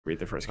read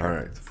the first card.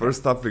 Alright,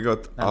 first up we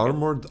got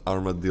Armored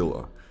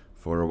Armadillo.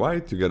 For a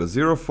white, you get a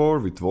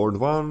 0/4 with ward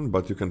 1,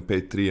 but you can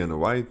pay 3 and a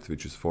white,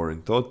 which is 4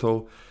 in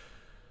total,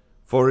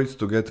 for it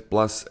to get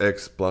plus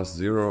X plus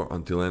 0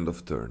 until end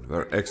of turn,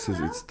 where X is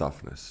its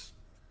toughness.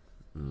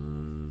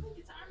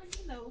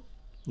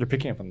 You're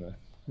picking up on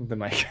the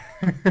mic.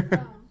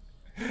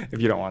 If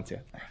you don't want to.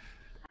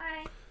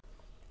 Hi.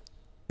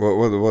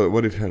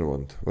 What did her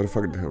want? What the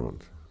fuck did her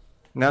want?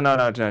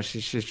 No.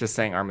 She's just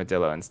saying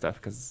armadillo and stuff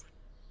because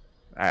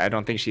I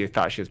don't think she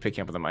thought she was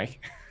picking up on the mic.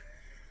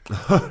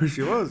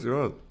 She was.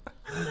 Hello.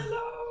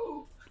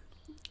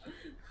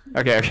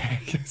 Okay.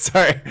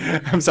 Sorry.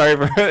 I'm sorry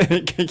for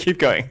keep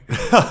going.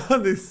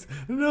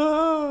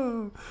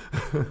 No.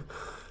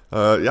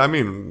 Yeah, I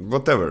mean,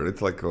 whatever.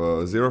 It's like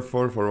a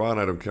 0/4 for 1.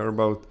 I don't care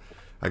about.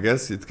 I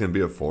guess it can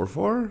be a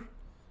 4/4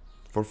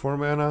 for 4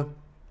 mana.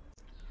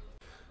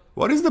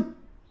 What is the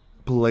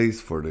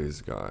place for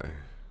this guy?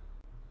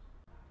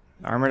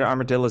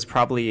 Armadillo is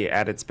probably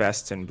at its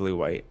best in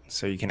blue-white,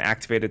 so you can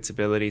activate its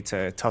ability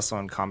to tussle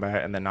in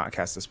combat and then not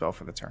cast a spell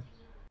for the turn.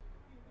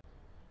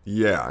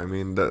 Yeah, I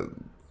mean,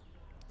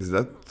 is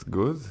that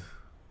good?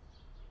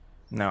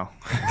 No.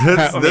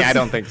 I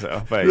don't think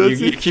so, but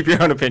you keep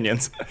your own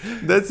opinions.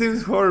 That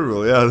seems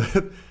horrible, yeah.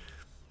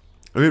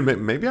 I mean,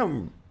 maybe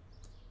I'm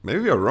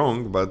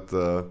wrong, but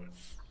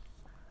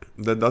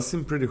that does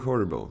seem pretty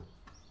horrible.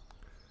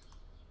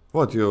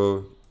 What,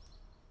 you...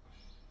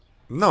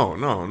 No,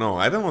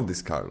 I don't want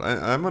this card.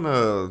 I'm on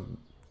a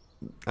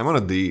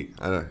D.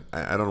 I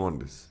don't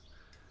want this.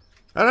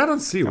 And I don't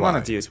see why. I'm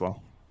on a D as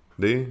well.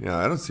 D? Yeah,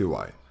 I don't see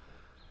why.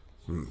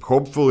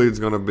 Hopefully it's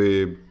gonna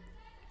be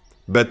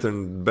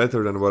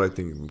better than what I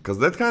think. Because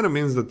that kind of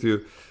means that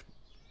you're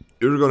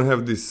gonna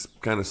have this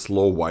kind of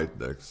slow white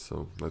deck,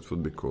 so that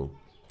would be cool.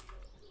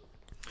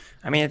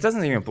 I mean, it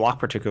doesn't even block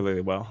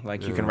particularly well.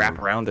 Like, you can wrap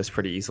around this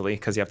pretty easily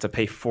because you have to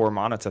pay 4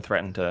 mana to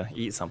threaten to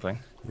eat something.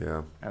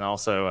 Yeah. And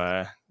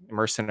also,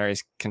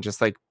 mercenaries can just,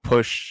 like,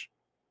 push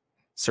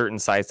certain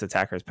sized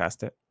attackers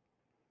past it.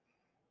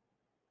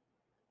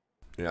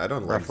 Yeah, I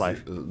don't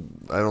like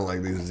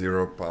these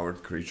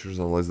 0-powered creatures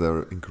unless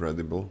they're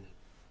incredible.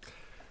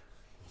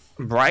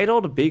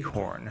 Bridled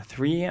Bighorn,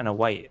 3 and a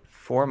white,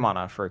 4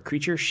 mana for a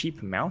creature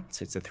sheep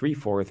mount. It's a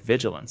 3/4 with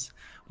vigilance.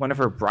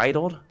 Whenever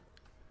Bridled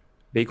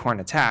Bighorn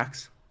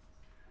attacks,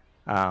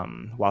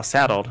 while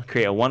saddled,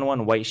 create a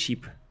 1/1 white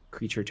sheep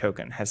creature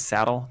token. Has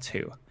saddle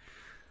 2.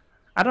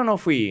 I don't know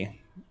if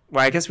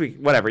well, I guess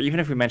whatever.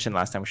 Even if we mentioned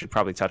last time, we should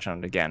probably touch on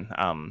it again.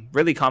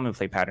 Really common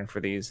play pattern for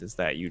these is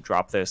that you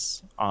drop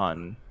this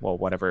on, well,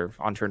 whatever,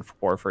 on turn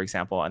 4, for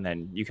example, and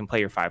then you can play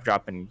your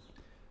 5-drop and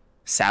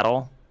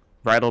saddle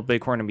Bridled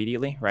Bighorn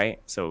immediately,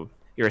 right? So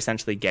you're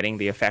essentially getting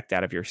the effect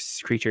out of your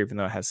creature, even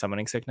though it has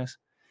summoning sickness.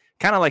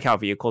 Kind of like how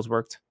vehicles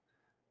worked.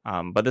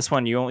 But this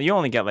one, you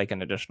only get like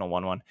an additional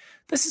 1/1.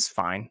 This is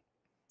fine.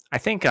 I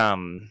think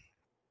I'm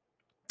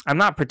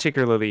not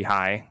particularly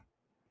high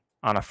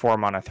on a 4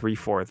 mana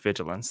 3/4 with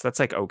vigilance. That's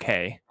like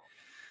okay.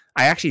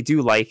 I actually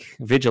do like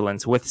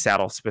vigilance with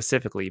saddle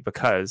specifically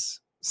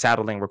because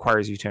saddling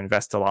requires you to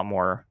invest a lot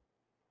more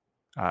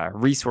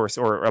resource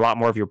or a lot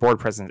more of your board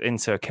presence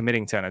into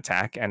committing to an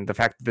attack. And the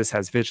fact that this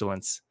has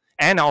vigilance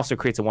and also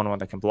creates a 1/1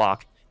 that can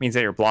block means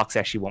that your blocks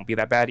actually won't be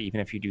that bad even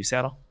if you do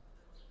saddle.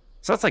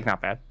 So that's like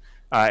not bad.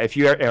 If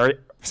you are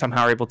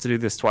somehow able to do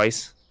this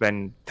twice,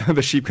 then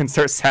the sheep can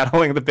start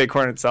saddling the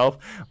bighorn itself,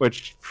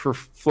 which for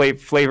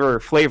flavor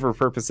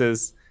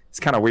purposes is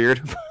kind of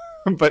weird,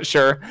 but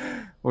sure,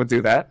 we'll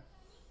do that.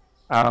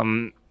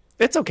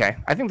 It's okay.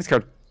 I think this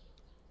card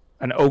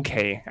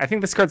I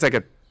think this card's like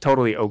a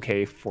totally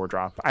okay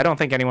 4-drop. I don't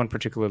think anyone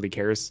particularly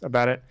cares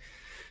about it.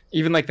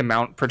 Even like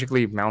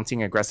particularly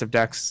mounting aggressive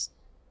decks,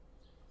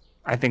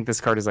 I think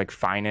this card is like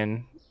fine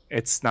in.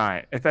 It's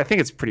not. I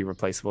think it's pretty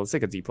replaceable. It's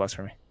like a D+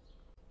 for me.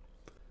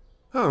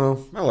 I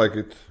don't know. I like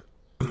it.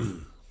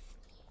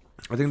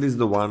 I think this is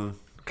the one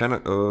kind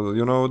of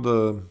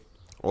the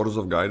Orders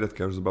of Guy that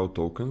cares about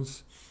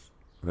tokens.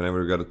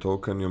 Whenever you get a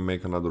token, you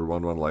make another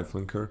 1/1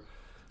 lifelinker.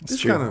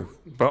 This kind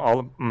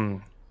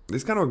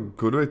of a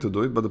good way to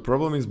do it, but the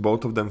problem is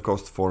both of them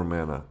cost 4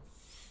 mana.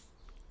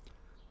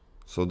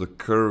 So the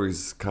curve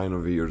is kind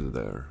of weird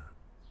there.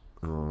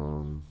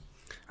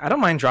 I don't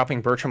mind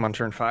dropping Bertram on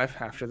turn 5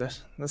 after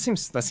this. That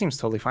seems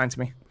totally fine to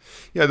me.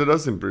 Yeah, that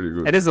does seem pretty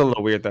good. It is a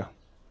little weird though.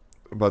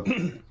 But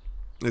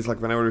it's like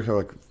whenever you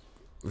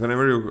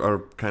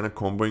are kind of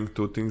comboing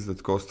 2 things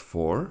that cost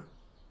 4,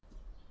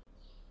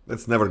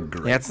 that's never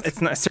great. Yeah, it's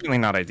certainly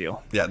not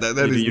ideal. Yeah, that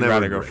is you'd never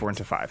rather great. go 4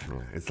 into 5.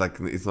 Yeah, it's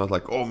not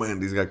like, oh man,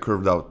 this guy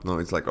curved out. No,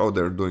 it's like, oh,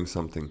 they're doing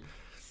something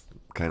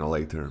kind of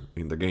later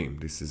in the game.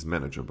 This is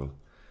manageable.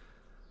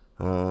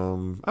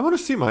 I'm on a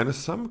C-. I'm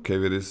okay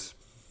with this.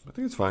 I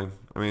think it's fine.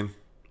 I mean,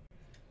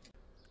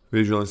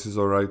 vigilance is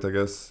alright, I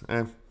guess.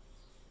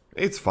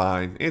 It's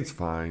fine. It's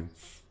fine.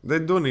 They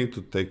do need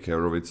to take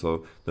care of it,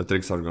 so the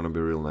tricks are gonna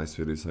be real nice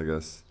with this, I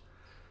guess.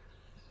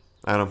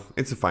 I don't know.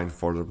 It's a fine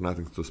 4-drop,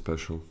 nothing too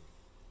special.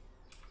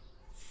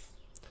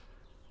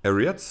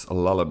 Ariet's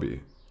Lullaby.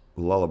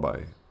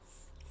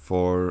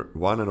 For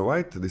 1 and a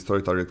white, destroy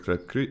target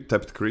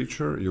tapped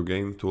creature, you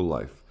gain 2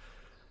 life.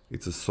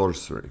 It's a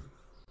sorcery.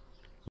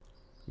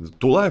 The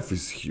 2 life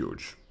is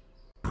huge.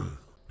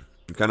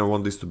 You kind of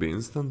want this to be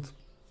instant,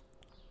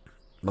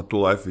 but 2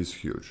 life is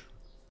huge.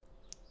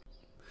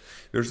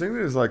 You're saying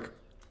there's like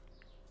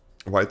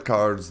white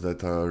cards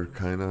that are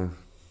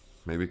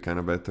maybe kind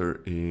of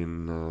better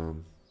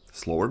in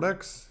slower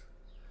decks?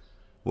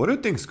 What do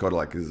you think, Scott?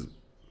 Like,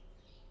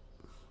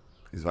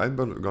 is white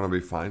gonna be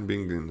fine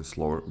being a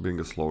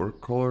slower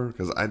color?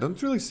 Because I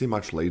don't really see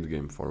much late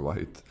game for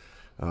white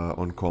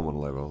on common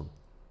level.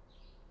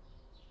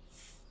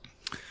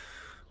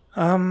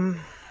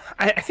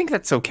 I think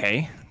that's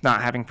okay,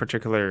 not having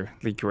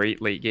particularly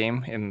great late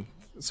game in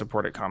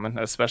supported common,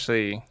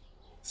 especially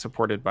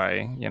supported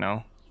by, you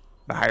know,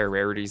 the higher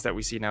rarities that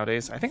we see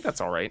nowadays. I think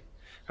that's all right.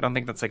 I don't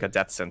think that's like a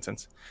death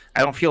sentence.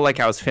 I don't feel like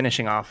I was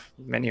finishing off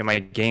many of my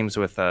games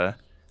with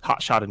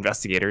hotshot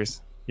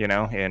investigators, you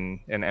know, in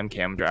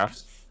MKM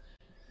drafts.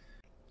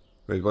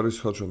 Wait, what is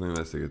hotshot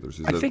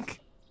investigators? I think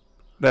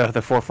the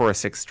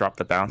 4/4/6 drop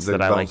the bounce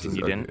that I liked and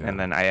you didn't, and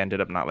then I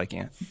ended up not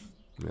liking it.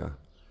 Yeah.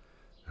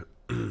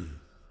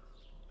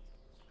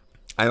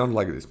 I don't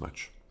like this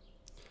much.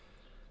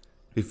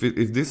 If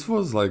this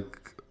was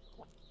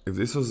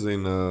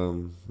in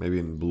maybe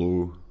in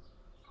blue,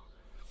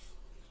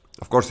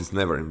 of course it's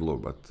never in blue,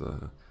 but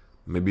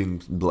maybe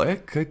in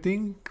black, I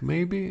think,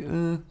 maybe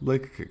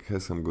black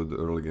has some good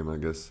early game, I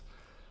guess.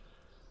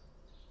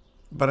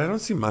 But I don't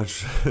see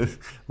much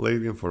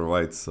late game for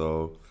white,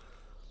 so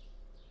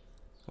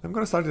I'm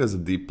gonna start it as a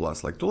D+.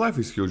 Like 2 life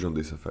is huge on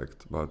this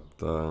effect, but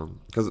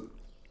because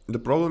the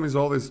problem is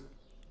always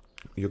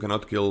you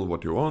cannot kill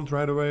what you want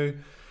right away.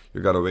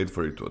 You gotta wait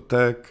for it to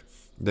attack.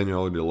 Then you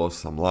already lost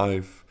some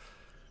life.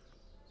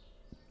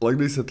 Like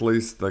this, at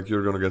least, like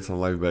you're gonna get some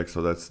life back.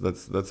 So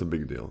that's a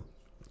big deal.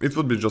 It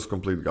would be just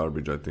complete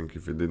garbage, I think,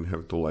 if it didn't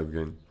have 2 life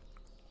gain.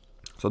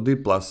 So D+,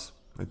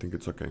 I think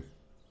it's okay.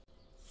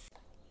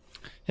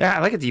 Yeah,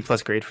 I like a D+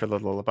 grade for the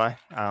Lullaby.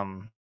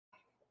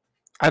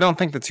 I don't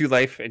think the 2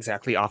 life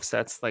exactly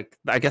offsets. Like,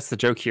 I guess the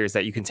joke here is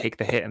that you can take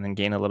the hit and then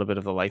gain a little bit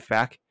of the life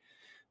back.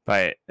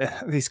 But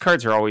these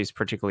cards are always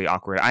particularly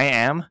awkward. I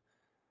am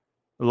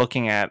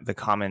looking at the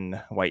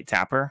common white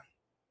tapper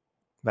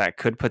that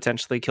could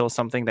potentially kill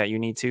something that you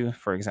need to.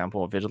 For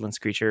example, a vigilance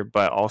creature,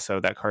 but also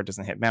that card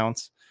doesn't hit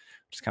mounts,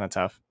 which is kind of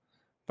tough.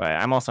 But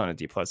I'm also on a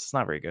D+. It's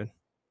not very good.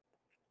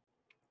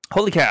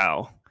 Holy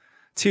cow.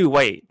 2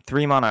 white,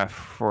 3 mana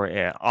for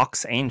an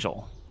Ox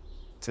Angel.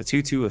 It's a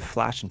 2/2 with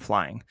flash and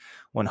flying.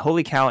 When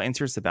Holy Cow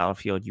enters the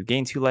battlefield, you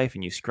gain 2 life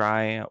and you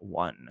scry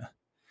 1.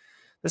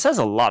 This has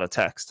a lot of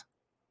text.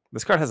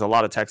 This card has a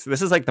lot of text.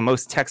 This is like the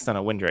most text on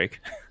a Windrake.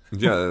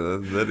 Yeah,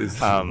 that is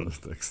the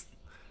most text.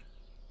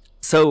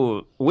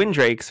 So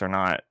Windrakes are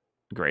not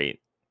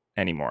great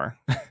anymore.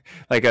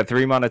 Like a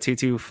 3 mana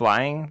 2/2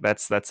 flying,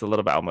 that's a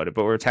little bit outmoded.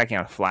 But we're attacking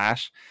on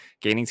flash,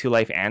 gaining 2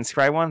 life and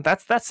scry 1.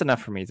 That's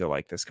enough for me to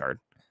like this card.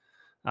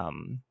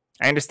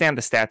 I understand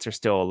the stats are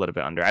still a little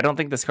bit under. I don't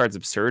think this card's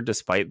absurd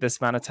despite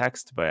this amount of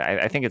text, but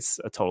I think it's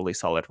a totally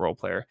solid role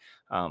player.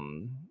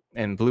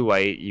 In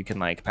blue-white, you can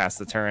like pass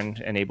the turn,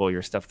 enable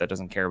your stuff that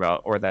doesn't care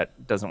about or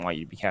that doesn't want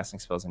you to be casting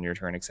spells on your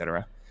turn,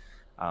 etc.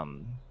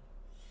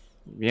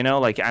 You know,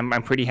 like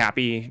I'm pretty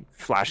happy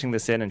flashing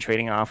this in and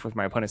trading off with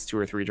my opponent's 2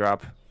 or 3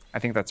 drop. I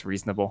think that's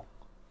reasonable,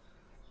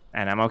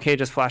 and I'm okay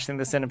just flashing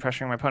this in and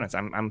pressuring my opponents.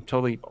 I'm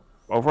totally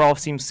overall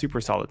seems super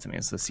solid to me.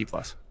 It's a C+.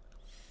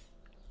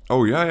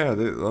 Oh yeah.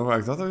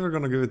 I thought we were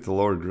gonna give it a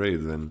lower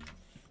grade when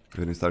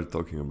you started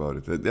talking about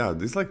it. Yeah,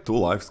 this like 2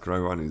 life scry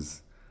 1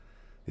 is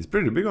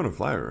pretty big on a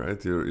flyer,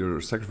 right?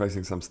 You're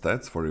sacrificing some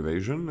stats for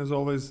evasion as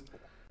always,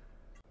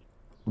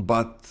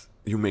 but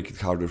you make it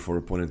harder for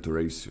opponent to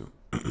race you.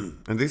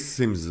 And this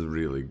seems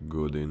really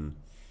good in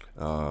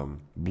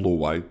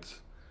blue-white,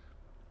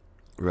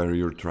 where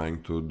you're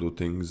trying to do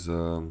things,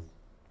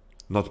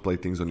 not play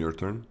things on your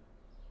turn.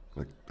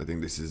 Like, I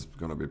think this is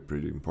gonna be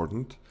pretty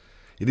important.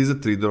 It is a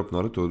 3-drop,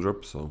 not a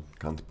 2-drop, so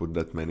can't put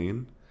that many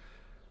in.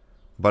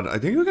 But I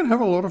think you can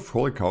have a lot of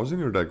Holy Cows in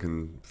your deck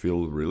and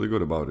feel really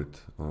good about it.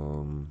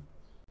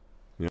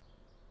 Yeah.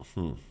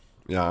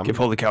 Yeah. Give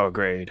Holy Cow a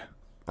grade.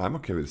 I'm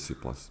okay with C+.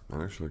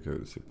 I'm actually okay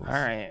with C+. All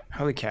right,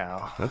 Holy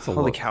Cow. That's a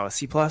Holy lot. Cow, a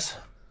C+.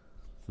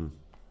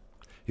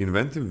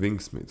 Inventive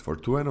Wingsmith. For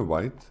 2 and a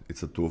white,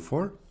 it's a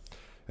 2/4.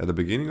 At the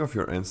beginning of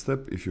your end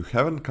step, if you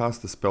haven't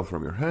cast a spell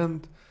from your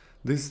hand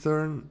this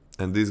turn,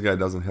 and this guy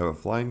doesn't have a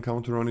flying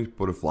counter on it,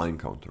 put a flying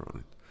counter on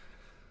it.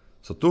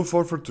 So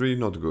 2/4 for 3,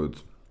 not good.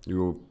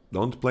 You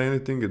don't play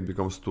anything, it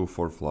becomes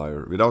 2/4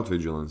 flyer without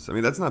vigilance. I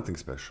mean, that's nothing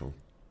special.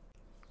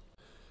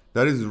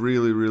 That is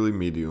really, really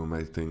medium,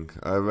 I think.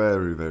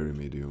 Very, very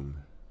medium.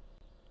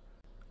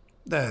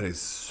 That is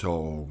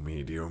so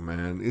medium,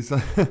 man. It's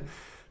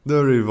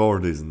the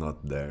reward is not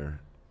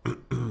there.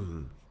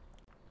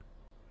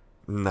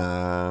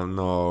 Nah,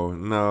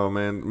 no,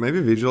 man. Maybe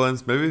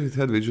vigilance. Maybe if it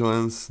had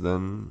vigilance,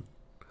 then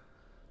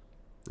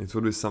it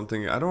would be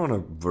something. I don't want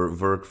to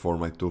work for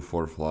my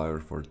 2/4 flyer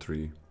for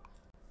 3.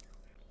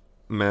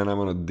 Man, I'm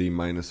on a D-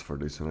 for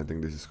this, and I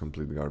think this is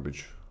complete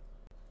garbage.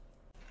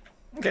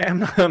 Okay,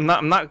 I'm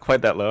not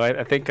quite that low.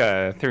 I think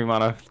 3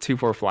 mana,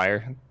 2/4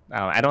 flyer.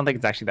 I don't think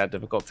it's actually that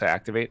difficult to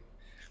activate.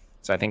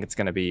 So I think it's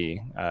going to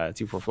be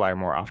 2/4 flyer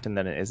more often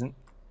than it isn't.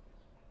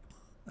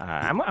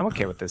 I'm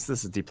okay with this.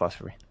 This is D plus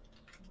for me.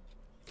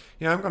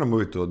 Yeah, I'm gonna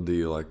move it to a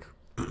D. Like,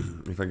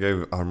 if I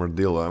gave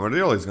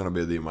Armadillo is gonna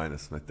be a D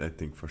minus. I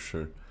think for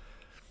sure.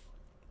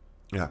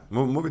 Yeah,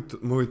 move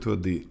it to a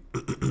D.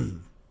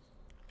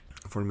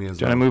 For me as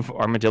Do you well. want to move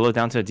Armadillo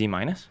down to a D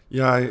minus?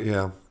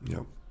 Yeah.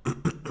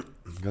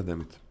 God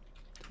damn it.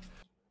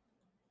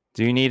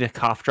 Do you need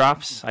cough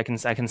drops? I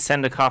can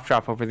send a cough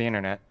drop over the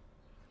internet.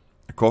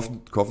 A cough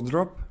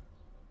drop?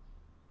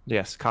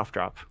 Yes, cough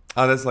drop.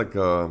 Ah, that's like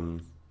a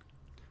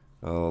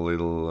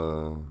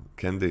little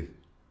candy.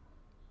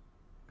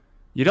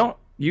 You don't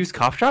use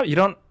cough drop? You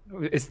don't?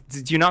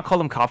 Do you not call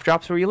them cough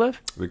drops where you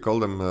live? We call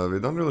them. We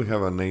don't really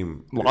have a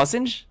name.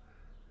 Lozenge?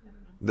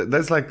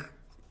 That's like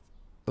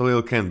a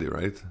little candy,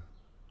 right?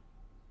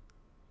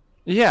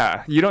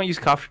 Yeah, you don't use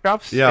cough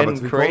drops. Yeah, in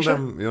but we Croatia? call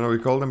them. We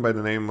call them by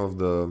the name of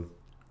the.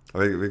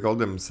 We call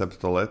them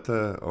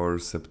Septolete or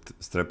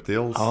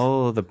Streptils.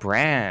 Oh, the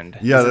brand.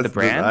 Yeah, Is it that's the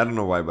brand. I don't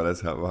know why, but that's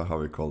how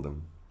we call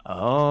them.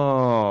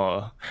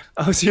 Oh,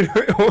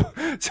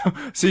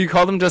 so you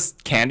call them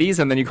just candies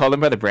and then you call them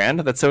by the brand?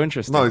 That's so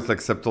interesting. No, it's like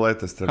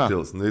Septolete,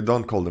 Streptils. No, you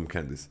don't call them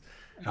candies.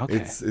 Okay.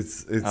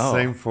 It's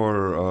same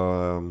for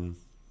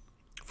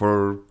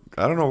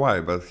I don't know why,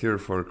 but here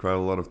for quite a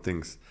lot of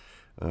things.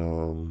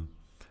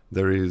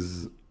 There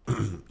is,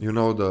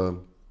 the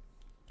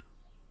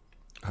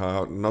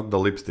not the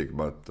lipstick,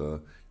 but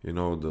the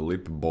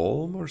lip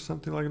balm or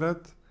something like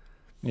that.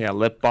 Yeah,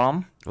 lip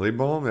balm. Lip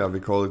balm, yeah, we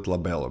call it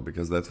Labello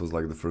because that was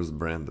like the first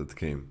brand that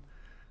came.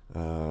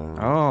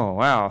 Oh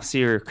wow! So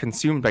you're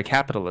consumed by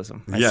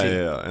capitalism. I see.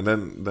 Yeah. And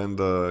then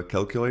the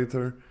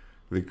calculator,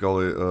 we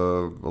call it.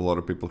 A lot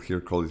of people here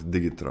call it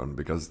Digitron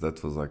because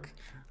that was like,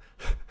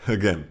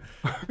 again.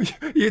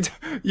 you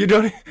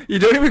don't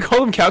even call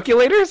them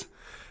calculators?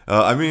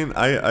 I mean,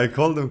 I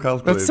call them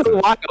calculators. That's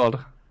so wild.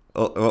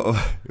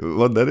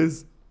 What that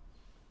is?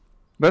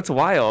 That's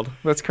wild.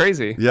 That's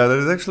crazy. Yeah, that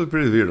is actually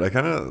pretty weird. I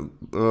kind of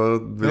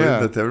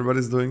believe that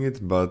everybody's doing it,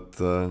 but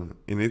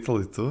in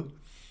Italy too.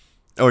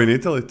 Oh, in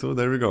Italy too.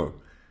 There we go.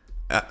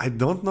 I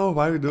don't know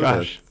why we do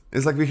that.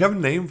 It's like we have a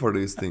name for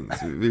these things.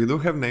 We do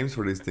have names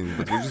for these things,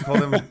 but we just call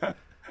them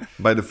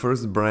by the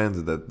first brand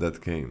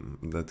that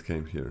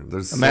came here.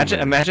 There's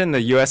imagine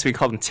the U.S. we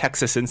call them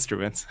Texas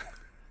Instruments.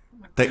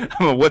 I'm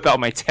gonna whip out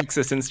my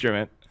Texas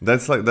Instrument.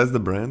 That's the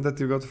brand that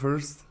you got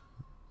first.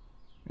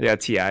 Yeah,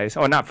 TIs.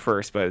 Oh, not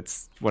first, but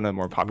it's one of the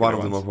more popular ones.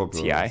 One of the more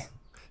popular TI. ones.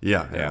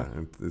 Yeah.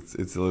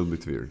 It's a little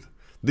bit weird.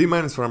 D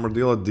minus for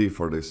Armadillo, D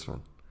for this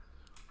one.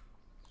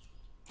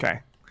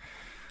 Okay.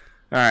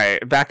 All right,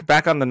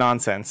 back on the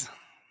nonsense.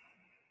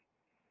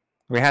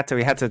 We had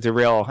to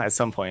derail at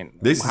some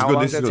point. This is good.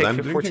 This is good. I'm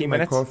 14 drinking my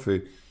minutes?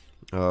 coffee,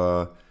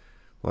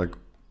 like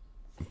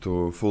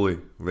to fully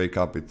wake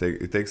up.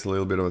 It takes a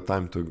little bit of a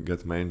time to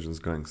get my engines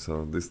going.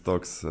 So these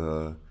talks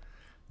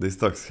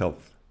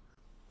help.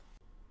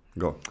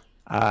 Go.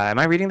 Am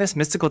I reading this?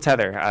 Mystical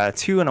Tether.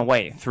 2 and a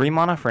white. 3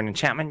 mana for an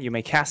enchantment. You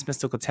may cast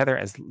Mystical Tether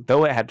as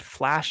though it had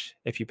flash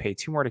if you pay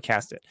 2 more to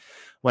cast it.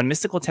 When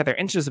Mystical Tether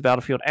enters the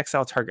battlefield,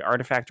 exile target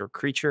artifact or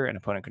creature an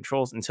opponent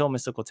controls until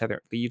Mystical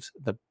Tether leaves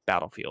the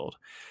battlefield.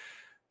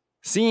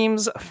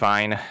 Seems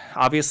fine.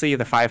 Obviously,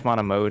 the 5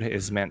 mana mode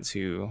is meant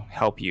to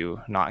help you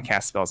not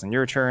cast spells on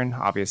your turn.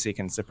 Obviously, it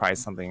can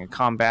surprise something in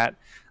combat.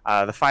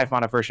 The 5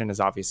 mana version is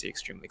obviously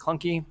extremely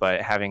clunky,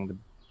 but having the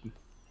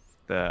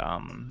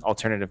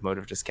alternative mode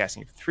of just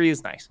casting it for 3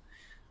 is nice.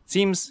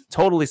 Seems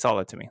totally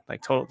solid to me,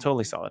 like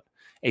totally solid.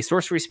 A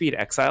sorcery speed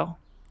exile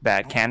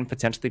that can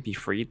potentially be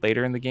freed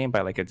later in the game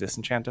by like a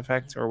disenchant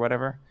effect or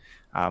whatever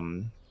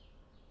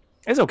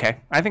is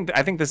okay. I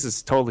think this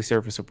is totally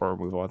serviceable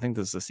removal. I think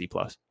this is a C+.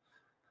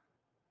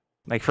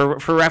 Like for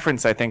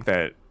reference, I think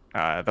that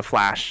the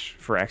flash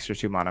for extra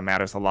 2 mana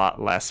matters a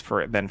lot less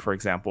than for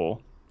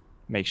example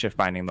Makeshift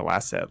Binding the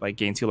last set. Like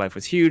gain 2 life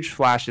was huge,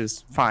 flash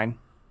is fine.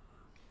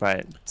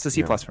 But it's a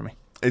C+ for me.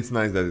 It's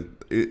nice that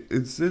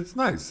it's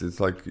nice. It's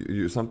like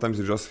sometimes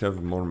you just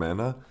have more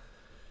mana,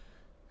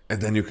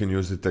 and then you can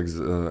use it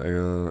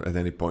at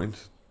any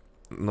point.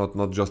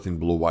 Not just in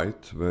blue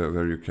white,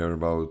 where you care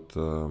about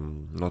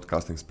not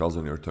casting spells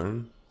on your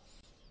turn.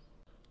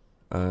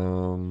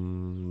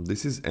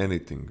 This is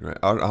anything,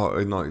 right?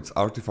 No, it's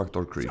artifact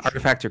or creature. It's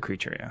artifact or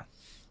creature, yeah.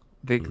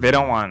 They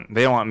don't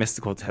want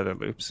mystical tether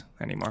loops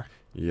anymore.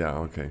 Yeah,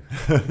 okay.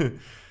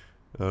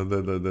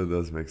 That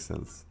does make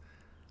sense.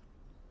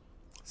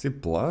 C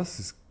plus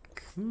is.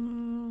 I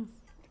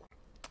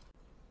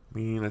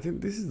mean, I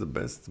think this is the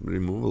best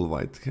removal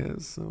white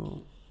has.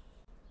 So,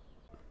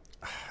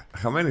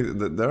 how many?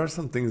 There are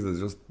some things that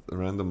just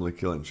randomly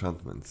kill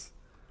enchantments.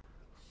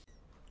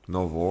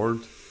 No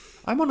ward.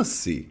 I'm on a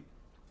C.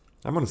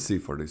 I'm on a C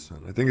for this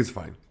one. I think it's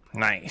fine.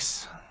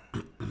 Nice. I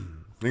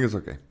think it's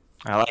okay.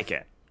 I like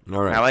it.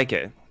 All right. I like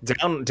it.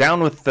 Down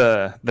with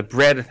the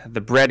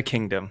bread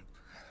kingdom.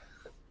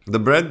 The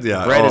bread,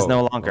 yeah. Bread is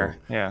no longer.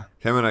 Yeah.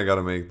 Him and I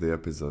gotta make the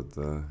episode.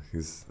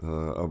 He's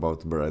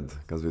about bread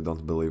because we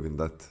don't believe in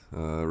that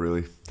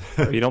really.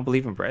 You don't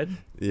believe in bread?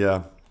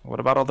 Yeah. What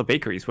about all the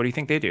bakeries? What do you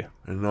think they do?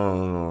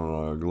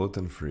 No,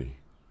 gluten free.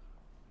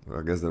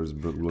 I guess there's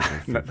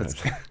gluten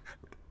free.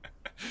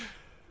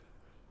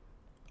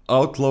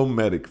 Outlaw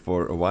medic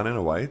for a 1 and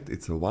a white.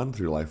 It's a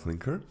 1/3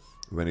 lifelinker.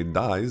 When it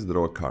dies,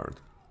 draw a card.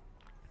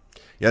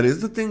 Yeah, this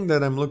is the thing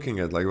that I'm looking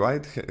at. Like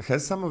white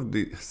has some of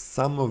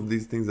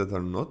these things that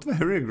are not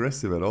very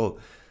aggressive at all.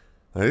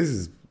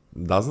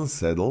 Doesn't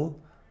settle,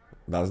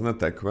 doesn't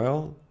attack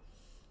well,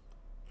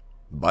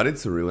 but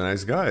it's a really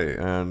nice guy.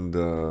 And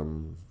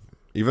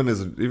even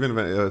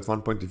at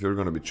one point, if you're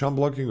going to be chump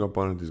blocking, your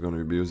opponent is going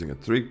to be using a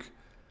trick.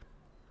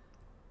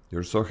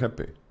 You're so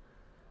happy.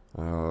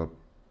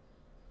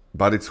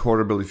 But it's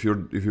horrible if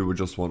you would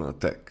just want to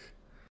attack.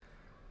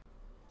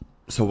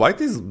 So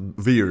white is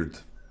weird.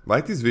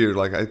 White is weird.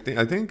 Like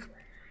I think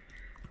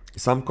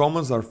some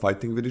commons are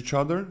fighting with each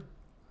other.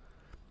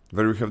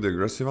 Where we have the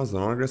aggressive ones, the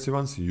non-aggressive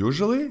ones.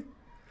 Usually,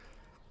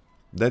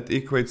 that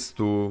equates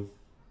to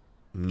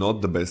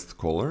not the best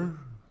color.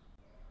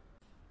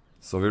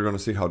 So we're gonna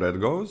see how that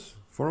goes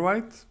for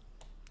white.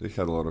 We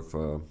had a lot of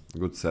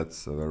good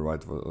sets where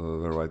white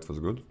was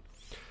good.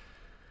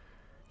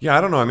 Yeah,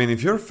 I don't know. I mean,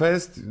 if you're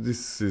fast,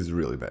 this is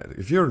really bad.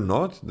 If you're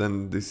not,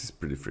 then this is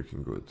pretty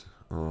freaking good.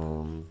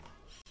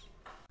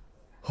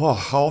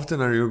 How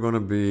often are you gonna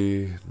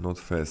be not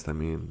fast? I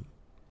mean,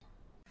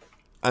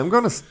 I'm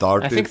gonna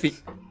start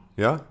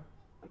Yeah?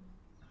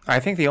 I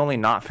think the only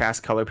not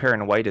fast color pair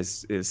in white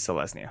is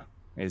Selesnya,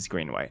 is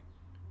green-white.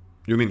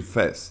 You mean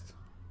fast?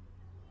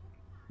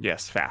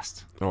 Yes,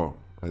 fast. Oh,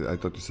 I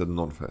thought you said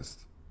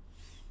non-fast.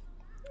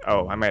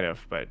 Oh, I might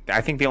have, but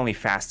I think the only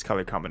fast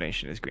color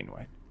combination is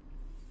green-white.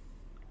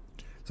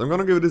 So I'm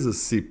gonna give this a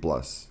C+.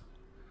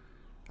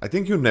 I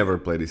think you never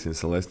play this in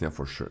Selesnya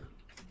for sure.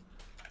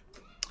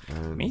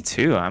 Me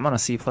too. I'm on a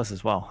C+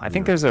 as well. I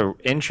think there's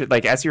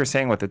like as you were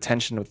saying with the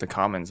tension with the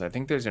commons, I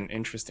think there's an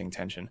interesting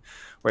tension.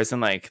 Whereas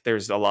in like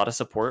there's a lot of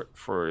support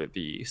for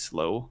the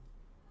slow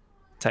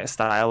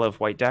style of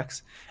white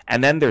decks,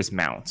 and then there's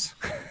mounts.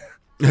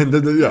 and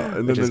then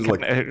there's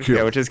like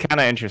which is kind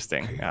of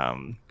interesting.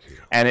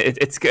 And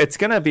it's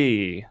gonna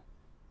be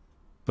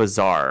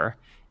bizarre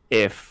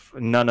if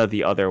none of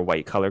the other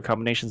white color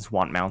combinations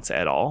want mounts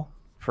at all.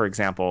 For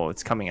example,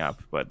 it's coming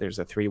up, but there's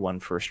a 3/1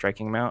 first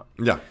striking mount.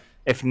 Yeah.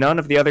 If none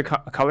of the other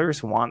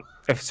colors want,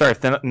 if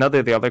none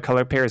of the other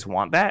color pairs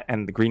want that,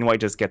 and the green white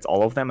just gets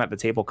all of them at the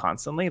table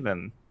constantly,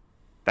 then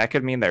that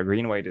could mean that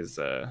green white is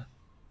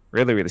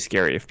really, really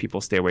scary if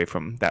people stay away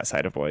from that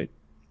side of white,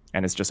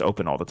 and it's just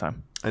open all the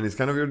time. And it's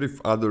kind of weird if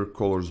other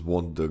colors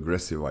want the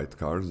aggressive white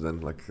cards,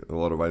 then like a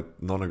lot of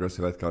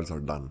non-aggressive white cards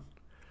are done.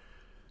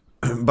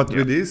 But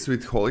with this,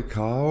 with Holy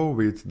Cow,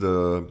 with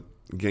the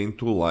gain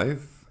 2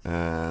 life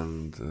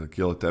and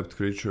kill a tapped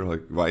creature,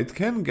 like white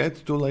can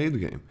get to late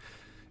game.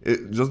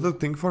 Just the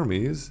thing for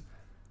me is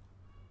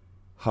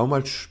how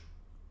much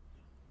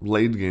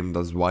late game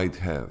does white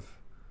have?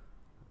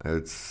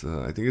 It's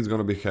I think it's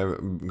gonna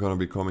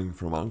be coming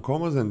from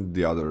uncommons and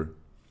the other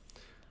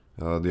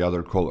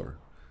color,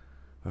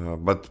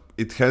 but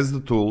it has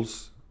the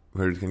tools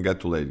where it can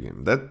get to late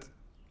game. That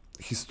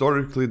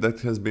historically that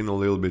has been a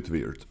little bit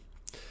weird,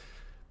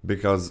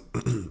 because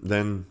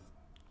then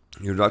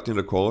you're drafting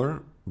the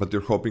color, but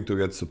you're hoping to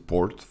get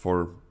support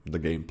for the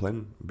game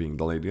plan, being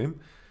the late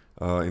game.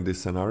 In this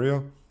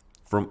scenario,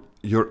 from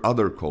your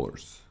other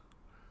colors,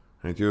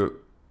 right?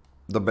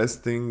 The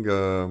best thing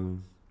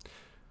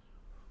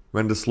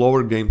when the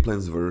slower game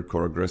plans work,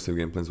 or aggressive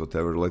game plans,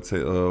 whatever. Let's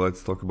say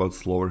let's talk about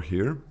slower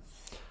here.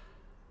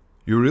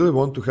 You really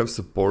want to have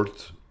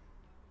support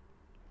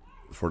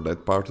for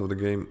that part of the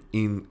game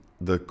in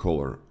the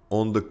color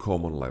on the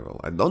common level.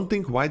 I don't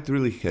think white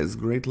really has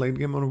great late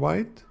game on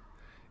white.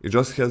 It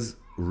just has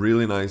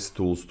really nice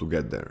tools to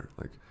get there,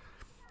 like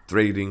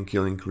trading,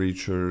 killing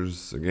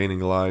creatures, gaining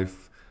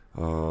life,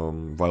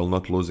 while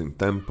not losing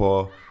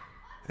tempo,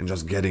 and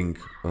just getting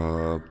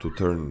to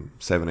turn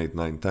 7, 8,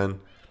 9, 10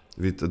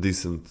 with a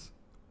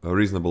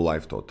reasonable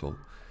life total.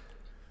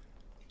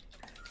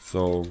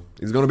 So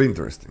it's gonna be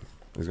interesting.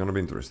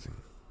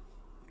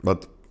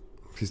 But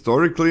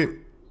historically,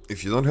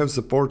 if you don't have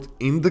support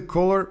in the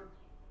color,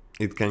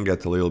 it can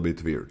get a little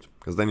bit weird,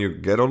 because then you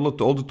get all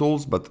the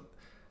tools, but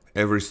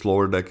every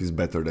slower deck is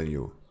better than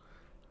you.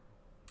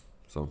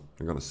 So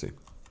we're gonna see.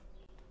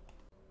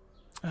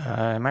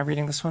 Am I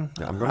reading this one?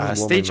 Yeah, I'm gonna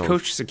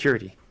Stagecoach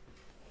Security.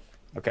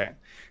 Okay.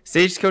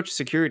 Stagecoach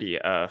Security,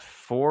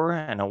 4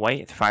 and a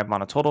white, 5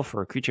 mana total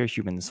for a creature,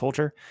 human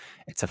soldier.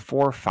 It's a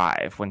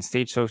 4/5. When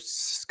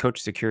Stagecoach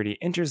Security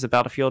enters the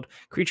battlefield,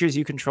 creatures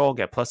you control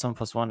get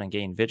 +1/+1 and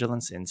gain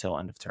vigilance until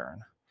end of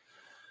turn.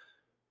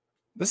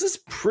 This is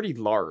pretty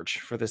large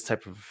for this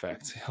type of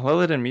effect.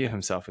 Lilith didn't mute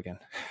himself again.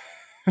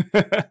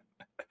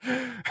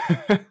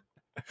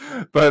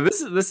 But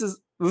this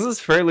is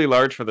fairly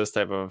large for this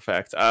type of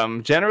effect.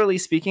 Generally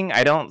speaking,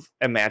 I don't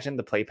imagine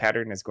the play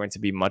pattern is going to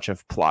be much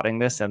of plotting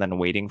this and then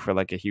waiting for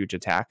like a huge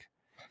attack.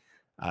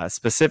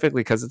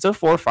 specifically because it's a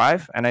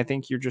 4/5, and I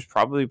think you just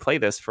probably play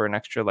this for an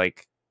extra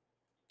like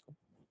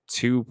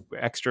 2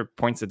 extra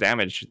points of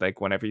damage like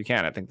whenever you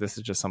can. I think this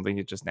is just something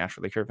you just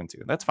naturally curve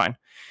into. That's fine.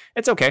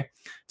 It's okay.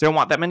 Don't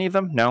want that many of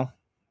them? No.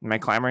 Am I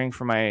clamoring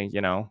for my,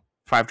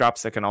 5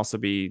 drops that can also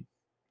be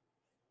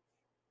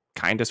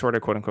kind of sort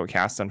of quote unquote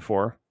cast on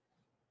 4?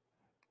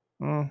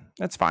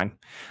 That's fine.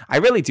 I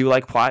really do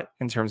like plot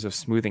in terms of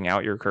smoothing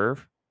out your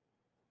curve.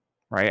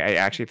 Right? I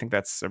actually think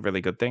that's a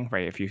really good thing,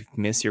 right? If you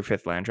miss your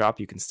 5th land drop,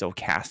 you can still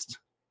cast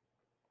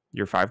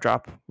your 5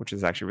 drop, which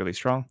is actually really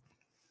strong.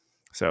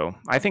 So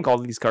I think all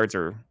of these cards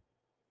are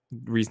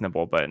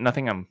reasonable, but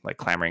nothing I'm like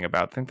clamoring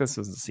about. I think this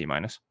is a C-.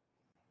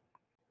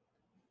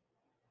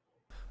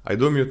 I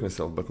do mute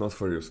myself, but not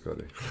for you,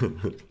 Scotty.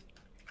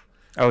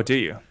 Oh, do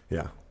you?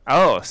 Yeah.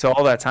 Oh, so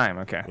all that time.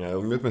 Okay. Yeah,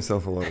 I'll mute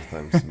myself a lot of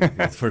times, but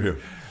not for you.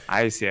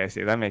 I see.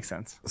 That makes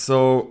sense.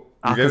 So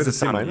you gave it a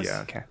C-?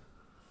 Yeah, okay.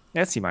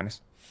 Yeah, C-.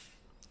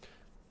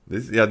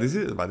 This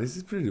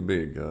is pretty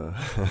big.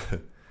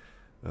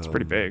 It's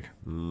pretty big.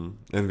 And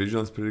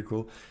Vigilance pretty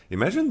cool.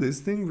 Imagine this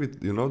thing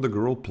with, the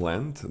girl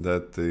plant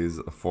that is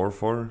a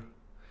 4/4,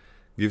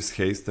 gives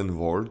haste and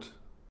ward.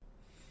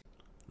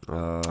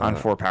 On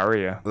 4 power,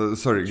 yeah.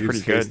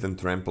 Gives haste and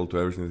trample to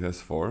everything that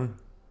has 4.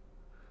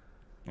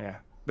 Yeah.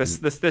 This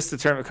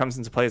determinant comes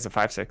into play as a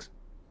 5/6.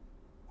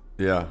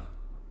 Yeah.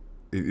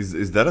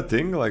 Is that a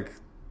thing? Like,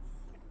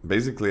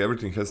 basically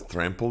everything has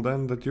trample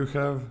then that you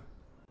have?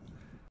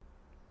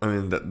 I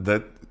mean,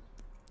 that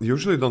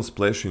usually don't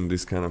splash in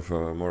this kind of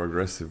more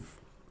aggressive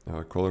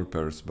color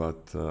pairs, but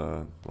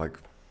like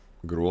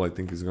Gruul I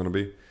think is gonna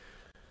be.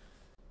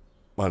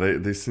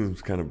 But this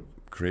seems kind of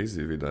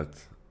crazy with that.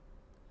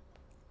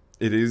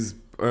 It is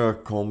a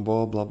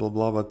combo, blah blah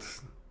blah, but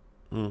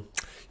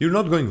you're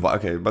not going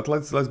okay. But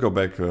let's go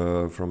back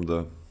from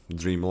the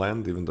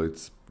Dreamland, even though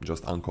it's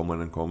just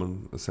uncommon and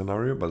common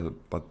scenario,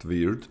 but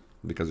weird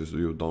because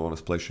you don't want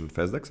to splash in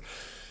fast decks.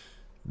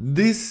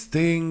 This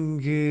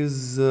thing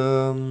is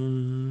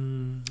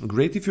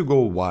great if you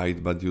go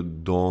wide, but you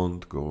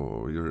don't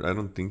go. I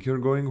don't think you're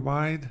going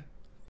wide.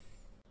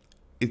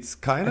 It's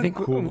kind of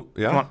cool.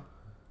 Yeah.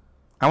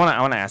 I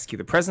want to ask you: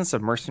 the presence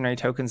of mercenary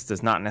tokens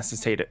does not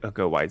necessitate a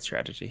go wide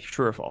strategy.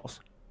 True or false?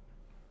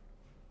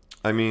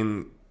 I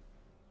mean,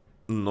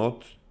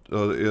 not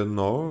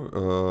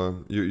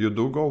no. You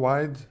do go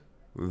wide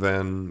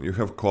when you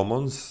have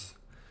commons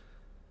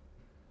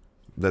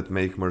that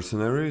make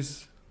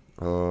mercenaries.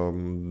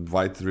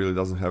 White really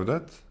doesn't have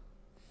that.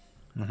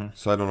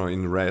 So I don't know,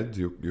 in red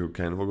you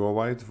can go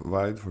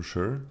wide for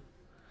sure.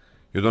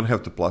 You don't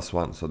have to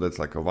 +1, so that's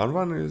like a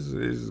 1/1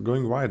 is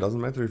going wide.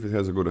 Doesn't matter if it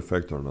has a good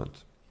effect or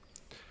not.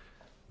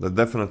 That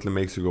definitely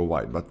makes you go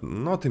wide, but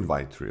not in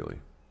white really.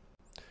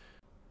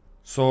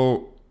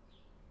 So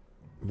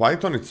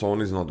white on its own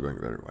is not going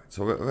very wide.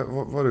 So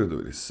what do you do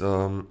with this?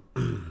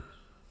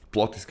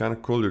 Plot is kind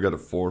of cool. You get a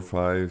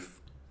 4/5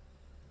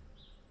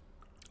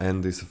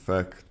 and this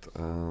effect.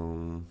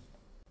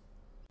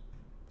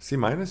 C-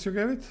 you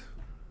gave it?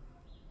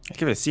 I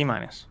give it a C-.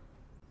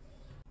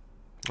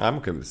 I'm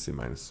okay with C-.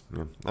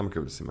 Yeah, I'm okay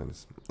with C-.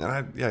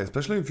 And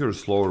especially if you're a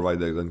slower white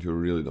deck, then you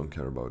really don't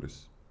care about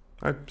this.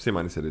 Alright, C-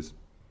 it is.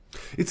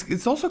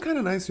 It's also kind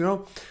of nice,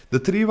 the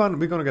 3/1,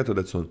 we're gonna get to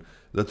that soon.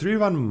 The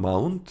 3/1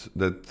 mount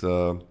that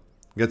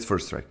gets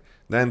first strike.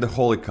 Then the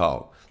holy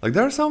cow. Like,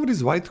 there are some of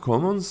these white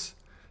commons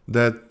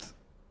that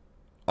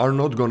are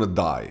not gonna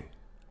die.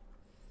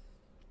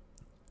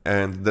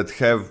 And that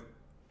have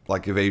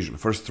like evasion.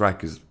 First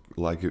strike is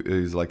like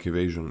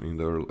evasion in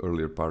the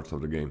earlier parts of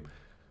the game.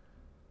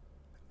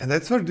 And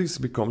that's where this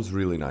becomes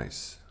really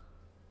nice.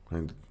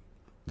 And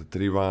the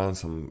 3/1,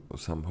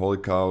 some holy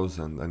cows,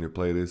 and you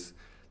play this.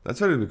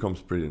 That's where it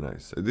becomes pretty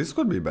nice. This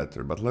could be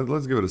better, but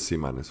let's give it a C-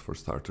 for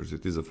starters.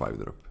 It is a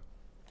 5-drop.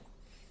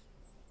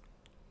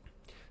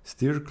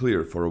 Steer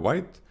clear. For a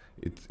white,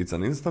 it's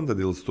an instant that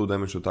deals 2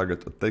 damage to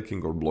target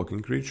attacking or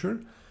blocking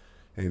creature.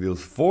 And it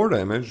deals 4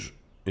 damage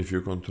if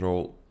you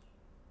control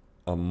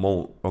a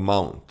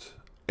mount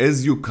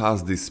as you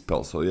cast this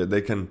spell. So yeah,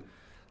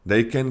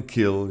 they can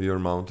kill your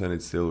mount and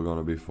it's still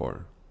gonna be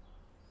 4.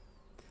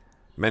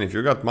 Man, if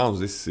you got mounts,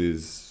 this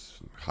is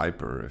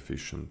hyper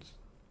efficient.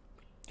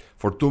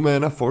 For 2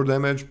 mana, 4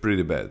 damage,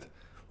 pretty bad.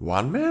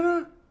 1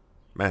 mana?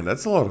 Man,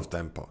 that's a lot of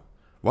tempo.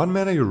 1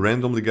 mana you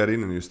randomly get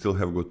in and you still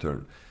have good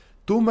turn.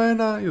 2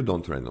 mana, you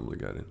don't randomly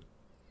get in.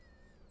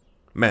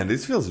 Man,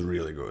 this feels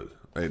really good.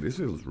 Hey, this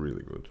feels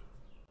really good.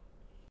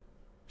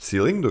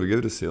 Ceiling? Do we give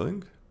it a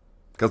ceiling?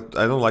 Because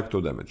I don't like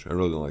 2 damage. I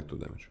really don't like 2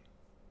 damage.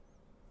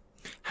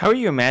 How are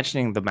you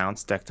imagining the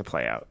mounts deck to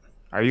play out?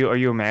 Are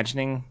you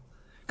imagining?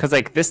 Because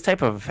like this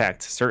type of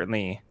effect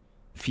certainly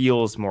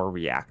feels more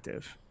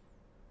reactive,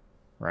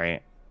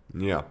 right?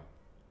 Yeah.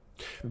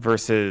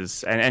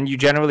 Versus, and you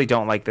generally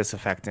don't like this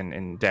effect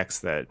in decks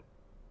that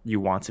you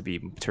want to be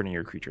turning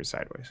your creatures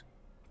sideways.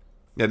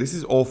 Yeah, this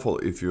is awful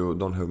if you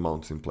don't have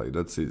mounts in play.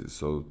 That's easy.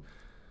 So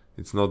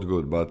it's not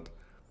good. But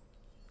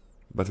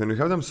when you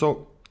have them,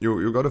 so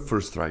you got a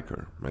first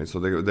striker, right? So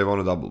they want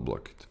to double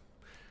block it.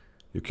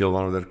 You kill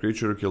one of their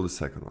creature, you kill the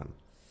second one.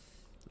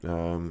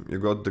 You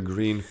got the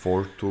green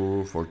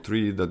 4/2 for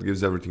 3 that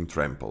gives everything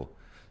trample.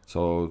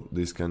 So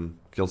this can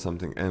kill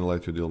something and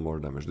let you deal more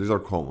damage. These are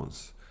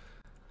commons.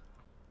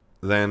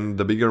 Then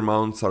the bigger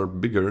mounts are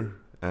bigger,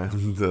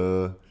 and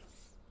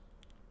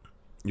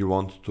you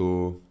want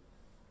to...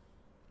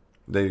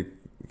 They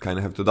kind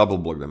of have to double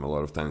block them a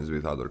lot of times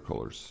with other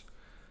colors.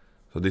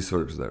 So this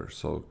works there.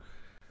 So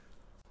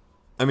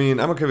I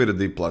mean, I'm okay with a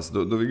D+.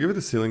 Do we give it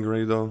a ceiling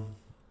grade though?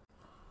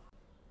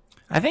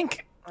 I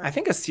think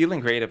a ceiling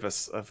grade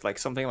of like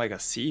something like a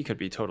C could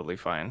be totally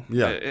fine.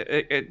 Yeah.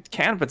 It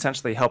can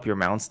potentially help your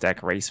mounts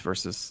deck race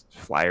versus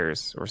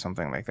flyers or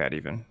something like that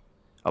even,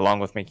 along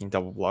with making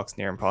double blocks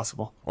near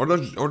impossible. Or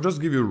just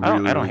give you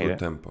really good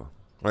tempo.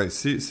 Right,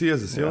 C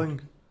as a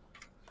ceiling?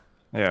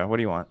 Yeah, what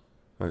do you want?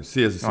 Right,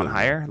 C as a ceiling. Want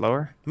higher,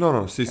 lower?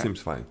 No, C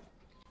seems fine.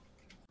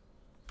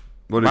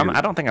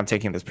 I don't think I'm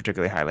taking this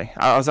particularly highly.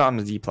 I was on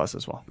the D+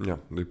 as well. Yeah,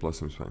 D+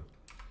 seems fine.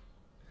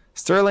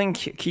 Sterling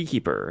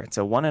Keykeeper. It's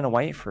a 1 and a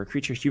white for a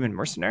creature human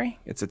mercenary.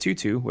 It's a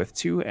 2/2 with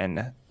 2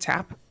 and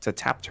tap to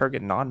tap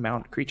target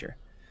non-mount creature.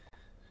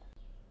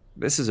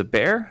 This is a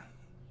bear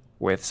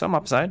with some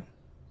upside.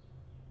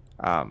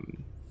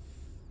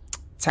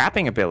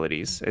 Tapping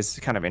abilities is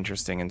kind of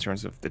interesting in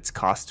terms of its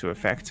cost to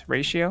effect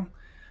ratio.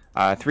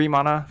 3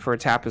 mana for a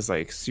tap is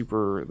like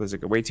super, there's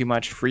like way too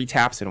much. Free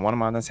taps and 1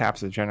 mana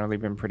taps have generally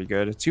been pretty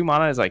good. 2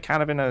 mana is like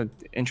kind of in a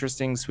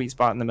interesting sweet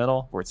spot in the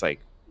middle where it's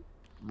like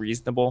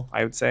reasonable,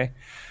 I would say.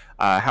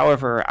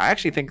 However, I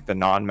actually think the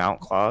non-mount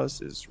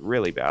clause is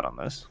really bad on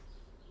this.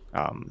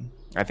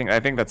 I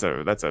think that's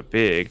a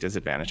big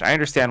disadvantage. I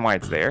understand why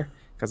it's there,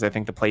 because I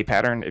think the play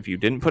pattern, if you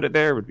didn't put it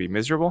there, would be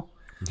miserable.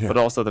 Yeah. But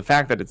also the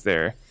fact that it's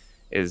there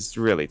is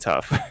really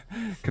tough,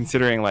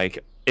 considering like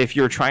if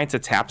you're trying to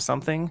tap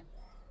something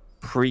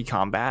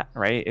pre-combat,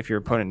 right? If your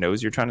opponent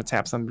knows you're trying to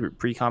tap something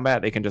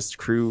pre-combat, they can just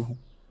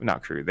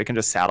they can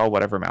just saddle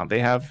whatever mount they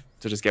have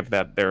to just give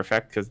that their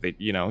effect, because they,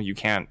 you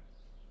can't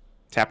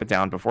tap it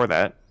down before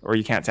that, or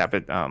you can't tap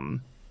it.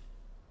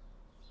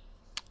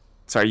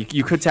 Sorry,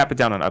 you could tap it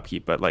down on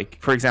upkeep, but like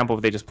for example,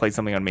 if they just played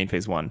something on main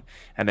phase 1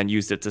 and then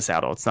used it to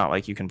saddle, it's not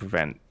like you can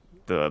prevent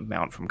the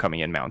mount from coming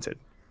in mounted.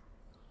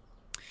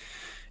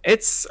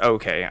 It's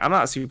okay. I'm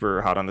not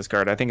super hot on this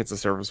card. I think it's a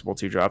serviceable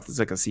 2-drop. It's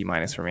like a C-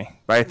 for me.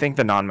 But I think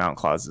the non-mount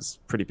clause is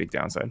pretty big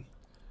downside.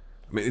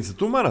 I mean, it's a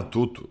 2 mana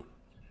 2/2.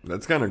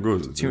 That's kind of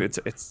good.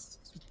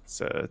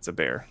 It's a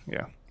bear.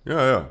 Yeah.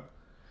 Yeah.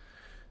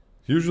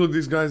 Usually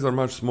these guys are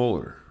much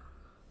smaller.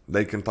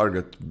 They can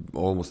target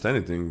almost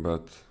anything,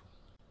 but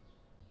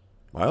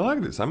I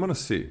like this. I'm gonna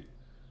see.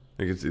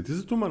 Like it is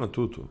a 2 mana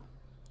 2/2.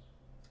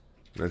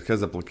 That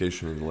has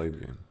application in the late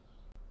game.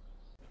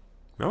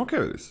 I'm okay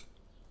with this.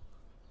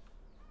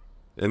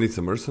 And it's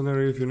a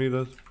mercenary if you need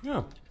that.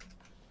 Yeah.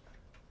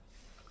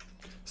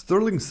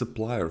 Sterling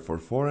Supplier for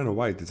 4 and a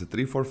white. It's a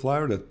 3/4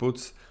 flyer that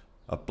puts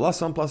a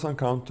 +1/+1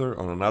 counter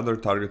on another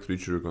target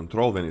creature you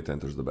control when it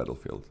enters the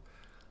battlefield.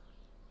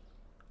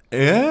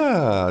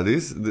 Yeah,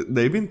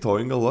 they've been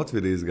toying a lot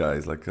with these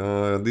guys. Like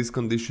this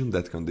condition,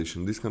 that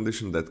condition, this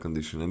condition, that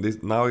condition.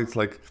 And now it's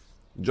like,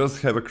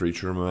 just have a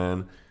creature,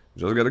 man.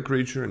 Just get a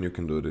creature and you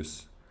can do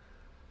this.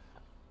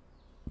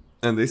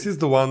 And this is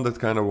the one that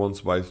kind of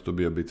wants white to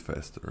be a bit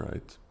faster,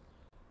 right?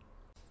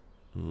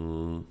 I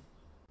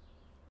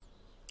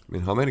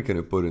mean, how many can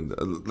you put in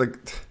there? Like,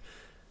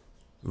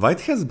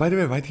 white has, by the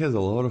way, white has a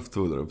lot of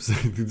 2-drops.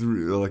 It's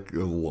really like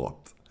a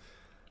lot.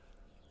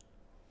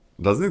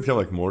 Doesn't it have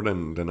like more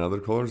than other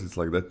colors? It's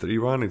like that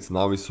 3/1. It's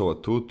now we saw a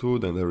 2/2,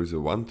 then there is a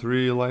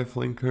 1/3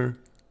 lifelinker.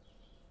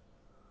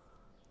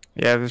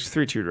 Yeah, there's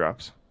 3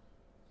 2-drops.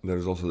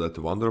 There's also that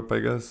 1-drop, I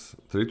guess.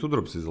 3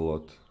 2-drops is a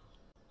lot.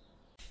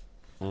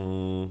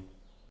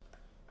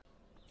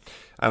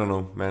 I don't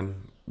know,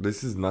 man.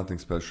 This is nothing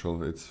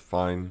special. It's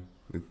fine.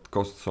 It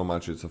costs so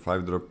much. It's a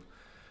 5-drop.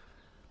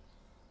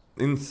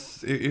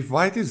 If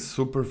white is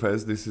super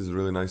fast, this is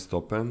really nice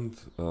top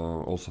end.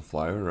 Also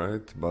flyer,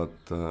 right? But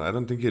I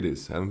don't think it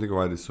is. I don't think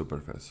white is super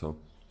fast. So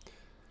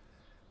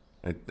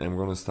I'm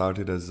gonna start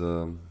it as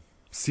a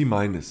C-.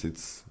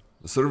 It's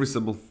a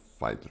serviceable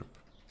 5-drop.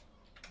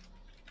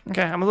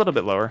 Okay, I'm a little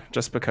bit lower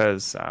just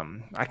because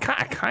I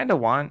kind of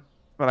want,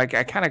 but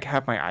I kind of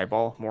have my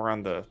eyeball more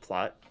on the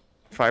plot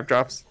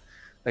 5-drops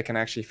that can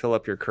actually fill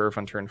up your curve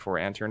on turn 4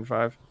 and turn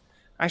 5.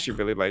 I actually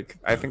really like,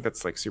 I think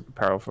that's like super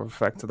powerful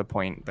effect to the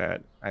point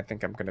that I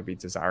think I'm going to be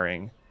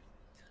desiring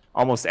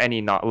almost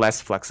any not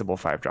less flexible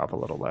 5-drop a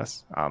little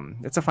less.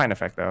 It's a fine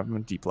effect though. I'm a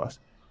D+.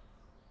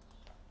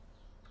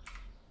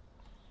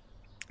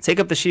 Take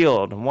up the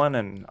shield, 1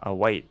 and a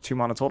white, 2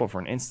 mana total for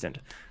an instant.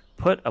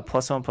 Put a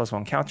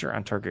 +1/+1 counter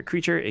on target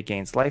creature. It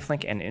gains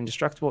lifelink and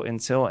indestructible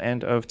until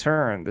end of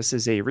turn. This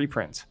is a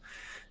reprint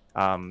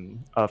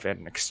of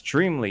an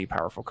extremely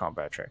powerful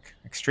combat trick.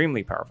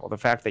 Extremely powerful. The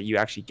fact that you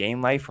actually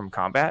gain life from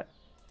combat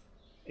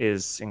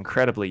is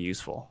incredibly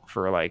useful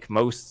for like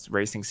most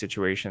racing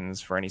situations,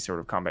 for any sort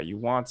of combat you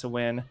want to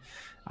win.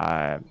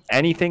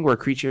 Anything where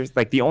creatures,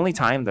 like the only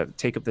time that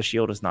Take Up the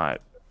Shield is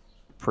not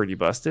pretty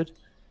busted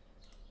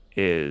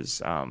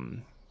is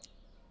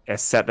a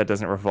set that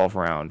doesn't revolve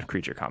around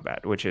creature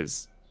combat, which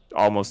is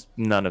almost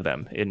none of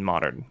them in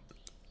modern,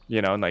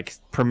 like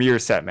premier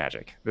set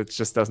Magic. That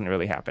just doesn't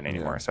really happen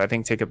anymore. So I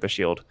think Take Up the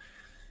Shield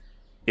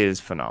is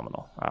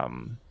phenomenal.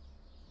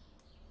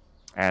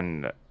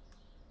 And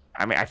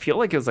I mean, I feel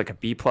like it was like a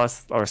B+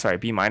 or sorry,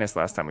 B-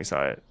 last time we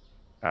saw it.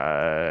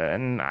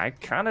 And I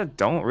kind of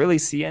don't really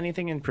see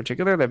anything in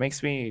particular that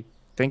makes me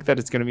think that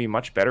it's going to be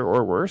much better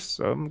or worse.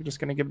 So I'm just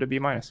going to give it a B-.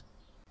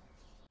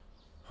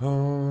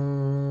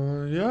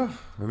 Yeah,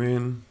 I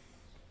mean,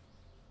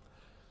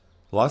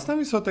 last time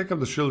we saw Take Up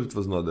the Shield, it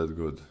was not that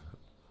good.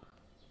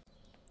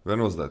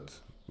 When was that?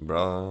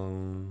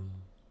 Brown.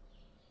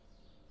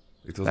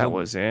 It was that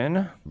was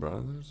in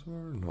Brothers War?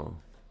 No.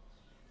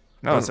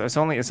 No, it's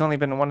only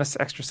been one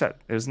extra set.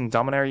 It was in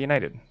Dominaria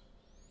United.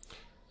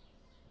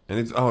 And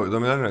it's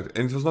Dominaria United,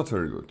 and it was not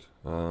very good.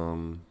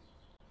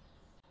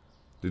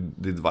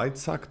 Did White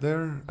suck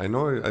there? I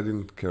know I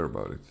didn't care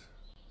about it.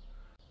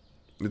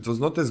 It was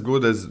not as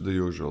good as the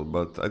usual,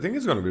 but I think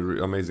it's gonna be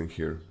amazing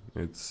here.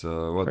 It's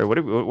what? Wait,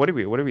 what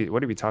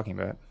are we talking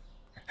about?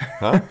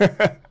 Huh?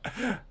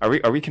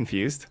 Are we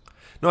confused?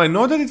 No, I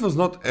know that it was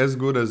not as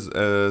good as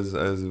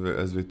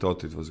we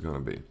thought it was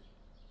gonna be.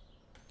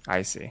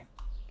 I see.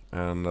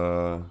 And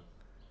I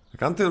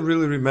can't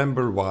really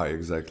remember why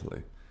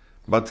exactly.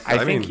 But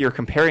I think you're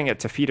comparing it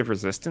to Feat of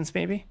Resistance,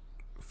 maybe?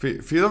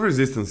 Feat of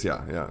Resistance,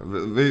 yeah.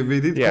 We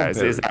did compare.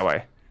 Compare. Is that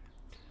way?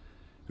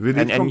 We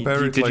did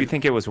compare it. Did you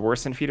think it was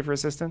worse than Feat of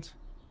Resistance?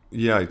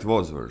 Yeah, it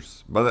was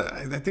worse. But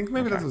I think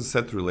maybe that was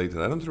set related.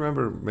 I don't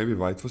remember. Maybe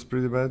White was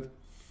pretty bad.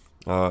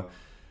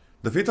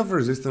 The Feat of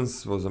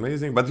Resistance was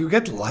amazing, but you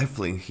get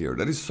lifelink here.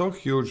 That is so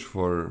huge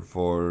for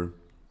for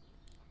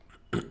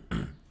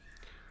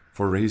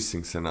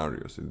racing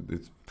scenarios.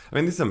 I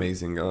mean, it's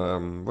amazing.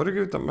 What do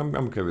you give it? I'm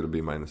okay with a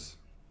B-.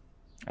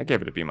 I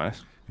gave it a B-.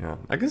 Yeah,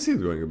 I can see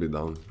it going a bit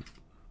down,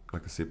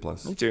 like a C+.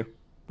 Me too,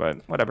 but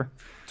whatever.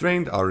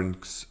 Trained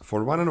Arynx.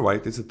 For 1 and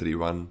white, it's a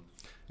 3/1.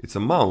 It's a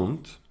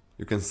mount.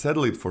 You can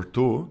settle it for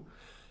 2.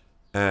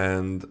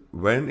 And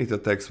when it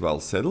attacks while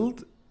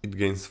settled, it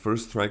gains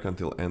first strike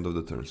until end of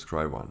the turn.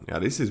 Scry 1. Yeah,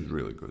 this is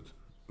really good.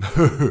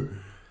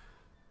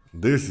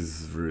 This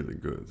is really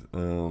good.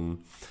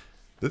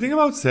 The thing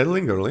about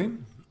settling early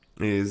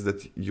is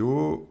that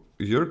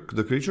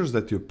the creatures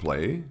that you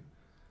play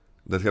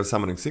that have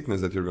summoning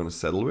sickness that you're going to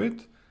settle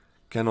with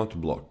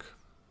cannot block.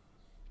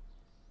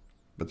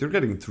 But you're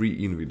getting 3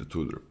 in with the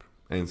 2-drop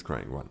and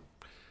scrying 1.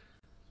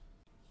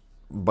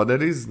 But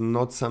that is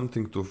not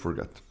something to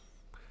forget.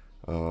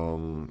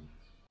 Because,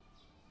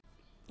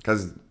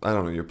 I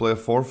don't know, you play a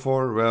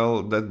 4/4,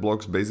 well, that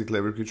blocks basically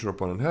every creature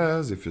opponent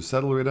has. If you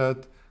settle with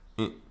that,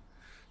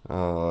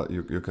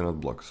 you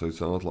cannot block. So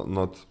it's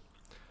not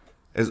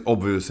as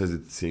obvious as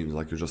it seems,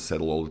 like you just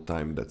settle all the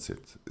time, that's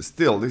it.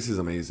 Still, this is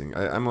amazing.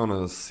 I'm on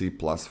a C+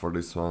 for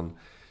this one.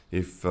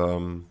 If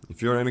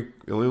you're a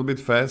little bit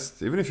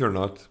fast, even if you're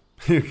not,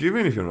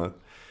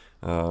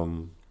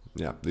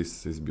 yeah,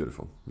 this is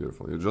beautiful,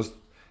 beautiful.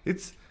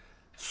 It's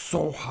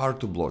so hard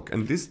to block,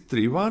 and this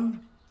 3/1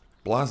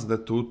 plus the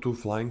 2/2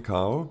 flying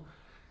cow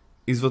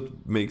is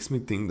what makes me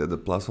think that the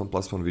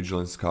 +1/+1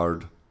 vigilance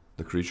card,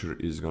 the creature,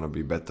 is gonna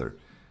be better,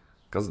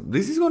 because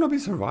this is gonna be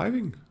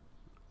surviving,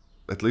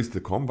 at least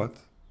the combat.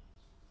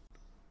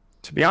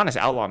 To be honest,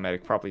 Outlaw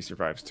Medic probably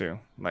survives too,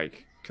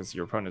 like, because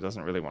your opponent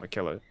doesn't really want to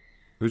kill it.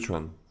 Which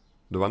one?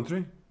 The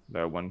 1/3?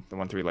 The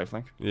 1/3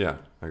 lifelink. Yeah,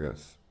 I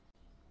guess.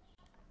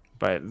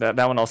 But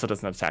that one also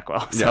doesn't attack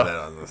well. So.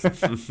 Yeah,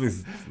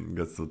 that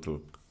gets to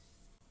 2.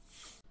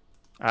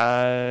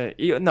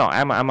 No,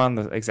 I'm on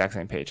the exact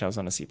same page. I was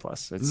on a C+.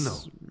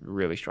 It's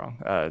really strong.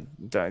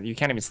 You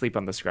can't even sleep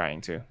on the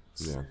scrying too.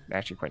 It's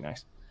actually quite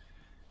nice.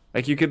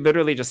 Like, you could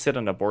literally just sit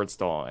on a board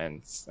stall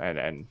and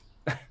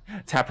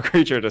tap a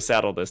creature to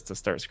saddle this to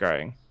start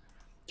scrying.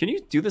 Can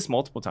you do this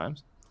multiple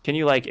times? Can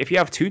you, like, if you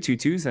have 2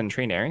 2/2s and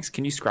train Arynx,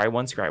 can you scry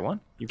 1?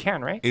 You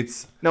can, right?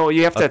 No,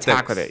 you have to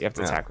attack with it. You have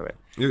to attack with it.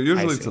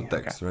 Usually it's a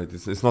text, right?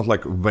 It's not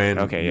like when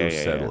you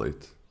settle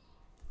it.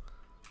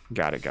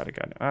 Got it.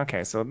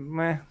 Okay, so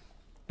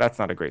that's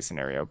not a great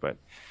scenario, but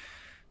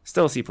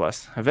still C+.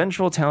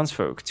 Vengeful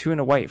Townsfolk, 2 and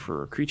a white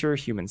for a creature,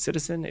 human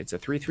citizen. It's a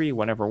 3/3.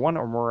 Whenever 1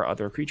 or more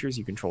other creatures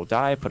you control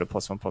die, put a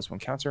 +1/+1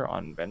 counter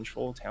on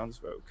Vengeful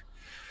Townsfolk.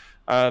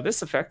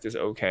 This effect is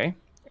okay,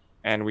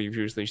 and we've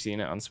usually seen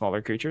it on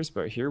smaller creatures,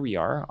 but here we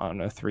are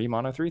on a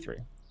 3-mana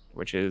 3/3,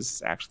 which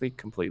is actually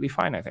completely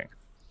fine, I think.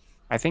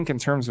 I think in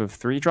terms of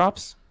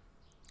 3-drops,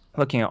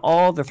 looking at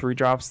all the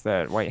 3-drops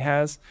that white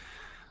has,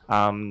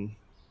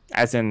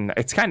 as in,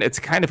 it's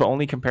kind of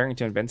only comparing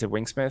to Inventive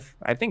Wingsmith.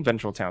 I think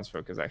Vengeful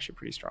Townsfolk is actually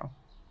pretty strong.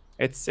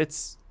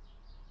 It's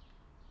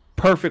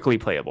perfectly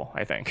playable,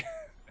 I think.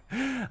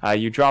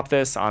 You drop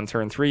this on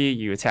turn 3,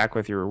 you attack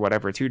with your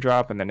whatever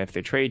 2-drop, and then if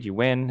they trade, you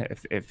win.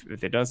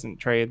 If it doesn't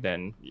trade,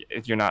 then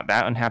you're not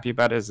that unhappy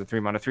about it as a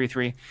 3-mana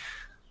 3/3.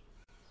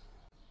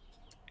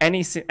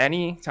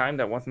 Any time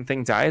that one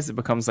thing dies, it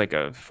becomes like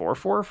a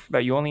 4/4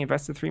 that you only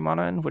invested 3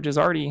 mana in, which is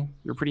already,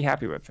 you're pretty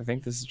happy with. I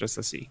think this is just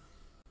a C.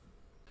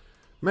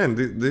 Man,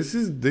 this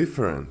is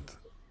different.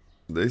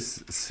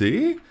 This,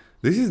 see?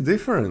 This is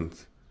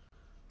different.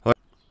 Like,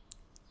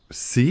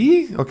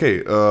 see? Okay,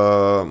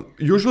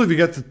 usually we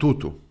get a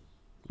 2-2.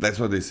 That's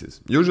what this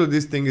is. Usually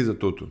this thing is a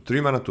 2-2.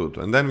 3 mana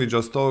 2-2. And then we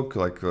just talk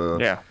like...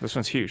 yeah, this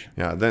one's huge.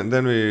 Yeah,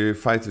 then we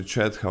fight with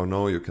chat how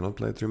no, you cannot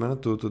play 3 mana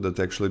 2-2. That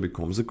actually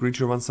becomes a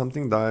creature once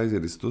something dies.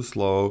 It is too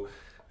slow.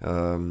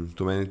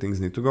 Too many things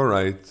need to go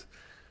right.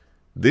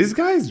 This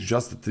guy is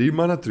just a 3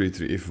 mana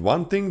 3-3. If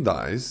one thing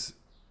dies,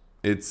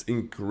 it's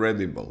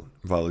incredible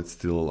while it's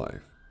still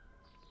alive.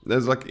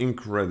 That's like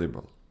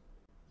incredible.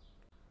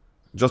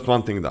 Just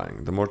one thing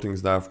dying. The more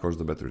things die, of course,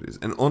 the better it is.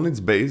 And on its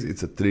base,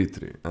 it's a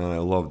 3-3. And I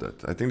love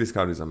that. I think this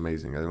card is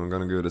amazing. I'm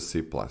gonna give it a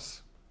C+.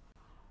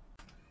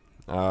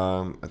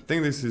 I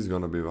think this is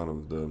gonna be one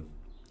of the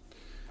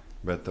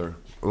better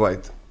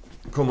white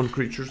common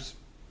creatures.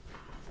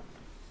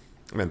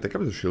 Man, take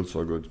up the shield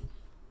so good.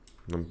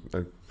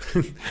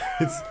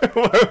 It's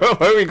why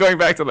are we going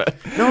back to that?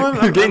 No,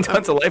 I'm getting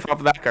tons of life off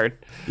of that card.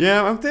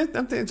 Yeah, I'm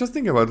just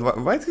thinking about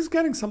white is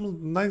getting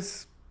some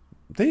nice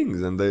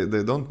things, and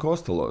they don't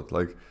cost a lot.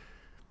 Like,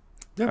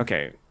 yeah.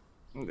 Okay,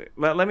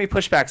 let me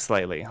push back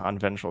slightly on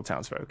Vengeful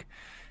Townsfolk.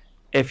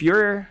 If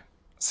you're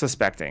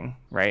suspecting,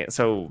 right?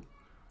 So,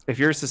 if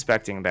you're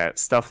suspecting that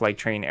stuff like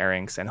Train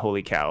Erranks and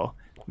Holy Cow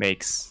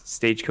makes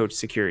Stagecoach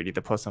Security,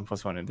 the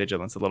 +1/+1 and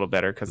Vigilance, a little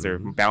better because they're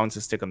bound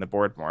to stick on the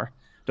board more,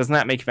 doesn't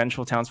that make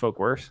Vengeful Townsfolk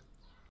worse?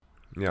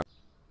 Yeah,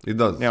 it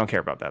does. You don't care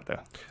about that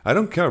though. I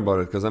don't care about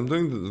it because I'm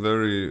doing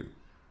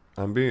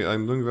I'm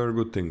doing very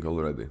good thing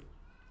already.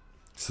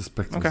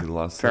 Suspecting Okay, the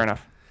last fair set.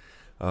 enough.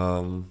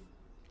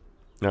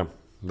 Yeah,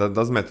 that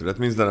doesn't matter. That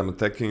means that I'm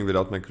attacking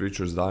without my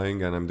creatures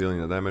dying and I'm dealing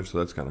the damage, so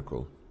that's kind of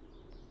cool.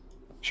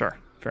 Sure,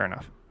 fair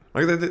enough.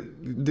 Like,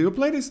 do you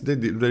play this? They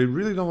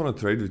really don't want to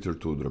trade with your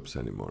 2-drops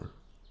anymore.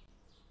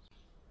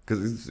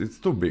 Because it's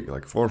too big.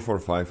 Like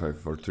 4/4/5/5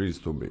 for 3 is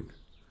too big.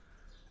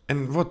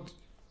 And what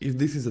if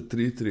this is a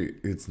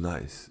 3/3? It's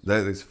nice.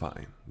 That is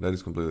fine. That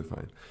is completely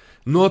fine.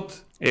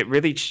 Not. It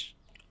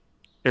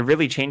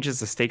really changes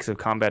the stakes of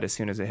combat as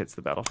soon as it hits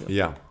the battlefield.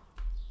 Yeah.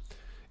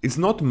 It's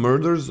not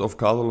Murders of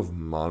Call of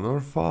Mana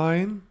are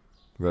fine.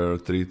 Where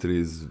 3/3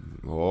 is.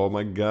 Oh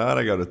my god,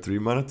 I got a 3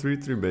 mana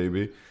 3/3,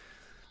 baby.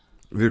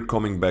 We're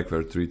coming back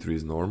where 3/3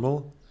 is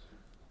normal.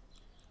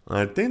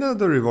 I think that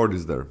the reward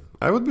is there.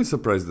 I would be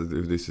surprised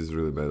if this is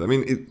really bad. I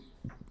mean,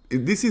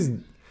 this is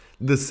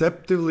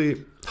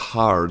deceptively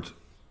hard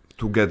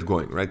to get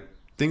going, right?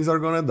 Things are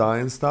gonna die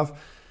and stuff,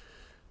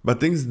 but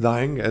things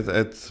dying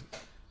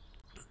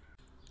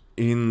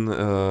in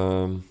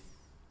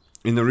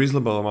a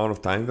reasonable amount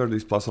of time where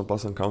these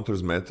 +1/+1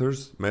 counters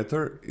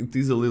matter, it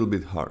is a little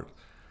bit hard.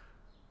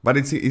 But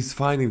it's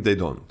fine if they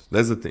don't.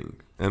 That's the thing.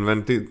 And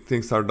when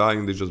things start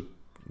dying, it just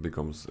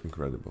becomes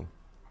incredible.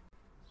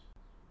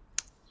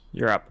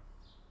 You're up.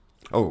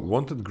 Oh,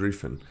 Wanted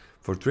Griffin.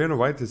 For 3 and a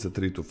white, it's a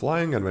 3/2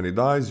 flying, and when he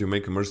dies, you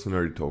make a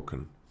mercenary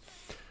token.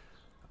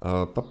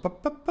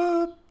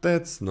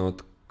 That's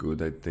not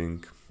good, I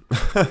think.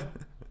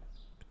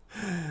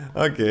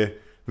 Okay,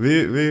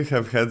 we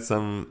have had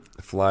some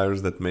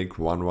flyers that make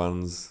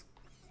 1/1s,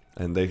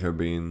 and they have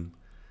been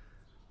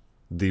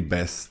the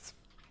best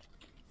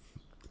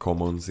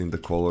commons in the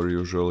color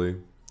usually.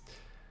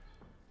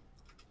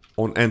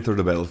 On enter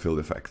the battlefield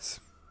effects.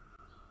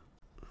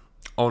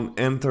 On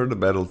enter the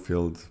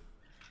battlefield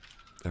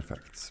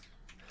effects.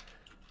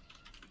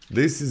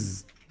 This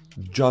is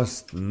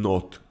just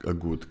not a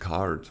good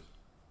card.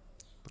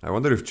 I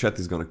wonder if chat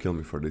is gonna kill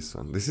me for this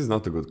one. This is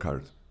not a good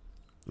card.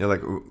 Yeah,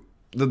 like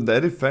the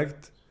dead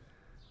effect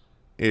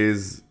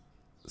is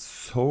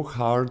so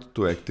hard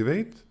to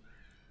activate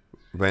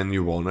when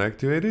you wanna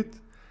activate it.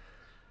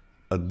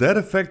 A dead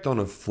effect on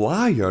a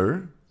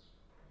flyer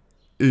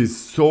is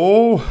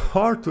so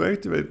hard to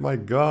activate, my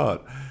god.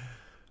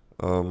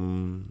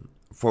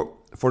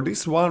 For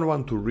this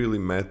 1/1 to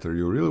really matter,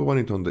 you really want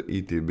it on the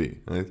ETB,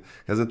 right?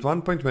 Because at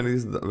one point when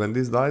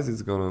this dies,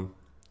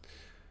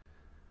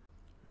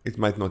 it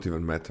might not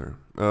even matter.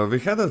 We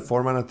had a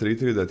 4 mana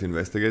 3/3 that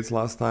investigates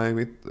last time,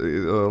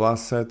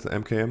 last set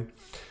MKM,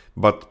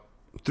 but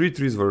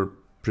 3/3s were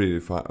pretty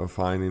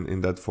fine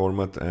in that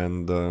format,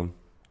 and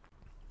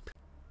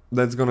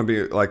that's gonna be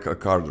like a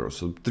card draw.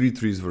 So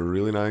 3/3s were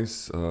really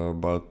nice,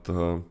 but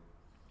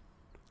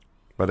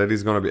that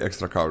is gonna be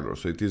extra card draw,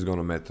 so it is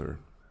gonna matter.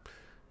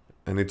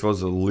 And it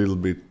was a little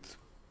bit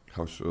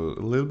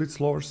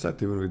slower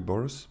set even with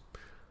Boros.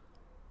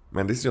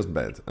 Man, this is just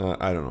bad.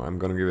 I don't know. I'm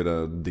gonna give it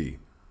a D.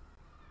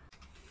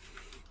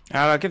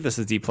 I'll give this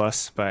a D+,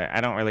 but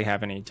I don't really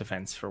have any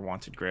defense for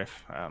Wanted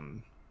Griff.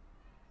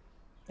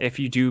 If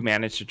you do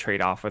manage to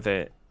trade off with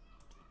it,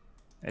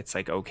 it's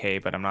like okay,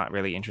 but I'm not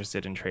really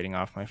interested in trading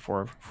off my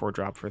 4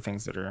 drop for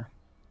things that are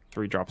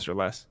 3 drops or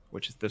less,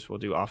 which is this will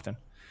do often.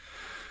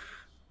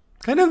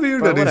 Kind of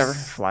weird But that whatever,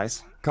 this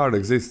flies. card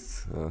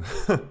exists,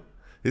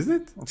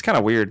 isn't it? It's kind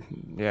of weird.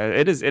 Yeah,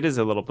 it is. It is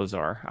a little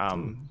bizarre.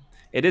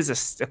 It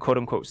is a quote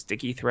unquote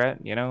sticky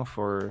threat, you know,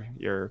 for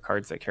your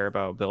cards that care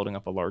about building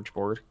up a large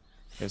board.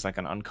 There's like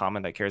an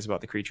uncommon that cares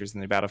about the creatures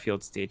in the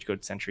battlefield.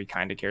 Stagecoach Sentry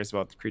kind of cares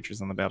about the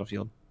creatures on the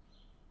battlefield.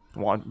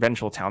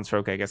 Vengeful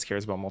Townsfolk, I guess,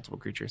 cares about multiple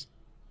creatures.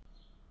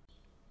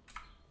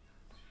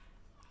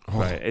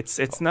 But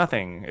it's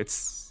nothing.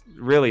 It's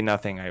really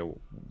nothing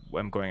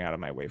I'm going out of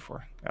my way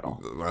for at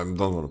all. I don't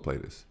want to play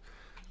this.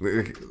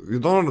 You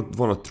don't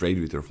want to trade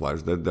with your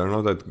flyers. They're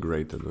not that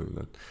great at doing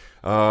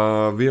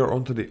that. We are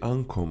on to the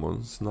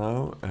uncommons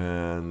now,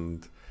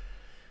 and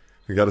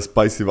we got a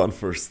spicy one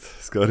first,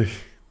 Scotty.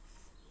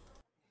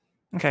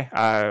 Okay.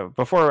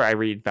 Before I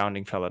read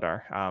Bounding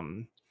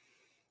Felidar,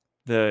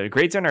 the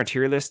grades on our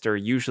tier list are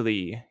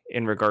usually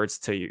in regards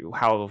to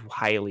how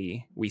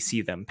highly we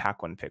see them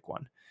pack one, pick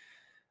one.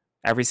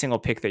 Every single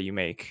pick that you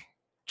make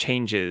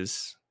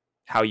changes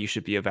how you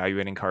should be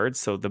evaluating cards.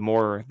 So the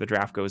more the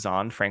draft goes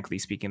on, frankly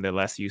speaking, the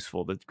less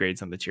useful the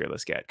grades on the tier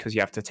list get, because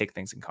you have to take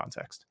things in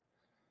context.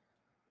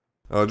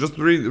 Just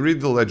read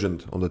the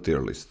legend on the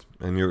tier list,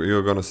 and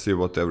you're gonna see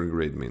what every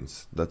grade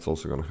means. That's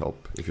also gonna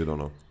help if you don't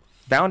know.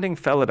 Bounding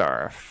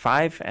Felidar,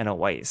 5 and a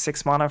white,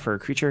 6 mana for a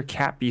creature,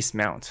 cat beast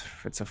mount.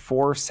 It's a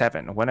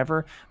 4/7.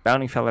 Whenever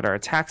Bounding Felidar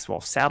attacks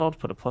while saddled,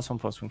 put a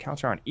 +1/+1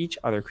 counter on each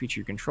other creature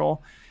you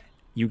control.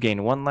 You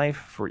gain 1 life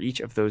for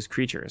each of those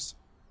creatures.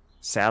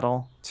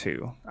 Saddle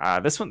 2.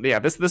 This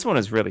one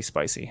is really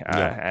spicy.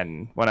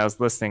 And when I was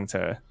listening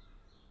to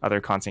other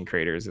content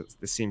creators, it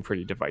seemed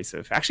pretty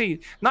divisive.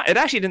 Actually, it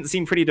actually didn't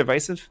seem pretty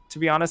divisive, to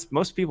be honest.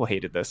 Most people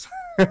hated this.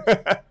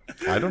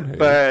 I don't hate it.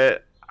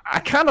 But I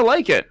kind of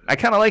like it.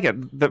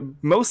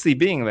 Mostly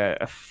being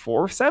that a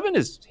 4/7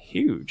 is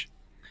huge.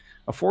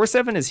 A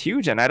 4/7 is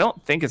huge, and I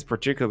don't think it's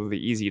particularly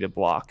easy to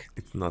block.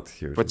 It's not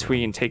huge.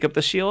 Between Take Up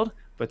the Shield,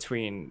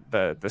 between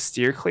the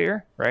steer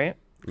clear, right?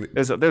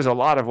 There's a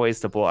lot of ways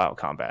to blow out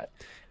combat.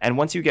 And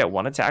once you get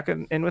one attack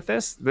in with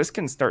this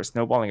can start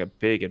snowballing a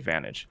big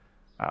advantage.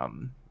 I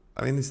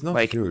mean, it's not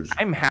huge.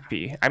 I'm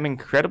happy. I'm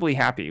incredibly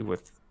happy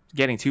with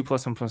getting 2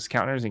 +1/+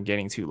 counters and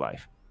getting 2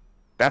 life.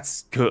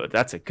 That's good.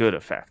 That's a good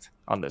effect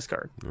on this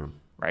card,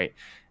 right?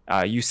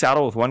 You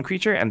saddle with one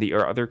creature, and the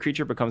other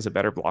creature becomes a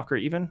better blocker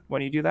even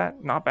when you do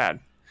that. Not bad.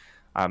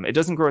 It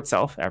doesn't grow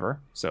itself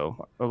ever,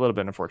 so a little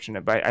bit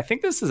unfortunate. But I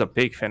think this is a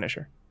big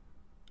finisher.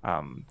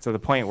 To the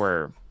point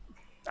where,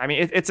 I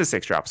mean, it's a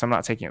 6-drop, so I'm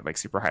not taking it like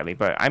super highly,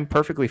 but I'm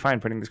perfectly fine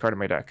putting this card in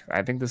my deck.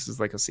 I think this is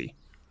like a C.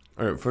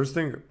 Alright, first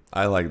thing,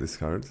 I like this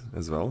card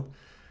as well.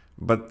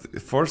 But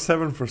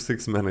 4/7 for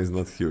 6 mana is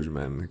not huge,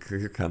 man.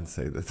 You can't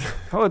say that.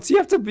 Oh, you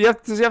have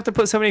to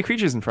put so many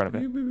creatures in front of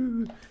it.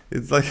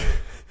 It's like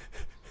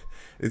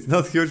it's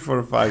not huge for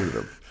a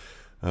 5-drop.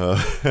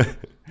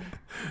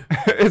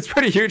 It's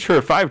pretty huge for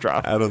a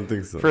 5-drop. I don't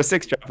think so. For a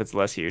 6-drop, it's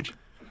less huge.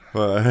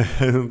 Well,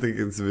 I don't think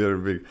it's very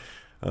big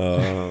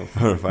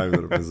for a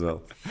 5-drop as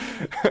well.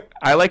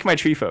 I like my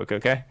tree folk,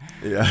 okay?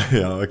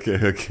 Yeah,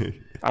 okay.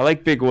 I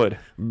like big wood.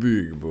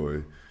 Big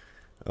boy.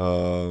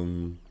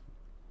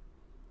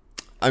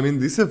 I mean,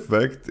 this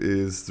effect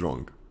is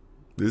strong.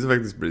 This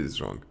effect is pretty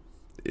strong.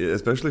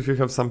 Especially if you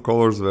have some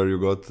colors where you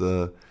got,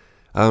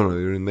 I don't know,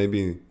 you're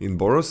maybe in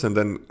Boros, and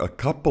then a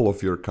couple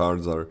of your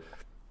cards are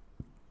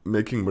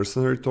making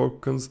mercenary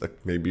tokens,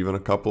 maybe even a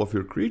couple of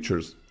your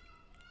creatures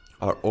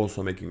are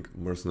also making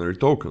mercenary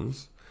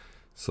tokens.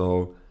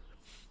 So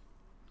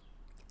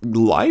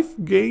life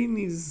gain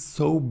is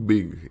so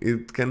big.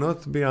 It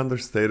cannot be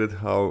understated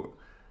how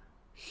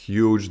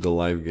huge the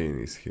life gain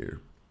is here.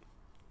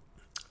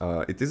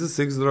 It is a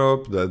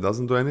 6-drop that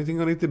doesn't do anything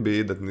on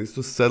ETB, that needs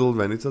to settle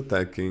when it's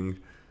attacking.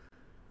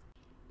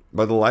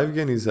 But the life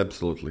gain is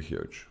absolutely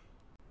huge.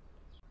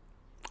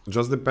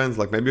 Just depends,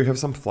 like maybe you have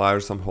some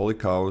flyers, some holy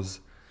cows.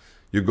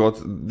 You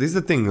got, this is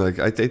the thing, like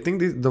I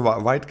think the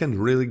white can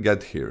really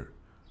get here,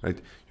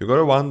 right? You got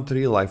a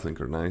 1/3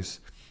 lifelinker, nice.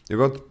 You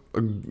got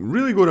a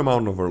really good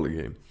amount of early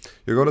game.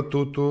 You got a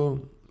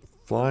 2/2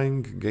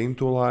 flying, gain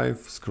 2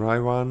 life,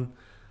 scry 1.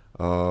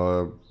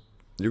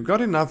 You got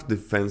enough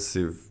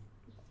defensive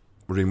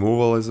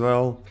removal as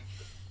well.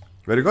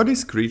 Where you got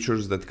these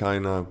creatures that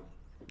kind of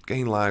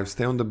gain life,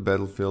 stay on the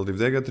battlefield. If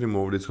they get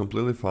removed, it's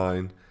completely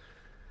fine.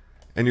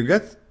 And you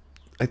get,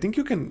 I think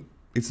you can,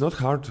 it's not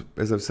hard,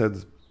 as I've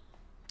said,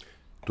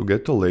 to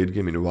get to late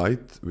game in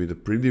white with a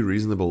pretty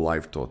reasonable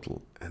life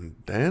total. And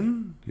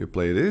then you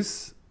play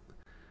this,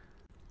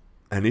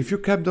 and if you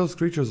kept those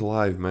creatures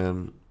alive,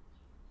 man,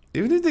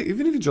 even if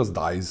it just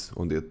dies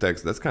on the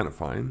attacks, that's kind of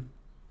fine.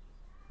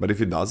 But if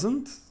it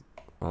doesn't,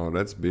 oh,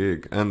 that's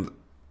big. And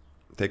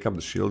Take Up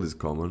the Shield is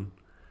common.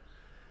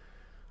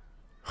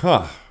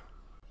 I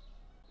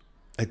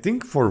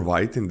think for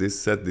white in this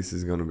set, this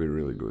is gonna be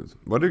really good.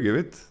 What do you give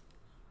it?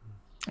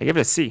 I give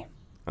it a C.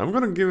 I'm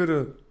gonna give it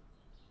a...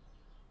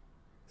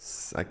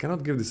 I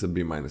cannot give this a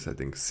B-, I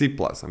think. C+.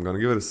 I'm gonna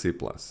give it a C+.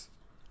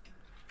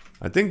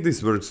 I think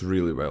this works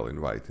really well in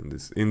white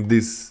in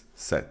this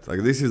set.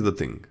 Like, this is the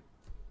thing.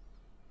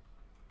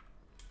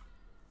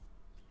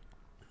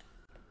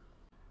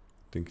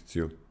 I think it's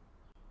you.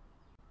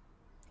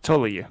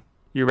 Totally you.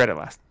 You read it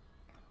last.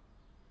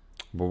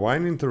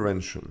 Bovine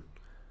Intervention.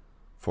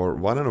 For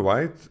 1 and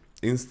white,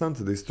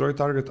 instant, destroy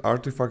target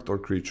artifact or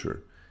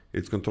creature.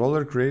 Its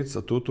controller creates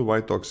a 2/2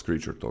 white ox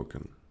creature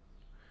token.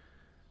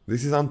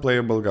 This is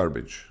unplayable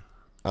garbage.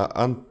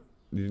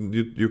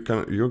 you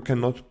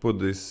cannot put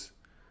this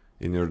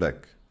in your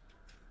deck.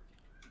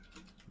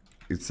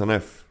 It's an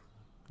F.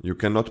 You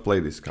cannot play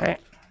this card. Okay.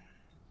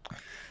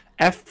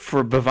 F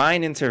for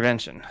Bovine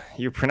Intervention.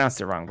 You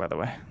pronounced it wrong, by the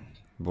way.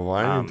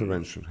 Bovine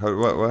Intervention. How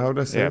do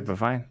I say Yeah, it?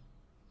 Bovine.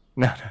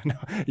 No.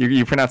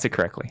 You pronounce it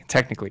correctly,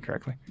 technically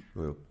correctly.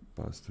 Little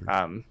bastard.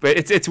 But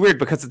it's weird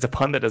because it's a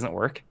pun that doesn't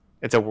work.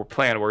 It's a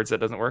play on words that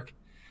doesn't work.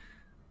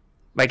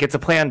 Like it's a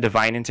play on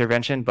divine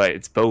intervention, but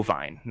it's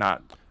bovine,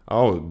 not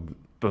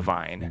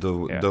bovine.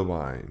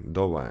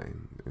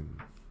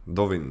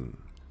 Dovin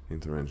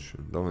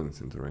intervention.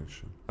 Dovin's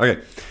intervention.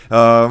 Okay.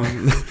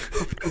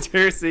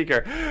 Frontier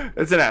Seeker.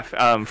 It's an F.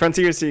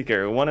 Frontier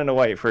Seeker, 1 and a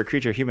white for a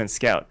creature human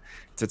scout.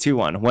 It's a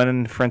 2/1.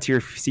 When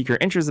Frontier Seeker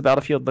enters the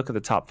battlefield, look at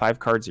the top 5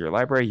 cards of your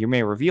library. You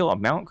may reveal a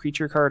mount,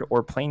 creature card,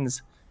 or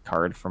planes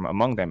card from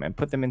among them and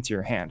put them into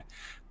your hand.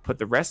 Put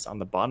the rest on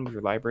the bottom of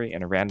your library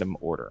in a random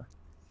order.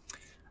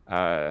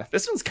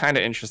 This one's kind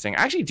of interesting.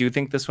 I actually do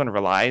think this one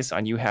relies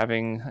on you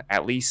having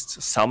at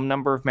least some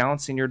number of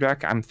mounts in your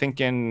deck. I'm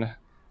thinking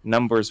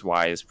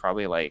numbers-wise,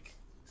 probably like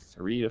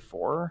 3 to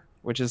 4,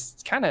 which is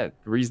kind of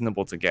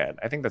reasonable to get.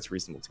 I think that's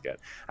reasonable to get.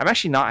 I'm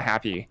actually not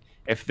happy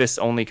if this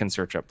only can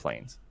search up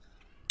planes.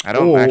 I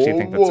don't actually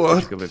think that's a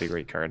particularly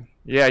great card.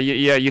 Yeah,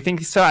 you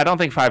think so? I don't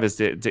think 5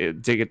 is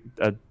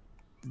a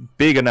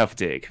big enough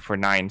dig for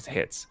 9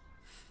 hits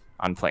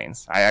on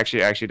planes. I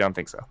actually don't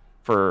think so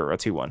for a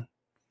 2/1.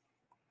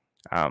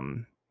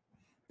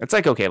 It's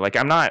like, okay, like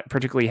I'm not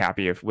particularly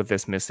happy with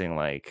this missing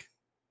like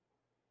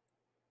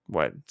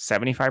what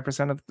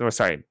 75% of, or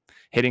sorry,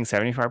 hitting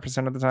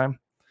 75% of the time.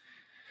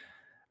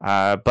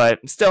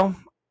 But still,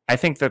 I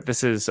think that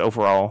this is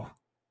overall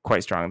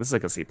quite strong. This is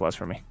like a C+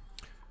 for me.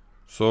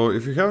 So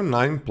if you have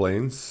 9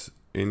 planes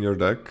in your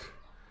deck,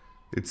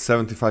 it's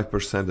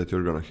 75% that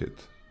you're gonna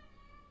hit.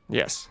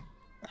 Yes,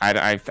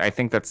 I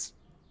think that's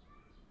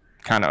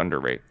kind of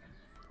underrated.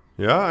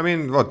 Yeah, I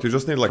mean, what, you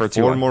just need like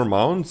 4 more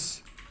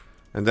mounts,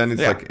 and then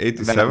it's like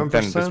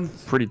 87%. Then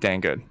it's pretty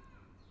dang good,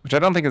 which I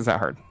don't think is that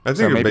hard. I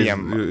think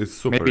it's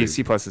super maybe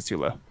C+ is too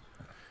low.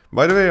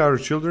 By the way, are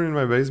children in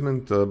my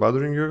basement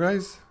bothering you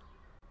guys?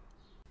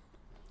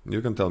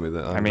 You can tell me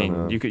that. I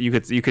mean,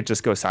 you could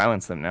just go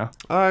silence them now.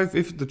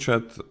 If the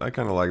chat, I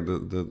kind of like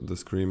the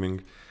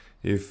screaming.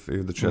 If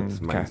the chat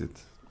minds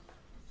it.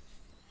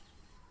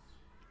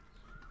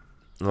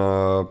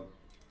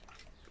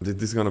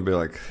 This is gonna be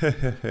like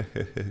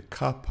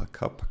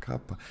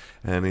kappa,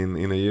 and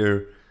in a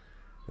year,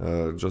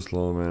 Just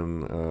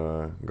Lawman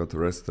got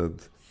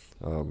arrested.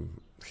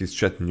 His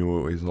chat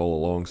knew it all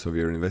along, so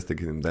we are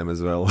investigating them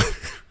as well.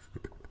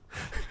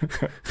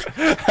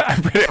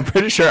 I'm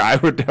pretty sure I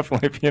would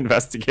definitely be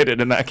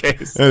investigated in that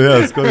case. And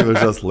yeah, Scotty was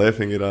just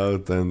laughing it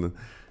out,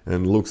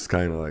 and looks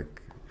kind of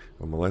like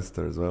a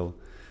molester as well.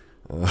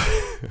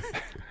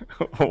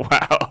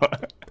 Wow.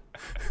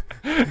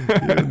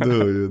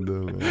 You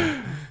do,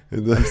 man.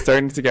 I'm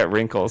starting to get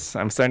wrinkles.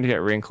 I'm starting to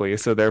get wrinkly,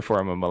 so therefore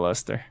I'm a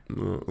molester.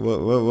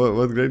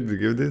 What grade did you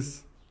give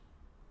this?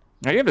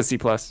 I give it a C+.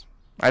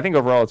 I think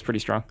overall it's pretty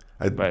strong.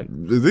 But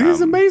this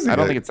is amazing. I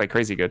don't think it's like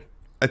crazy good.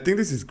 I think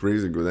this is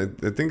crazy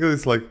good. I think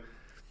it's like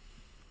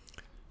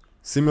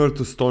similar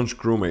to Staunch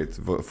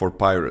Crewmate for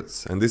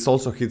pirates, and this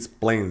also hits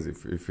planes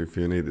if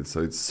you need it.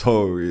 So it's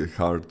so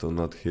hard to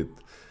not hit.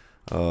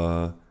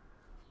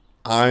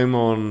 I'm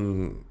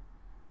on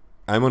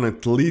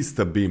at least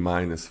a B-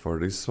 for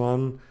this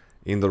one.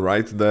 In the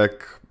right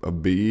deck, a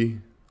B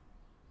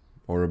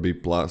or a B+.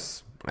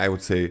 I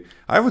would say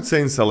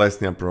in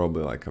Celestia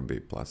probably like a B+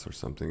 or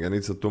something. And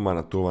it's a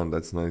 2-mana 2/1.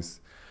 That's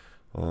nice.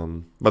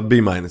 But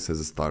B- as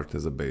a start,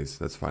 as a base,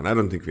 that's fine. I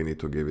don't think we need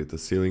to give it a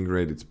ceiling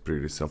grade. It's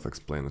pretty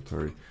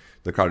self-explanatory.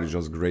 The card is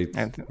just great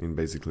in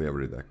basically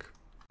every deck.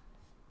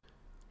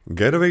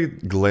 Getaway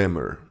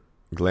Glamour.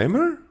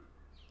 Glamour?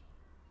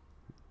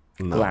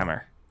 No.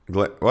 Glamour.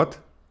 What?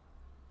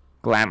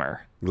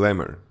 Glamour.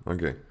 Glamour.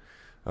 Okay.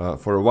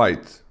 For a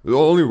white.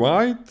 Only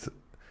white?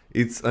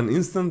 It's an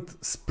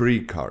instant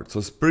spree card.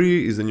 So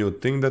spree is a new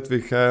thing that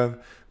we have,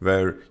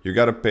 where you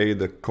gotta pay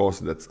the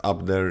cost that's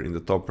up there in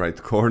the top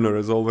right corner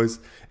as always,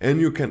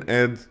 and you can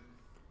add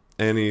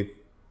any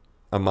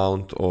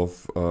amount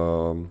of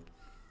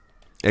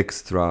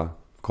extra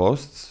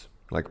costs,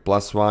 like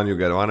 +1 you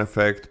get 1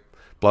 effect,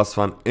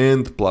 +1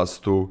 and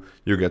 +2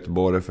 you get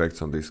both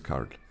effects on this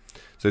card.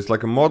 So it's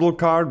like a model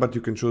card, but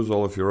you can choose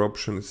all of your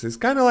options. It's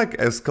kind of like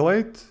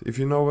Escalate, if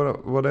you know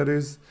what that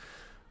is,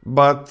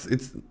 but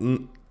it's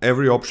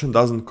every option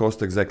doesn't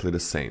cost exactly the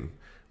same.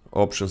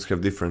 Options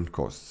have different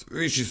costs,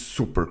 which is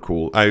super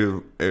cool. I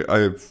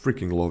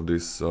freaking love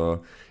this.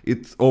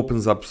 It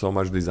opens up so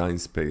much design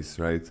space,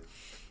 right?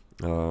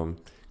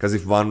 Because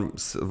if one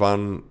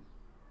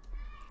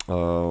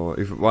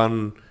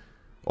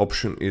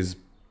option is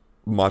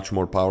much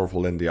more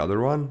powerful than the other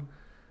one,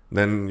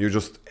 then you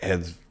just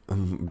add a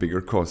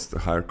bigger cost, a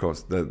higher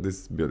cost.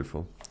 This is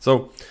beautiful.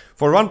 So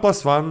for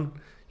 1/1,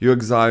 you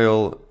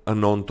exile a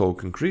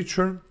non-token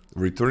creature,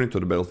 return it to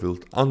the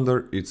battlefield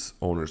under its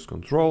owner's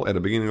control at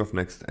the beginning of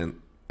next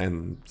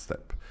end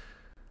step.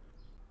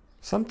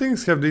 Some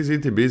things have these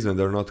ETBs when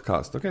they're not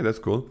cast. Okay, that's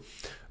cool.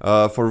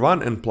 For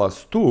 1 and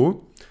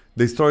 +2,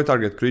 destroy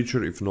target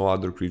creature if no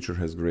other creature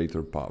has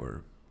greater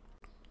power.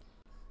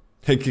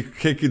 Hey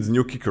kids,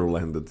 new kicker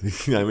landed.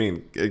 I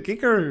mean, a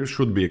kicker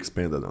should be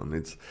expanded on.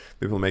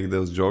 People make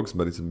those jokes,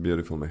 but it's a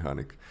beautiful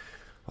mechanic.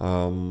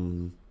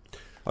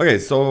 Okay,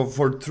 so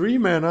for 3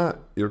 mana,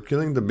 you're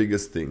killing the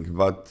biggest thing,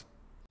 but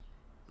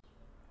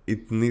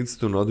it needs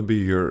to not be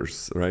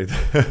yours, right?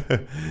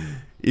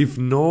 If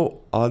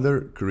no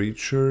other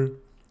creature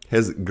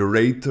has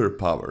greater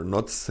power,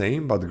 not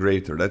same, but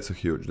greater, that's so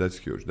huge,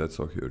 that's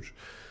so huge.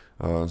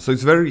 So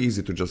it's very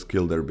easy to just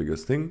kill their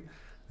biggest thing.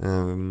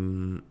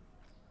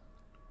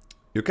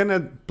 You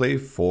can play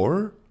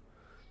 4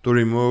 to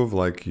remove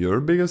like your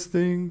biggest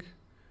thing,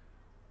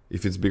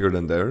 if it's bigger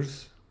than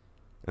theirs,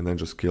 and then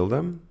just kill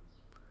them.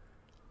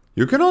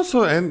 You can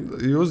also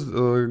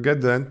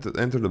get the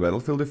enter the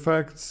battlefield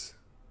effects,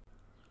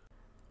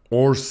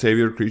 or save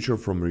your creature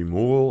from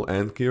removal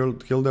and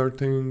kill their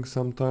thing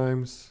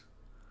sometimes.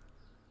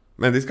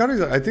 Man, this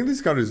card I think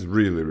this card is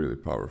really, really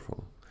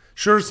powerful.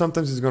 Sure,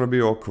 sometimes it's gonna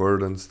be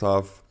awkward and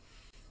stuff.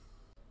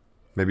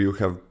 Maybe you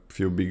have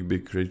few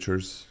big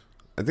creatures.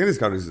 I think this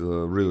card is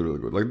really, really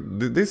good. Like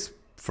this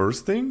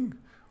first thing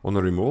on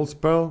a removal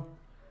spell,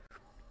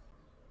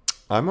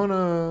 I'm on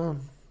a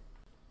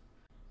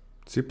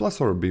C+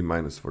 or a B-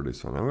 for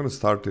this one. I'm gonna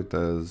start it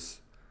as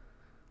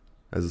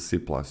a C+,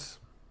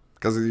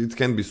 because it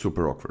can be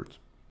super awkward.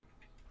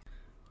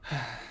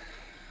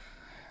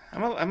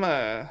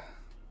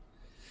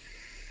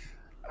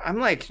 I'm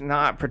like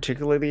not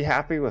particularly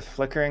happy with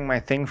flickering my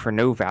thing for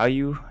no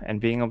value and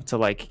being able to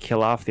like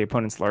kill off the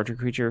opponent's larger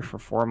creature for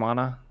 4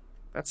 mana.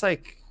 That's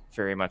like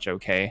very much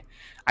okay.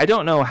 I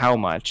don't know how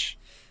much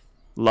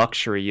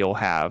luxury you'll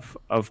have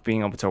of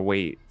being able to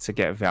wait to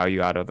get value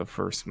out of the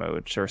first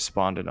mode to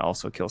respond and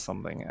also kill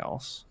something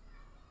else,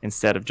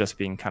 instead of just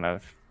being kind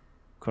of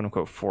quote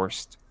unquote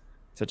forced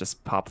to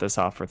just pop this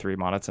off for 3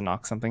 mana to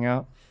knock something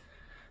out.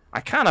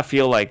 I kind of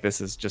feel like this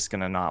is just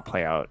gonna not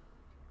play out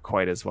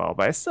quite as well,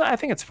 but I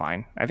think it's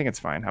fine.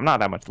 I'm not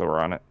that much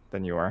lower on it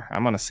than you are.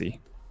 I'm on a C.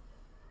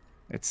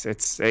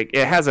 It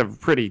has a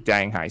pretty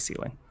dang high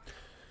ceiling.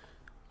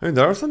 I mean,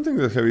 there are some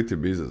things that have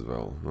ETBs as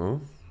well,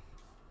 no?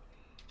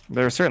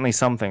 There are certainly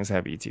some things that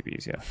have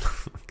ETBs, yeah.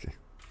 Okay.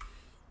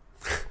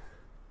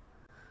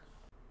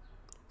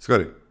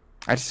 Scotty.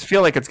 I just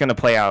feel like it's going to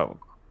play out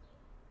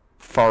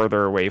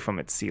farther away from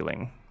its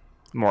ceiling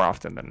more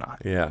often than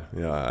not. Yeah.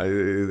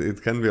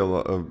 It can be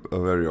a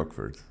very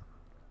awkward.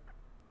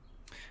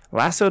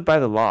 Lassoed by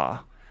the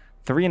Law.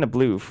 3 and a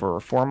blue for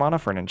 4 mana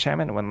for an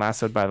enchantment. When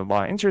lassoed by the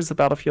law enters the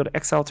battlefield,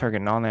 exile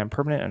target non-land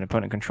permanent an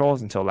opponent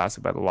controls until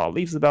lassoed by the law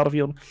leaves the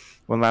battlefield.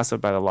 When lassoed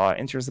by the law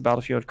enters the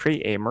battlefield,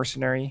 create a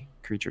mercenary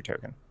creature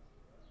token.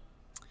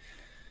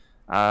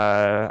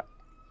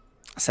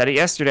 Said it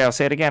yesterday, I'll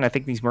say it again. I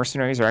think these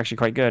mercenaries are actually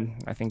quite good.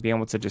 I think being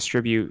able to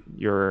distribute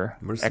your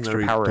mercenary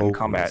extra power tokens, in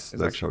combat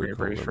is actually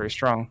very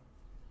strong.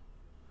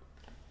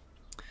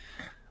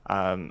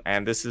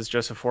 And this is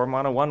just a 4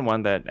 mana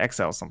 1/1 that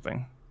exiles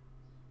something.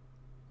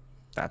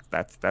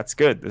 That's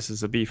good. This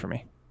is a B for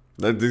me.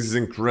 This is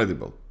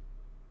incredible.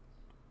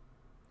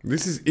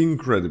 This is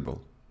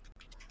incredible.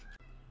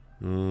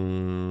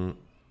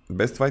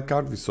 Best white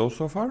card we saw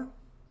so far?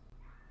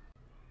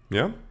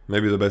 Yeah?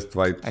 Maybe the best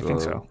white I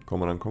think so.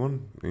 Common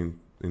uncommon in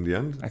the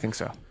end? I think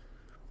so.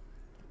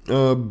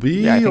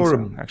 B yeah, I think or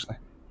so, actually.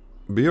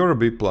 B or a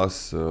B+.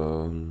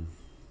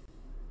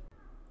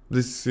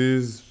 This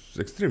is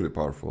extremely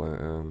powerful.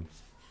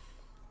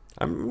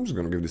 I'm just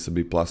gonna give this a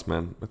B+,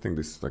 man. I think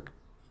this is like...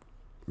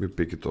 We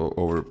pick it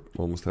over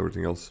almost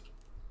everything else.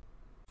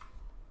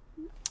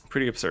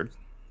 Pretty absurd.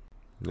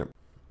 Yep.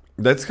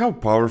 That's how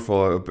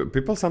powerful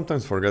people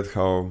sometimes forget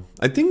how.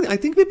 I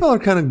think people are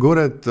kind of good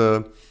at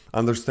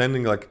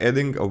understanding, like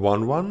adding a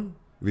 1/1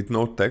 with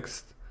no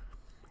text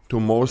to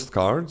most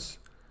cards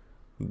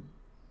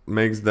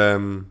makes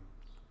them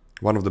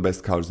one of the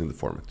best cards in the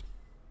format.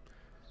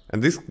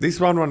 And this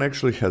 1/1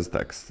 actually has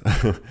text,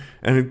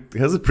 and it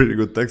has a pretty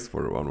good text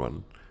for a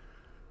 1/1.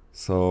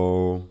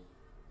 So.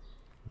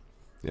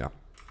 Yeah.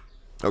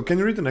 Oh, can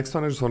you read the next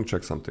one? I just want to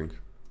check something.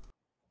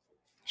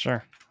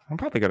 Sure. I'm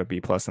probably going to B+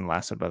 and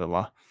lasted by the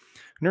law.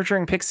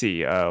 Nurturing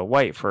Pixie,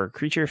 white for a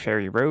creature,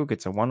 fairy rogue.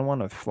 It's a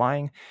 1/1 with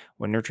flying.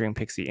 When Nurturing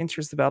Pixie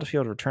enters the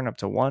battlefield, return up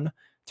to 1.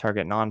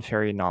 Target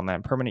non-fairy,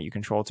 non-land permanent you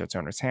control to its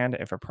owner's hand.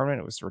 If a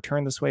permanent was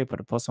returned this way,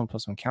 put a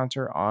 +1/+1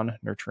 counter on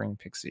Nurturing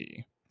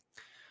Pixie.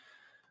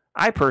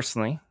 I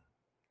personally,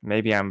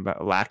 maybe I'm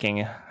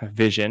lacking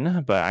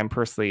vision, but I'm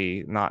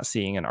personally not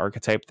seeing an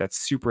archetype that's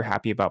super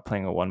happy about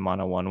playing a 1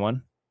 mana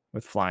 1/1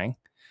 with flying.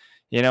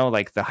 You know,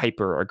 like the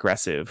hyper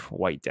aggressive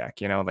white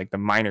deck, you know, like the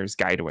Miner's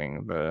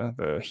Guidewing,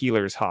 the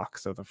Healer's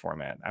Hawks of the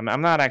format.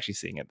 I'm not actually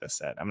seeing it this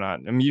set.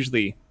 I'm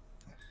usually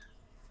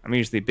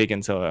big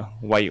into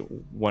white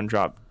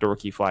 1-drop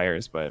dorky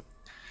flyers, but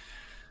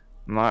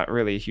I'm not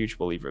really a huge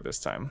believer this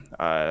time.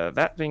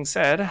 That being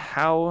said,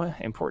 how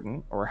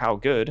important or how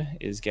good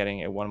is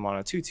getting a 1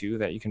 mana 2/2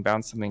 that you can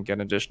bounce something and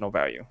get additional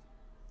value?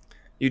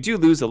 You do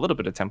lose a little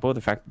bit of tempo. The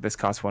fact that this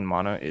costs 1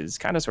 mana is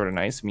kind of sort of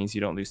nice. It means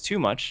you don't lose too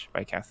much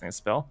by casting a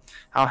spell.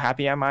 How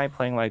happy am I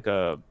playing like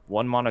a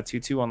 1 mana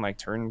 2/2 on like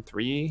turn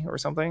 3 or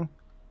something?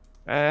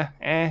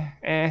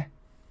 It's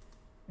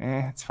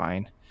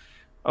fine.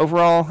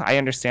 Overall, I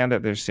understand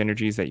that there's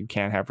synergies that you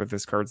can have with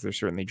this card. There's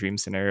certainly dream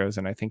scenarios,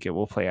 and I think it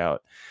will play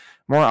out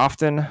more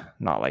often.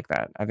 Not like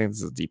that. I think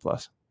this is a D+.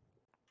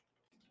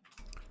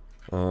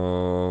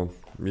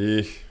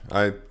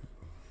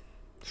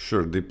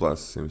 Sure, D+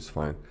 seems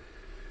fine.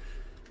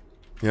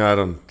 Yeah, I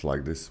don't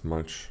like this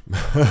much.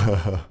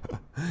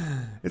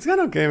 It's kind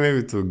of okay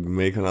maybe to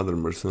make another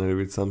mercenary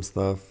with some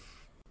stuff.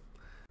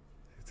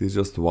 It is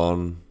just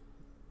one.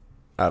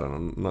 I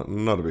don't know,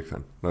 not a big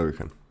fan. Not a big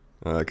fan.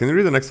 Can you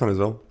read the next one as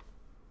well?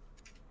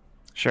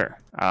 Sure.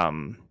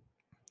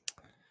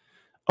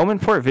 Omen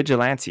Port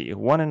Vigilante,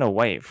 1 and a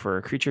white for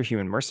a creature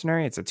human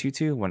mercenary. It's a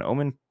 2/2. When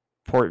Omen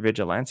Port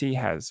Vigilante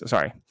has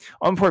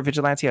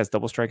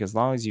double strike as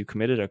long as you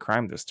committed a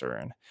crime this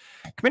turn.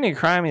 Committing a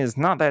crime is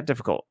not that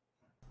difficult.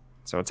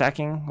 So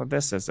attacking with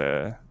this as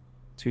a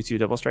 2/2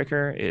 double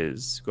striker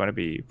is going to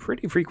be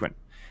pretty frequent.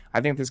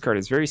 I think this card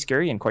is very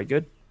scary and quite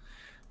good.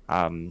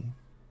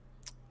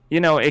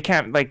 It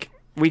can't, like,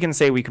 we can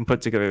say we can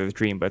put together the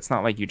dream, but it's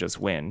not like you just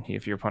win.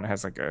 If your opponent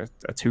has like a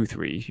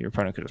 2/3, your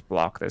opponent could just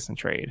block this and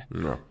trade.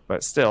 No.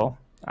 But still,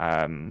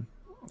 a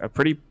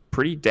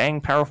pretty dang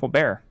powerful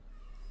bear.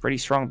 Pretty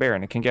strong bear,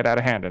 and it can get out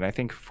of hand. And I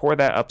think for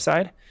that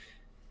upside,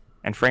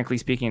 and frankly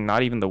speaking,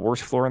 not even the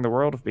worst floor in the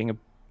world of being a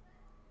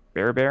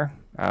bear,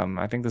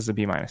 I think this is a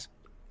B-.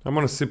 I'm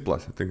on a C+. I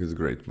think it's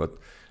great, but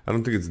I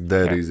don't think it's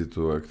that easy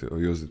to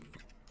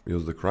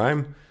use the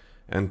crime.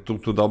 And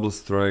to double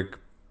strike,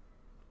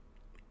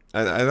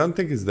 I don't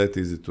think it's that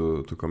easy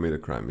to commit a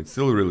crime. It's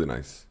still really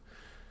nice.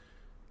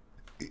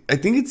 I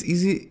think it's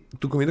easy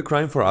to commit a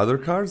crime for other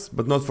cards,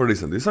 but not for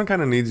this one. This one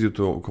kind of needs you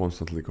to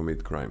constantly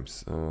commit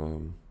crimes.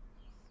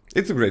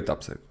 It's a great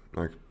upside,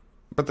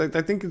 but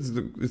I think it's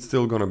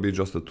still gonna be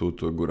just a 2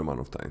 to a good amount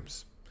of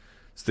times.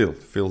 Still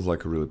feels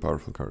like a really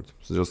powerful card.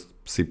 So just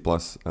C+.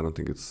 I don't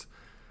think it's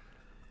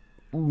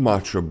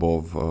much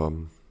above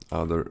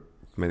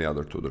many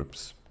other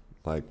 2-drops.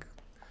 Like,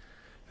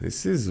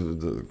 this is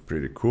the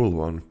pretty cool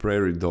one,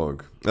 Prairie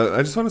Dog.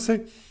 I just want to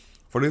say,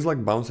 for these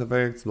like bounce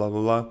effects, blah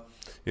blah blah,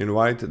 in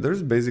white, there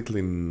is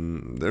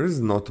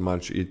not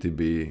much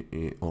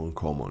ETB on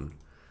common.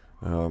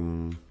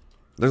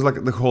 There's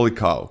like the Holy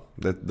Cow.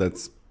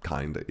 That's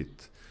kinda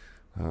it.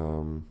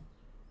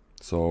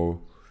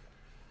 So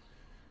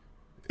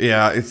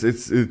yeah, it's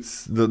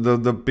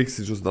the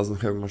pixie just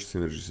doesn't have much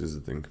synergies is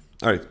the thing.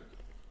 All right,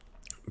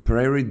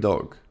 Prairie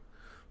Dog.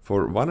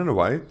 For 1 and a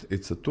white,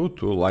 it's a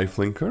 2/2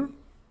 lifelinker.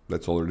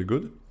 That's already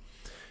good.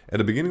 At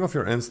the beginning of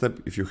your end step,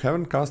 if you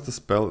haven't cast a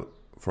spell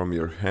from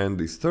your hand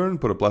this turn,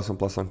 put a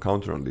 +1/+1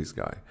 counter on this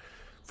guy.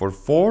 For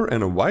 4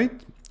 and a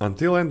white,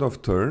 until end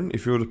of turn,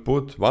 if you would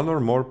put 1 or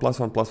more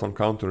 +1/+1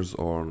 counters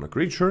on a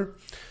creature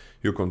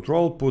you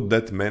control, put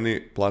that many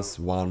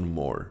 +1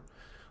 more.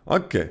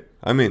 Okay,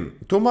 I mean,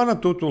 2 mana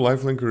 2/2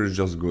 lifelinker is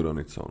just good on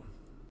its own.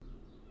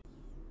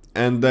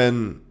 And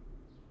then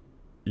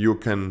you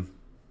can,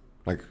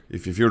 like,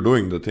 if you're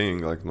doing the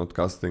thing, like not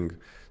casting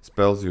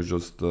spells, you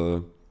just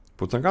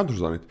put some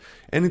counters on it.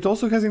 And it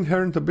also has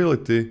inherent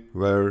ability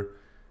where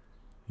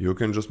you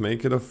can just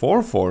make it a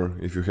 4/4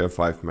 if you have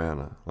 5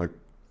 mana. Like,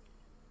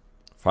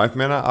 5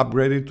 mana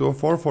upgraded to a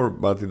 4/4,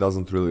 but it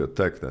doesn't really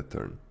attack that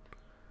turn.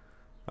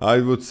 I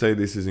would say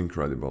this is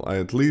incredible.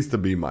 At least a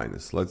B-.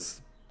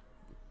 Let's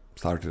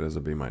start it as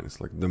a B-,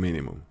 like the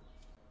minimum.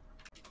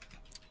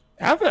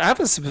 I have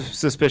a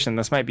suspicion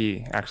this might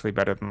be actually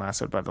better than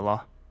Lassoed by the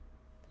Law.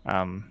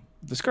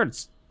 This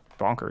card's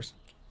bonkers.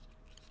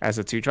 As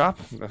a 2-drop,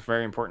 a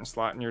very important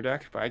slot in your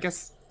deck, but I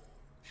guess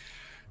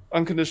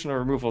unconditional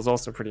removal is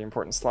also a pretty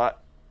important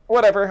slot.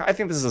 Whatever, I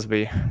think this is a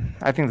B.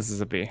 I think this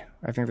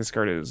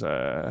card is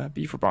a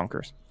B for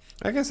bonkers.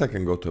 I guess I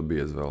can go to a B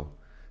as well.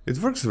 It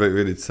works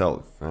with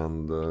itself,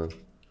 and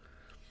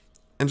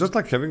just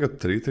like having a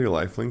 3/3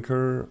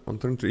 lifelinker on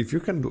turn 3, if you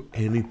can do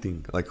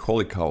anything, like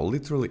Holy Cow,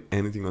 literally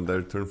anything on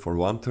their turn for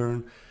 1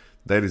 turn,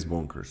 that is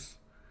bonkers.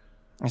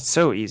 It's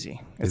so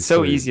easy. It's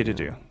so easy to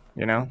do,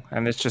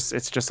 and it's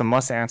just a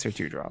must answer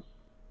 2-drop.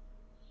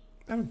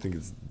 I don't think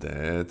it's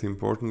that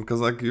important, because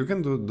like you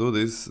can do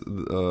this,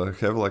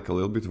 have like a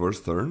little bit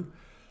worse turn,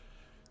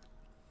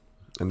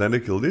 and then they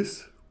kill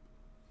this,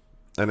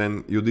 and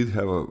then you did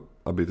have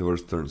a bit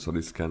worse turn, so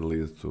this can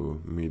lead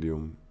to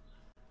medium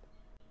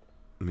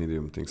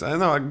things. I don't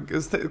know,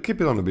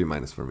 keep it on a B-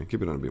 for me,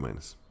 keep it on a B-.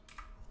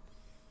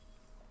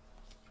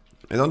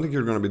 I don't think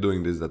you're gonna be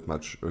doing this that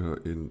much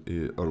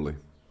early.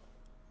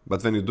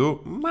 But when you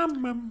do,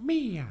 mamma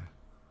mia!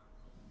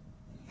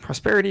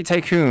 Prosperity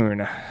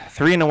Tycoon,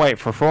 3 and a white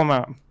for 4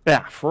 mana.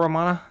 Yeah, 4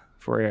 mana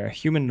for a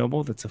human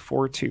noble. That's a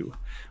 4/2.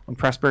 When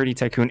Prosperity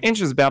Tycoon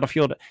enters the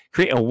battlefield,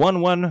 create a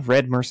 1/1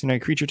 red mercenary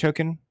creature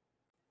token,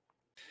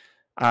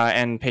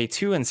 and pay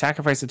 2 and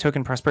sacrifice the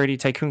token. Prosperity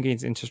Tycoon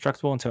gains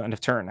indestructible until end of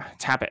turn.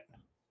 Tap it.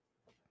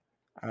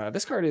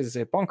 This card is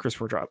a bonkers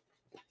 4-drop.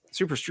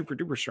 super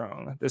duper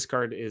strong. This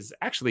card is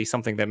actually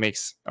something that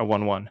makes a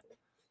 1/1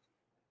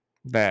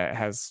 that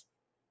has,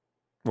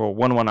 well,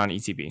 1/1 on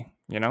ETB.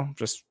 You know,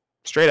 just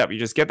straight up, you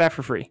just get that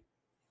for free.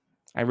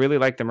 I really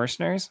like the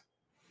mercenaries.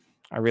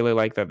 I really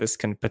like that this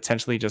can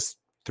potentially just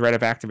threat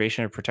of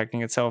activation of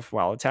protecting itself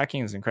while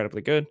attacking is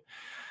incredibly good.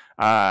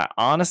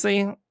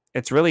 Honestly,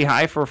 it's really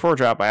high for a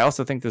 4-drop. I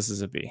also think this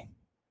is a B.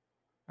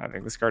 I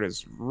think this card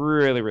is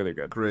really, really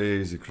good.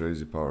 Crazy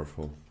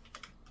powerful.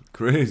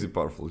 Crazy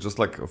powerful. Just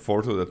like a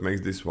 4-2 that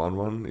makes this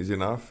 1/1 is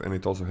enough, and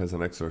it also has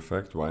an extra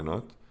effect. Why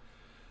not?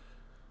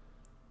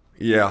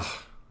 Yeah.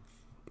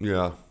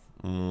 Yeah.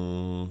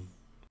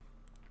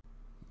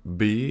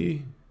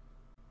 B.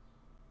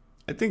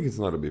 I think it's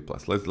not a B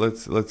plus.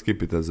 Let's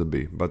keep it as a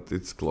B, but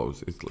it's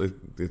close.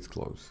 It's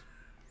close.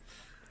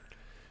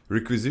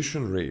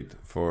 Requisition Raid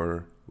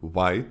for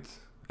white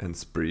and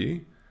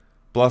spree.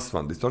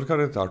 +1. Destroy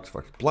target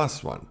artifact.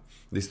 +1.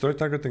 Destroy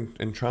target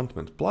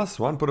enchantment.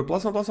 +1. Put a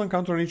 +1/+1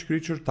 counter on each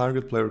creature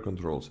target player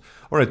controls.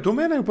 Alright, 2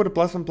 mana, you put a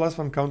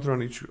 +1/+1 counter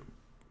on each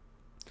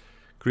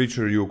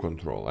creature you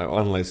control.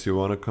 Unless you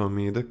wanna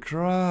commit a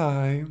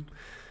crime.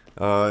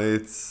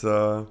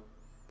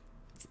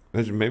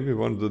 Maybe we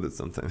want to do that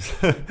sometimes.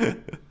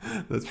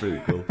 That's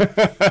pretty cool.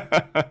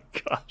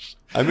 Gosh.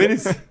 I mean,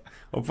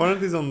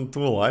 opponent is on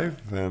 2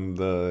 life and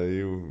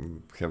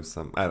you have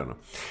some, I don't know.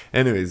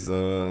 Anyways,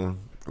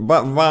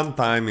 but one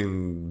time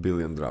in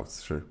billion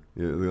drafts, sure.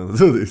 You're gonna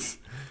do this.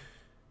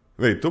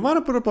 Wait, 2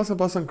 mana put a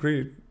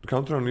 +1/+1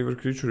 counter on every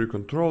creature you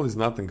control is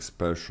nothing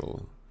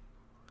special.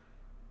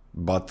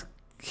 But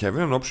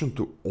having an option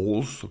to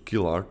also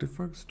kill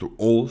artifacts, to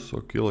also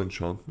kill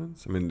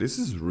enchantments, I mean, this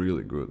is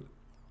really good.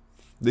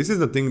 This is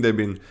the thing they've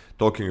been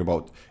talking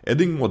about.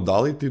 Adding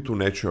modality to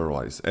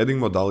naturalize. Adding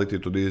modality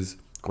to these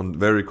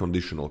very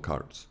conditional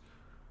cards.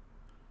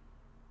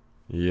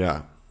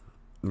 Yeah.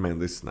 Man,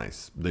 this is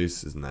nice.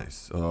 This is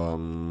nice.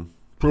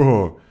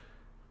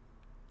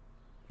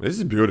 This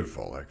is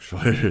beautiful,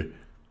 actually.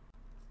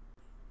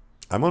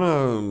 I'm on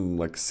a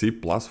like C+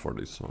 for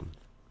this one.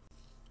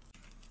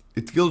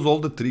 It kills all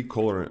the 3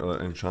 color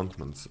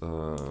enchantments,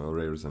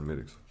 rares and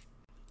mythics.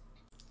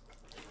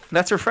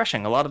 That's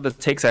refreshing. A lot of the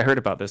takes I heard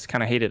about this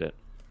kind of hated it,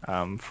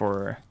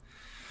 for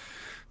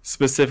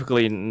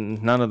specifically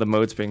none of the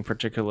modes being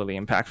particularly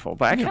impactful.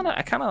 But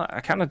I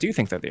kind of do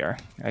think that they are.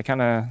 I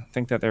kind of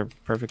think that they're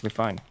perfectly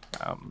fine.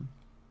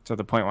 To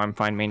the point where I'm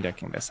fine main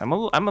decking this. I'm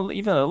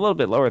even a little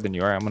bit lower than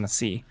you are. I'm gonna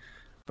see,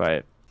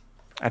 but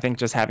I think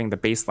just having the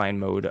baseline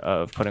mode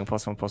of putting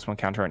 +1/+1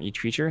 counter on each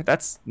creature,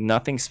 that's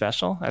nothing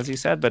special, as you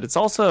said. But it's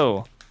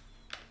also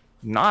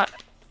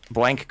not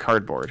blank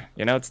cardboard.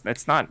 You know,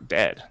 it's not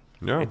dead.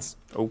 Yeah. It's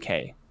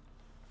okay.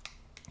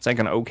 It's like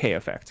an okay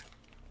effect.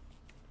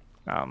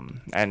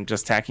 And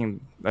just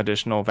tacking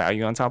additional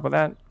value on top of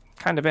that,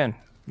 kind of in.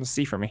 It's a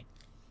C for me.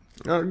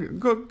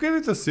 Give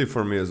it a C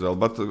for me as well,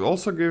 but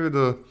also give it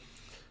a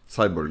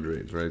sideboard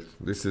grade, right?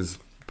 This is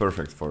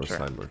perfect for a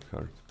sideboard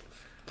card.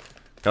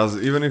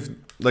 Because even if,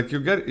 like, you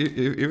get,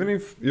 even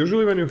if,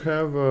 usually when you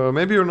have,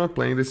 maybe you're not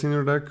playing this in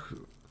your deck,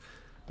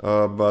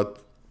 but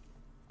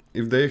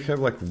if they have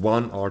like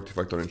one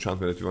artifact or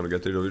enchantment that you want to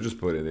get rid of, you just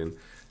put it in.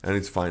 And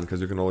it's fine,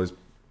 because you can always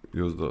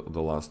use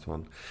the last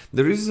one.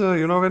 There is,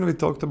 you know, when we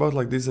talked about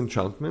like these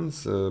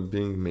enchantments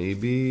being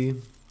maybe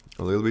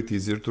a little bit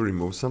easier to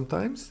remove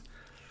sometimes,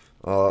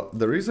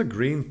 there is a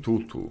green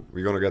 2/2.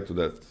 We're gonna get to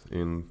that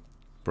in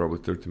probably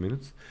 30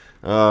 minutes.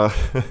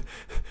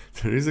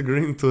 There is a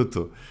green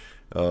 2/2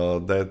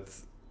 that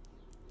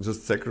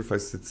just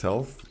sacrifices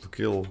itself to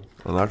kill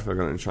an artifact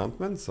or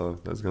enchantment, so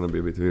that's gonna be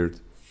a bit weird.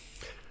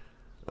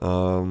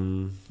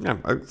 Yeah,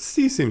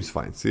 C seems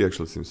fine. C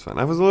actually seems fine.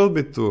 I was a little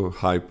bit too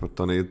hyped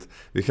on it.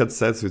 We had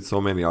sets with so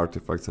many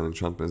artifacts and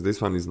enchantments. This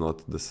one is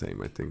not the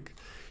same, I think.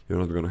 You're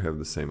not going to have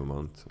the same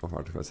amount of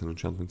artifacts and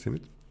enchantments in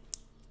it.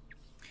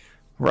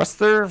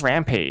 Rustler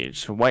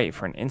Rampage, white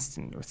for an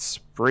instant with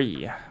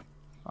spree.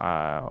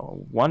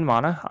 1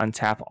 mana,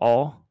 untap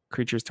all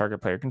creatures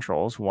target player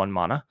controls. 1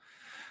 mana.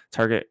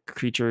 Target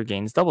creature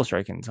gains double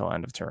strike until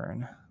end of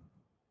turn.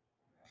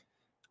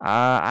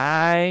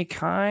 I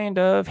kind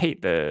of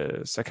hate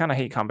this. I kind of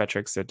hate combat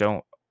tricks that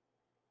don't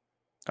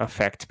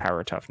affect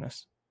power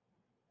toughness.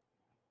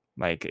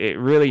 Like, it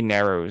really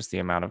narrows the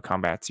amount of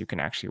combats you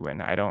can actually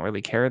win. I don't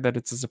really care that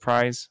it's a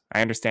surprise.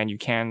 I understand you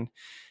can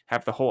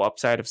have the whole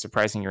upside of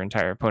surprising your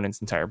entire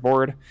opponent's entire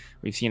board.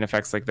 We've seen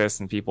effects like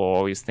this, and people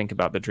always think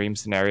about the dream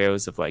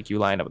scenarios of, like, you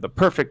line up with the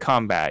perfect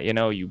combat. You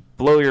know, you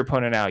blow your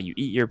opponent out, you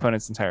eat your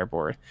opponent's entire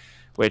board.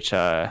 Which,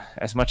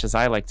 as much as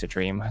I like to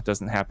dream,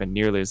 doesn't happen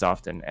nearly as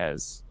often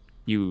as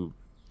you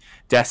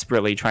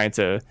desperately trying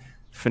to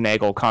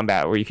finagle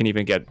combat where you can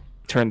even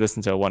turn this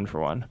into a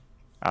 1-for-1.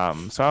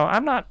 So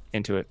I'm not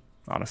into it,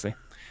 honestly.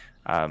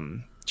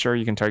 Sure,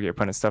 you can target your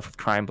opponent's stuff with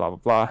crime, blah, blah,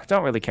 blah.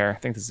 Don't really care. I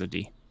think this is a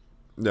D.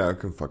 Yeah, I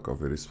can fuck off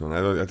with this one.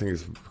 I think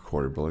it's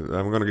horrible.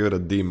 I'm going to give it a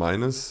D-,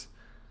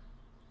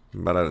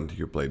 but I don't think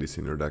you play this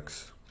in your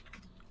decks.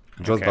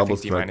 Just double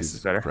strike is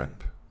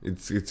crap.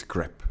 It's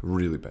crap.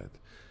 Really bad.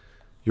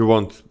 You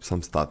want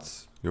some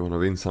stats. You want to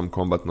win some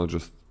combat, not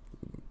just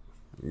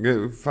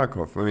Fuck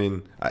off. I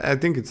mean, I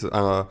think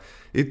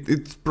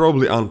it's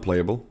probably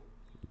unplayable.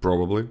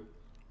 Probably.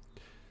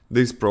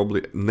 This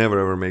probably never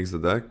ever makes the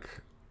deck.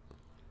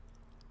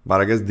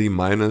 But I guess D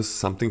minus,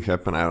 something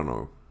happened, I don't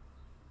know.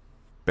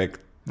 Pack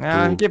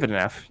 2. Give it an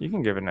F. You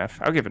can give it an F.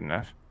 I'll give it an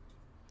F.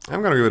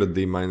 I'm gonna give it a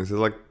D minus. It's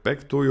like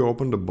pack 2, you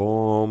opened the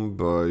bomb,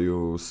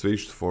 you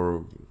switched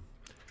from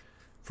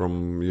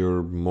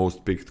your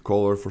most picked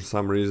color for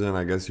some reason.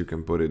 I guess you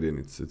can put it in.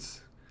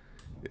 It's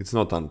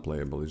not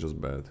unplayable, it's just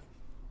bad.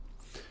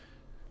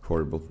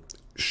 Horrible.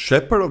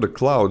 Shepherd of the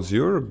Clouds,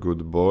 you're a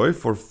good boy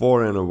for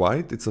 4 and a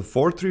white. It's a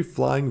 4/3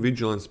 flying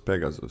Vigilance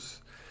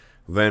Pegasus.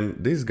 When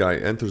this guy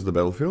enters the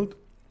battlefield,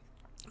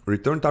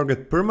 return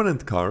target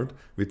permanent card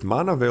with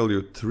mana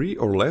value 3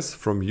 or less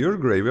from your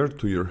graveyard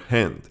to your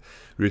hand.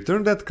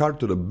 Return that card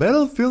to the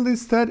battlefield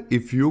instead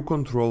if you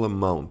control a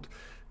mount,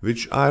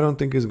 which I don't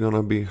think is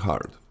gonna be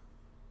hard.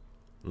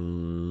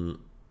 And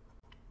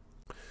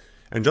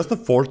just a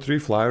 4/3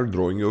 flyer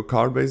drawing you a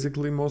card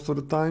basically most of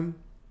the time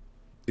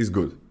is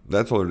good.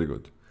 That's already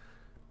good.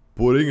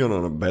 Putting it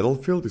on a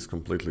battlefield is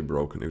completely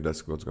broken if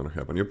that's what's gonna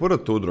happen. You put a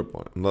 2-drop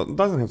on it. No, it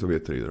doesn't have to be a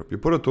 3-drop. You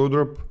put a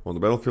 2-drop on the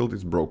battlefield,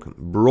 it's broken.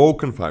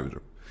 Broken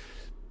 5-drop.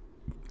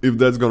 If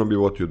that's gonna be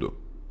what you do.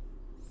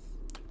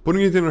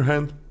 Putting it in your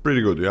hand,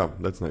 pretty good. Yeah,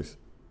 that's nice.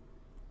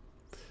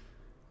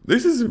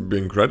 This is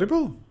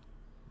incredible.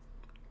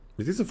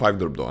 It is a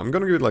 5-drop though. I'm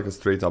gonna give it like a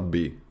straight up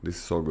B. This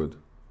is so good.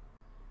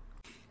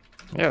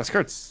 Yeah, this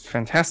card's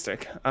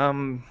fantastic.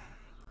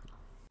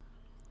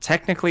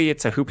 Technically,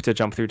 it's a hoop to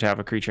jump through to have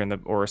a creature in the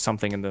or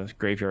something in the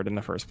graveyard in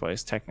the first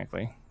place.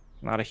 Technically,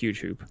 not a huge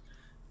hoop.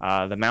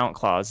 The mount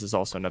clause is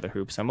also another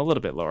hoop, so I'm a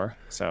little bit lower.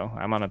 So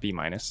I'm on a B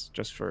minus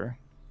just for a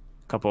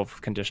couple of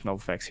conditional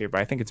effects here,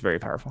 but I think it's very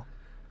powerful.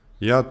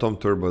 Yeah, Tom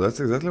Turbo, that's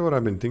exactly what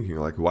I've been thinking.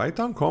 Like, white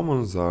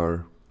uncommons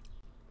are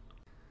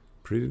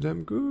pretty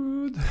damn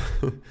good.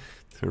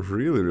 They're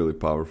really, really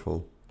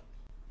powerful.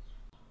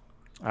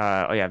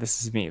 Oh yeah,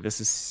 this is me. This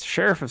is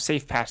Sheriff of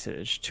Safe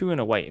Passage, 2 and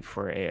a white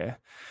for a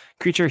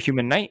creature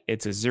human knight.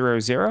 It's a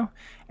 0/0,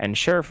 and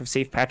Sheriff of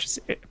Safe Patches.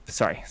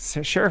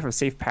 Sheriff of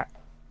Safe Pat.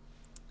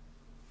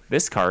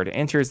 This card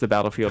enters the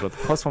battlefield with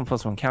a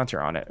 +1/+1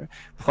 counter on it,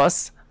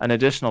 plus an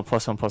additional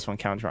 +1/+1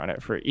 counter on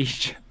it for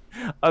each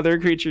other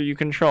creature you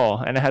control,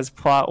 and it has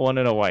plot 1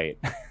 and a white.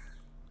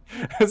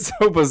 It's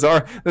so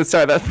bizarre.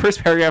 Sorry, that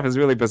first paragraph is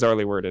really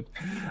bizarrely worded.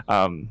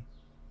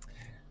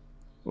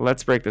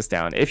 Let's break this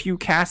down. If you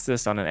cast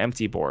this on an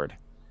empty board,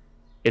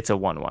 it's a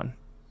 1/1.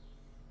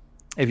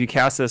 If you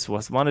cast this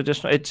with 1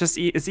 additional,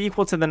 it's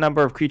equal to the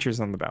number of creatures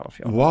on the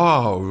battlefield.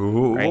 Wow!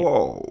 Right?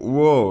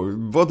 Whoa!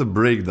 What a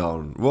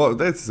breakdown! Whoa,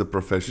 that's a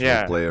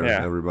professional player,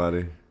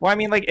 everybody. Well, I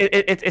mean, like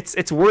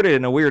it's worded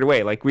in a weird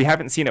way. Like we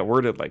haven't seen it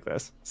worded like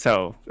this,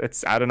 so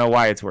I don't know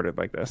why it's worded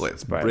like this.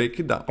 Let's break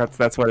it down.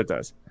 That's what it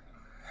does.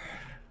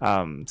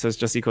 So it's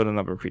just equal to the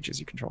number of creatures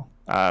you control.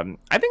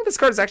 I think this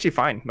card is actually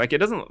fine. Like, it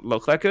doesn't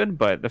look that good,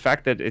 but the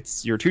fact that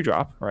it's your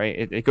 2-drop,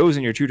 right? It goes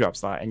in your 2-drop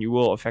slot, and you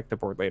will affect the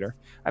board later.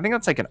 I think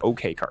that's like an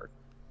okay card.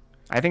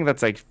 I think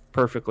that's like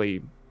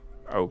perfectly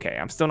okay.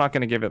 I'm still not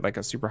going to give it like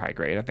a super high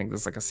grade. I think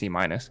this is like a C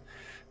minus,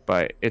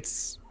 but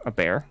it's a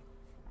bear.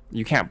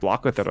 You can't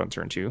block with it on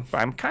turn 2,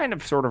 but I'm kind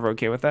of sort of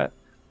okay with that.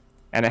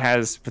 And it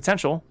has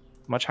potential,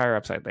 much higher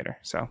upside later.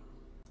 So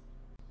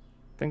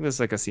I think this is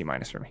like a C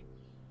minus for me.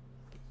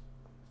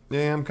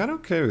 Yeah, I'm kind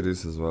of okay with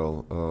this as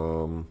well.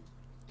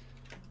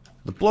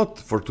 The plot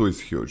for 2 is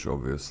huge,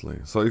 obviously.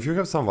 So if you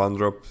have some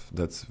 1-drop,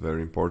 that's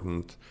very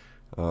important.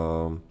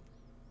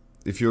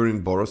 If you're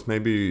in Boros,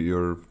 maybe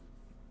you're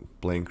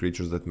playing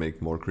creatures that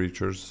make more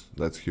creatures.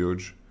 That's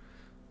huge.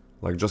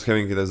 Like, just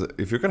having it as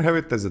if you can have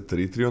it as a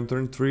 3/3 on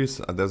turn 3,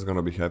 that's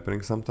gonna be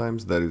happening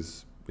sometimes. That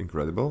is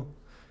incredible.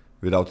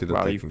 Without it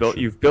attacking. Wow,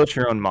 you've built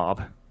your own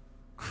mob.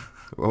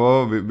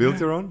 Oh, we built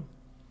your own?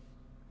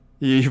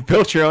 You've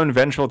built your own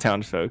vengeful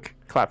townsfolk.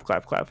 Clap,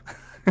 clap, clap.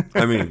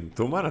 I mean,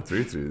 2 mana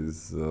 3/3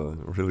 is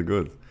really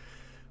good.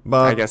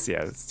 But I guess,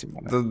 yeah, it's 2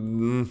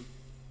 mana.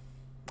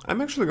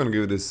 I'm actually gonna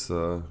give this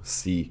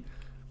C.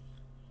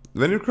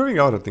 When you're curving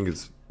out, I think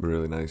it's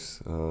really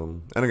nice.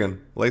 And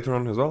again, later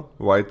on as well,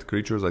 white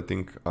creatures I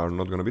think are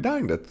not gonna be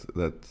dying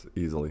that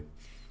easily.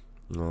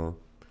 So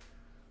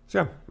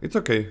yeah, it's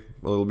okay.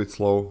 A little bit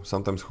slow,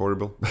 sometimes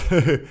horrible.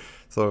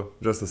 So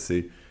just a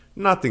C.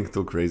 Nothing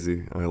too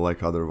crazy. I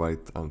like other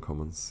white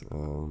uncommons.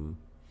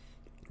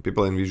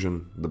 People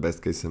envision the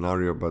best case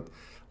scenario, but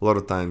a lot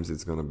of times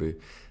it's gonna be.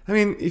 I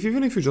mean,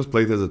 even if you just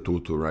play it as a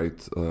 2/2, right?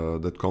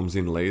 That comes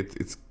in late.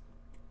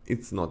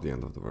 It's not the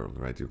end of the world,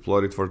 right? You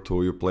plot it for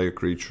 2, you play a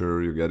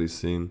creature, you get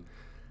it in.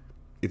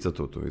 It's a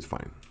 2/2. It's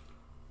fine.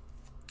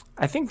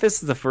 I think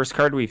this is the first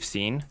card we've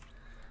seen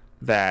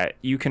that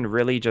you can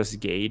really just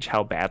gauge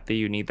how badly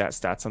you need that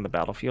stats on the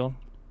battlefield.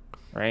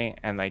 Right,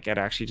 and like it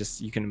actually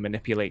just you can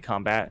manipulate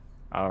combat,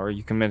 or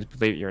you can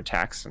manipulate your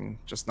attacks and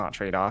just not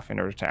trade off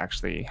in order to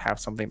actually have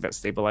something that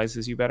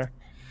stabilizes you better.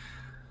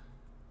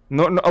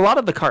 A lot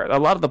of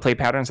the play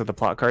patterns of the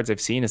plot cards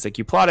I've seen is like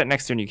you plot it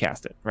next turn, you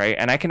cast it, right?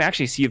 And I can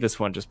actually see this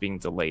one just being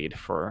delayed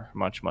for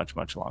much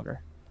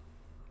longer.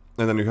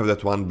 And then you have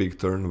that one big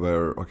turn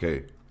where,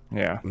 okay,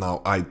 Yeah.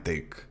 now I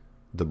take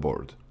the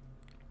board.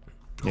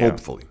 Yeah.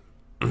 Hopefully.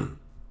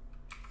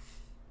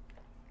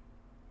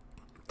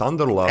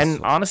 Thunder Lasso.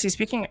 And honestly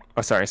speaking,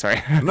 oh sorry.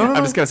 No,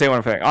 I'm just gonna say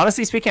one thing.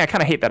 Honestly speaking, I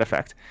kind of hate that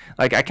effect.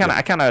 Like I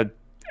kind of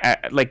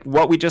like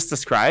what we just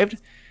described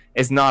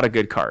is not a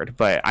good card,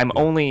 but I'm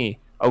only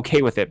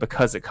okay with it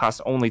because it costs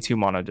only 2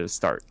 mana to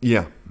start.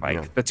 Yeah.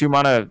 Like the 2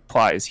 mana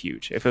plot is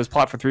huge. If it was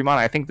plot for 3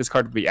 mana, I think this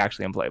card would be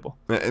actually unplayable.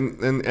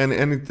 And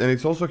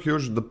it's also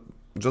huge.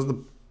 Just the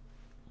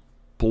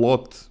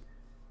plot,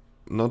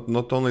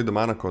 not only the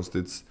mana cost.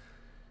 It's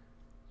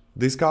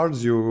these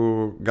cards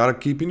you gotta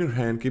keep in your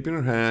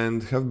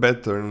hand, have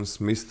bad turns,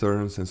 miss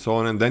turns, and so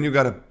on, and then you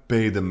gotta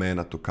pay the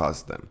mana to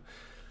cast them,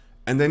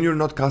 and then you're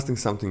not casting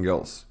something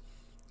else.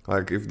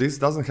 Like if this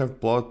doesn't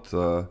have plot,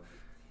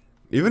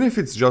 even if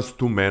it's just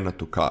 2 mana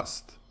to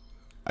cast,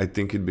 I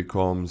think it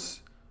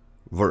becomes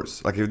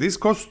worse. Like if this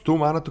costs 2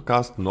 mana to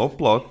cast, no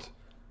plot,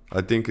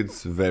 I think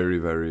it's very,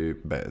 very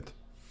bad.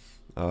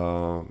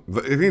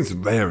 It's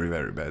very,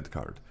 very bad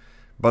card.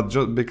 But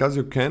just because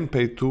you can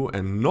pay 2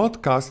 and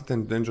not cast it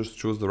and then just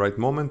choose the right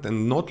moment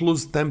and not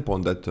lose tempo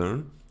on that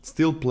turn,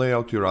 still play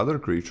out your other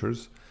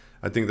creatures,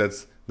 I think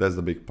that's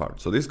the big part.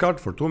 So this card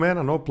for 2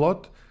 mana, no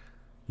plot,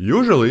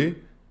 usually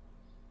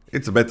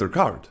it's a better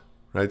card,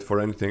 right, for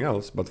anything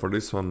else, but for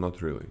this one,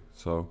 not really.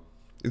 So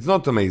it's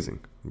not amazing,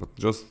 but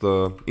just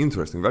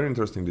interesting, very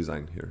interesting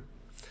design here.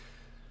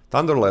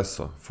 Thunder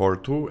Lasso, for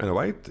 2 and a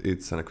white,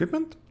 it's an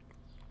equipment.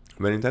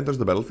 When it enters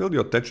the battlefield, you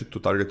attach it to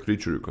target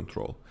creature you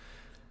control.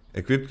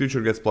 Equipped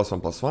creature gets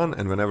 +1/+1,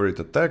 and whenever it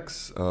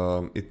attacks,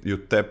 you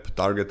tap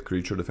target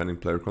creature defending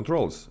player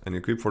controls, and you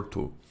equip for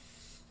 2.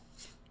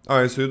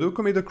 Alright, so you do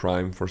commit a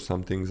crime for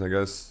some things, I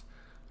guess.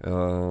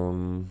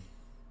 Kind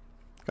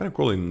of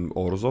cool in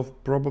Orzhov,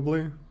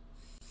 probably.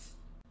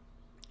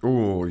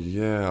 Oh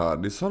yeah,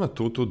 this one a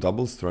 2/2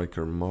 double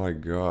striker, my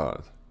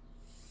god.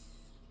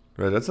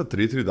 Right, that's a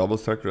 3/3 double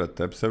striker that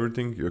taps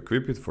everything, you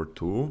equip it for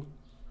 2.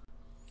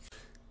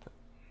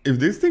 If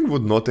this thing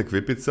would not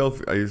equip itself,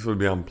 it would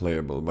be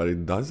unplayable, but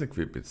it does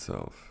equip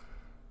itself.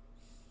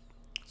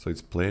 So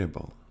it's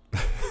playable.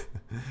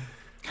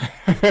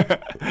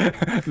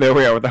 There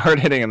we are with the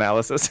hard-hitting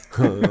analysis.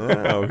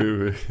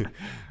 We're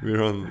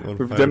on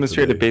We've fire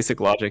demonstrated today. basic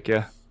logic,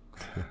 yeah.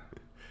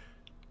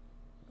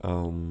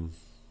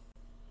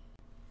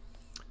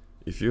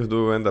 If you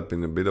do end up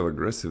in a bit of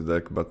aggressive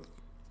deck, but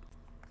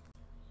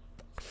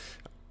I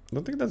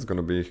don't think that's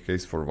gonna be the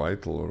case for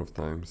white a lot of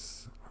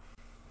times.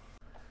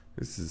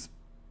 This is...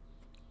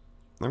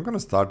 I'm gonna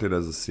start it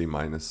as a C-,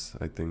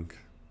 I think.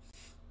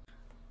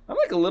 I'm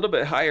like a little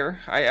bit higher.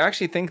 I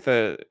actually think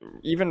that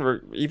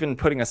even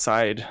putting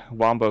aside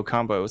wombo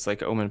combos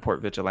like Omen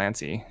Port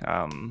Vigilante,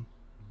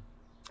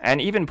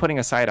 and even putting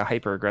aside a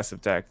hyper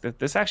aggressive deck,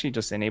 this actually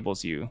just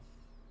enables you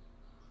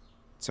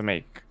to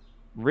make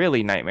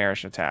really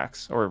nightmarish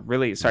attacks, or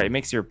really, sorry, it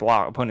makes your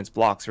opponent's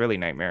blocks really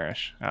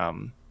nightmarish.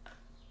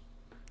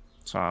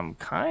 So I'm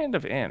kind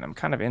of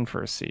in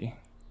for a C.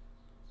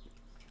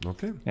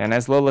 Okay. And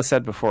as Lola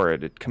said before,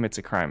 it commits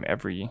a crime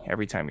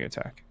every time you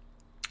attack.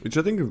 Which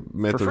I think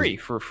matters. For free,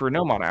 for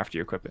no mana after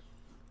you equip it.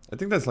 I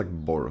think that's like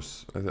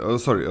Boros.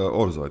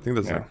 Orzo. I think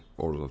that's like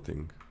Orzo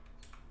thing.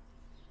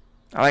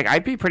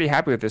 I'd be pretty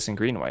happy with this in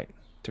green-white,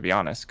 to be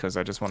honest, because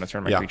I just want to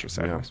turn my creature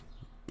sideways.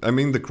 Yeah. I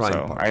mean the crime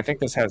So part. I think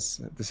this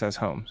has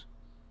homes.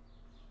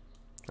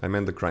 I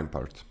meant the crime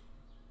part.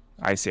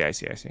 I see.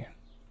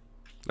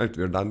 Right,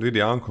 we're done with the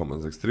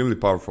uncommons. Extremely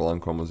powerful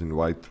uncommons in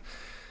white.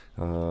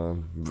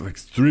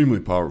 Extremely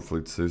powerful.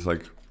 It's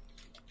like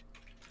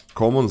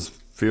commons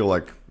feel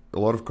like a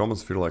lot of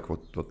commons feel like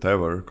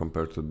whatever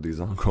compared to these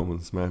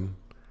uncommons, man.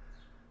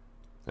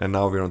 And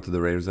now we're on to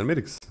the rares and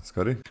mythics,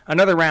 Scotty.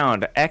 Another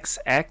round.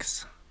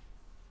 XX,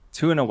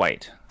 2 and a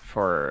white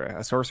for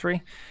a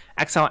sorcery.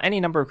 Exile any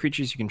number of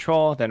creatures you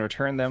control, then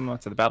return them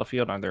to the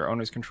battlefield under their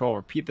owner's control.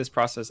 Repeat this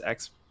process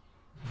X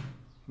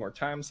more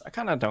times. I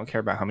kind of don't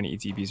care about how many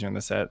ETBs are in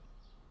the set.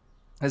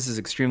 This is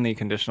extremely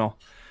conditional.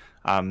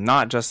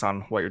 Not just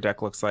on what your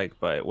deck looks like,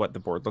 but what the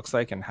board looks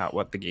like and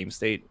what the game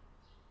state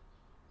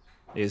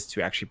is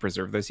to actually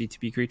preserve those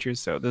ETB creatures.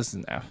 So this is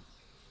an F.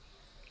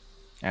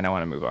 And I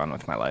want to move on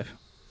with my life.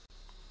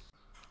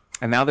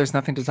 And now there's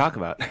nothing to talk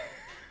about.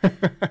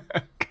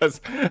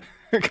 Because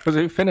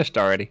we finished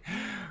already.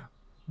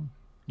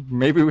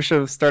 Maybe we should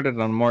have started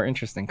on a more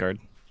interesting card.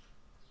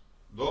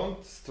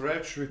 Don't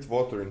stretch with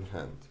water in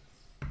hand.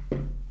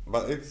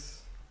 But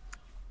it's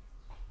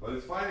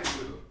fine if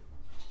you do.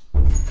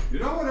 You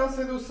know what else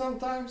I do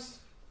sometimes?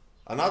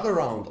 Another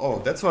round. Oh,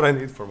 that's what I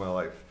need for my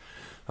life.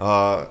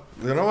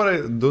 You know what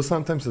I do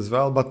sometimes as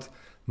well, but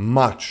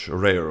much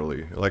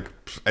rarely. Like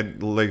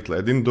lately,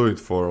 I didn't do it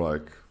for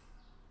like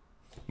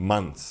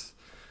months.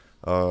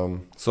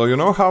 So you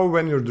know how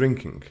when you're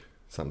drinking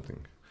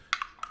something,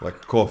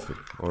 like coffee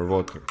or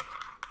water,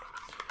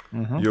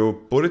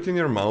 you put it in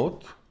your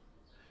mouth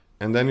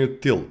and then you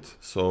tilt.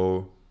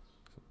 So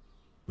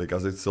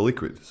because it's a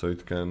liquid, so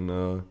it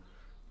can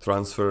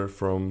transfer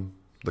from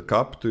the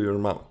cup to your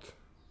mouth.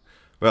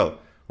 Well,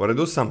 What I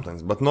do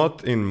sometimes, but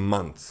not in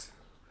months,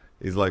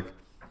 is like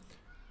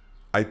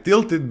I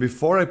tilt it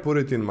before I put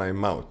it in my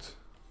mouth,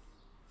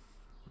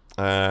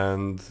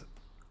 and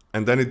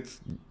then it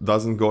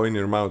doesn't go in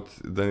your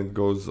mouth. Then it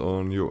goes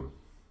on you.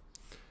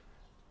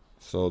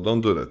 So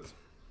don't do that.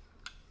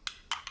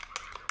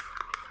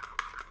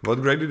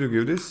 What grade did you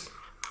give this?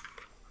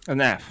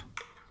 An F.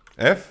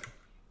 F?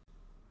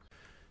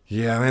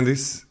 Yeah, man,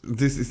 this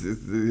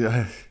is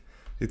yeah,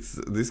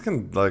 this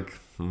can like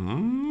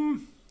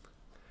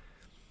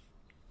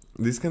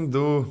this can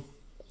do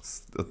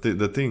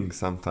the thing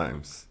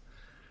sometimes.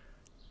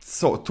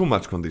 So too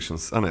much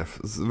conditions. An F.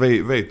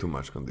 Way too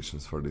much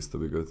conditions for this to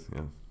be good.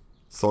 Yeah.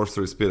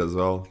 Sorcery speed as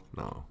well.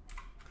 No.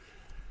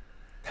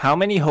 How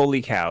many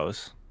holy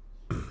cows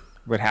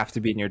would have to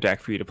be in your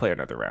deck for you to play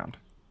another round?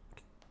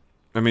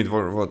 I mean,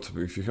 for what?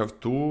 If you have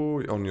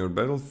 2 on your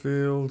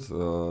battlefield,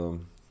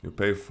 you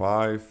pay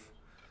 5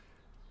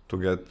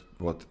 to get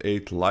what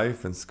 8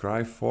 life and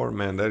scry 4.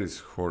 Man, that is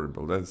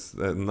horrible. That's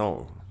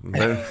no.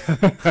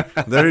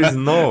 There is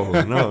no.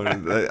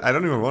 I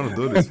don't even want to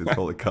do this with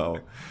holy cow.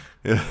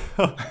 Yeah.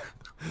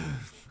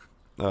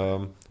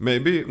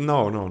 Maybe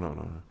no.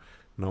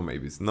 No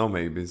maybes.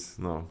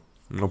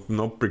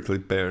 No prickly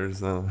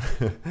pears. No.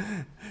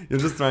 You're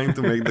just trying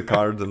to make the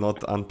card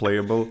not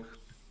unplayable.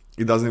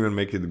 It doesn't even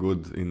make it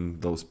good in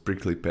those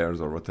prickly pears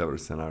or whatever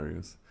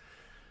scenarios.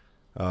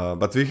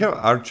 But we have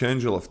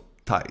Archangel of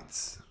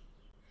Tithes.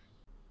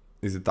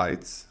 Is it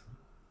Tithes?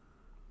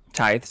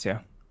 Tithes, yeah.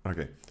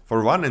 Okay.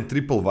 For 1 and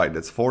triple white,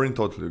 that's 4 in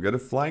total. You get a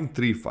flying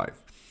 3/5.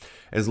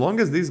 As long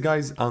as this guy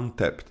is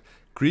untapped,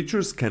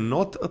 creatures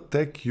cannot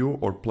attack you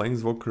or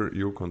planeswalker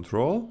you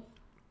control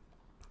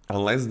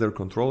unless their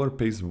controller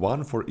pays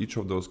 1 for each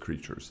of those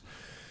creatures.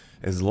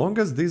 As long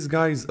as this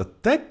guy is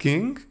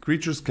attacking,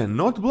 creatures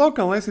cannot block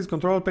unless his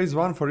controller pays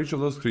 1 for each of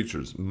those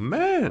creatures.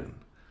 Man,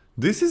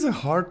 this is a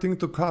hard thing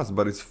to cast,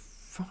 but it's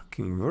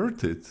fucking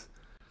worth it.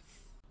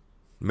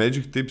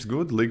 Magic tips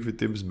good, liquid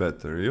tips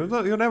better. You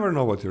never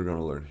know what you're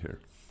gonna learn here.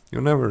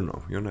 You never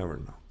know.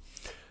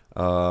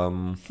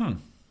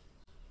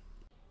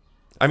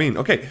 I mean,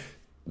 okay,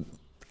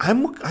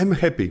 I'm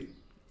happy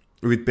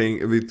with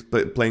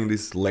playing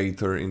this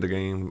later in the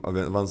game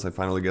once I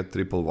finally get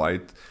triple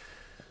white.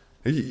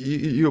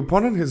 Your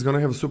opponent is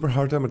gonna have a super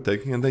hard time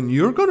attacking, and then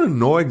you're gonna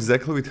know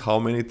exactly with how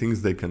many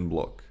things they can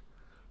block.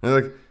 And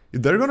like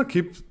if they're gonna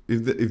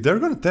if they're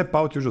gonna tap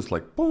out, you're just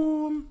like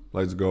boom,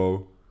 let's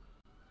go.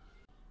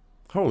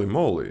 Holy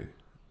moly,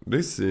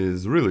 this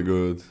is really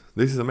good.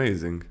 This is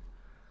amazing.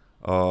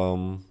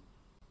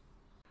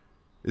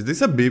 Is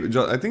this a B?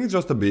 I think it's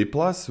just a B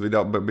plus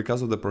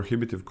because of the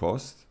prohibitive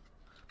cost.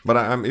 But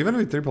I'm even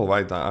with triple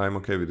white, I'm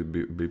okay with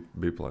the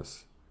B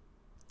plus.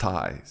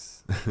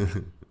 Ties.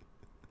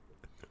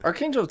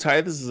 Archangel of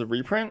Tithes is a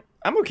reprint.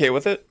 I'm okay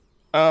with it.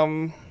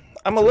 I'm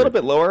a little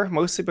bit lower,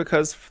 mostly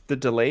because the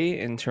delay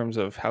in terms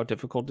of how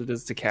difficult it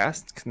is to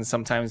cast can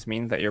sometimes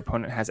mean that your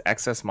opponent has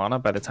excess mana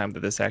by the time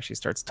that this actually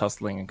starts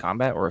tussling in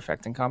combat or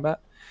affecting combat.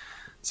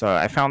 So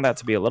I found that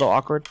to be a little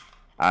awkward.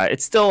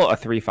 It's still a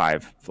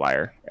 3/5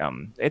 flyer.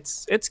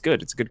 It's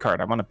good. It's a good card.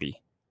 I'm on a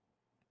B.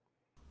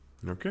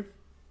 Okay.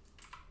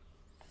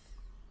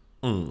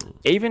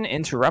 Aven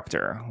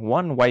Interrupter,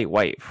 1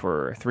 white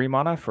for 3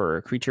 mana for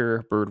a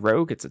creature bird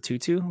rogue. It's a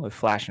 2/2 with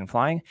flash and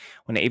flying.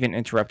 When Aven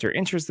Interrupter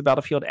enters the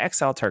battlefield,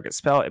 exile target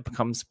spell, it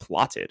becomes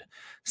plotted.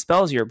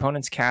 Spells your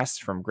opponents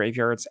cast from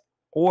graveyards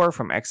or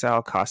from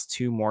exile cost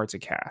 2 more to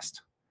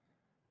cast.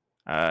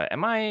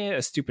 Am I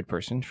a stupid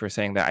person for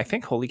saying that? I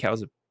think Holy Cow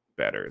is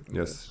better than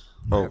this.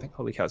 I think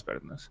Holy Cow is better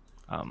than this.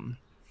 I'm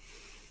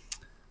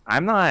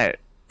not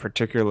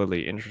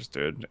particularly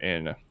interested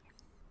in...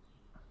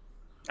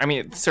 I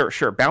mean, sure,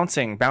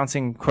 bouncing,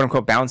 quote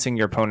unquote, bouncing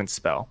your opponent's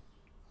spell.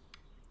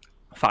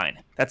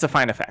 Fine. That's a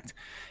fine effect.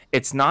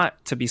 It's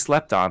not to be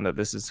slept on that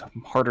this is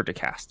harder to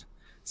cast.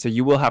 So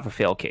you will have a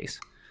fail case.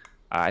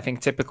 I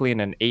think typically in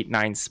an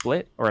 8-9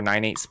 split or a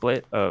 9-8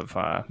 split of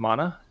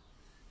mana,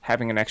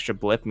 having an extra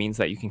blip means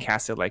that you can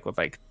cast it with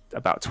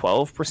about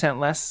 12%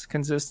 less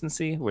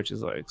consistency, which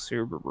is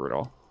super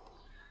brutal.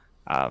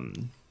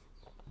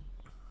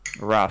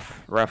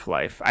 Rough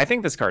life. I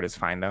think this card is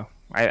fine though.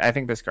 I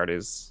think this card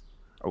is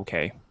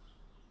okay.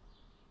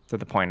 To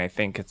the point, I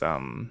think it's I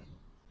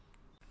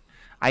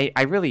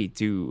really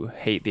do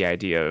hate the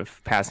idea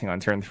of passing on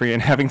turn 3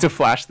 and having to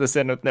flash this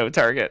in with no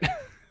target,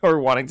 or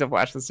wanting to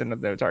flash this in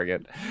with no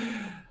target.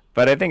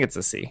 But I think it's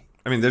a C.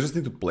 I mean, they just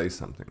need to play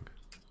something.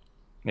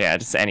 Yeah,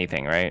 just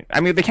anything, right? I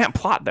mean, they can't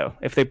plot though.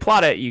 If they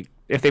plot it,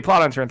 if they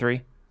plot on turn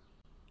 3,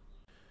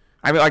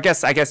 I mean, I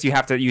guess you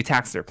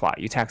tax their plot.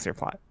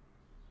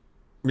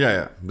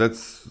 Yeah,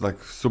 that's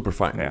super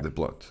fine with the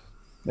plot.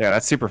 Yeah,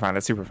 that's super fine.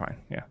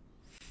 Yeah.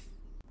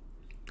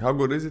 How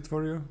good is it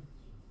for you?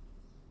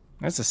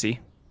 That's a C.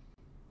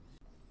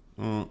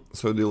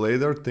 So delay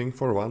their thing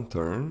for 1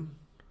 turn.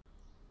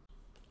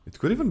 It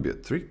could even be a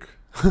trick.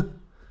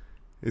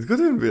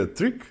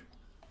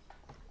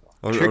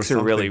 Tricks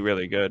are really,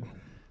 really good.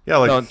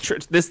 Yeah, no,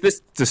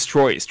 this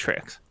destroys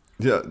tricks.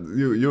 Yeah,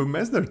 you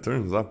mess their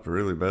turns up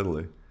really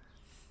badly.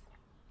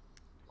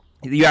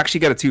 You actually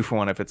get a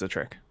 2-for-1 if it's a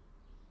trick.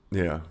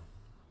 Yeah.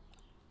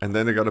 And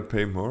then they gotta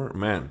pay more?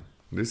 Man,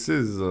 this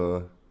is...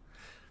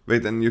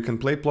 Wait, and you can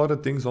play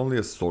plotted things only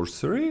as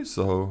sorcery?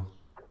 So...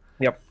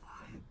 Yep.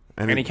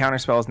 Any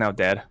counterspell is now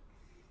dead.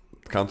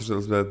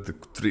 Counterspells that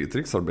the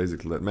tricks are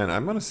basically dead. Man,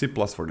 I'm gonna C+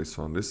 for this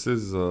one. This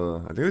is...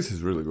 I think this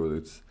is really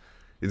good.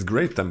 It's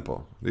great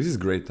tempo. This is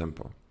great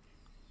tempo.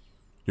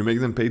 You make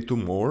them pay 2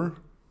 more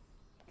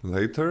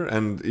later,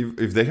 and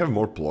if they have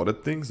more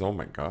plotted things, oh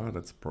my god,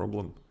 that's a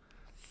problem.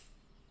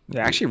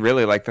 Yeah, I actually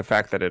really like the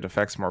fact that it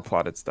affects more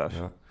plotted stuff.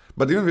 Yeah.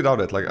 But even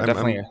without it, like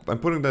I'm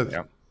putting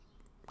that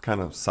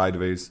kind of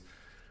sideways.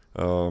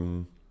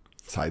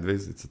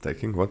 Sideways, it's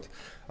attacking. What?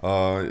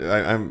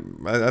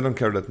 I don't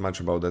care that much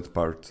about that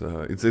part.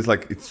 It's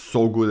like it's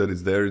so good that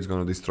it's there. It's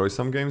gonna destroy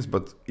some games,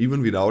 but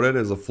even without it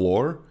as a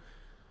floor,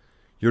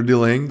 you're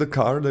delaying the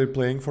card they're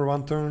playing for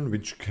 1 turn,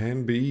 which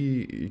can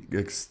be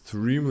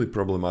extremely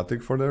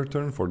problematic for their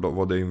turn for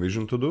what they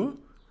envision to do,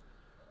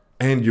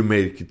 and you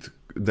make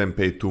them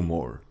pay 2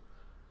 more.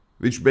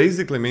 Which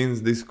basically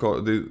means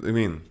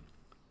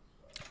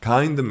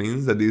kinda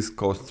means that this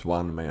costs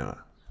 1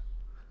 mana.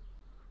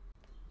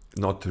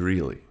 Not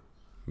really,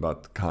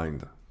 but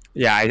kinda.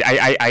 Yeah,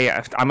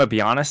 I'm gonna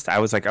be honest. I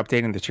was like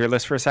updating the tier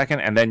list for a second,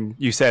 and then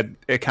you said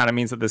it kind of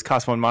means that this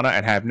costs 1 mana,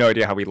 and I have no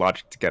idea how we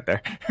logic to get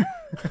there.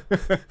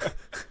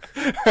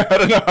 I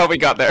don't know how we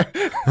got there.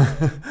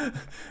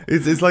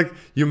 It's like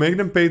you make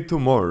them pay 2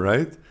 more,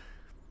 right?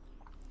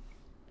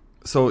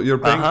 So you're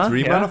paying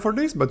 3 mana for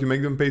this, but you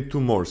make them pay 2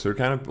 more. So you're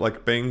kind of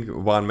like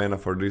paying 1 mana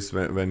for this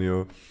when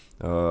you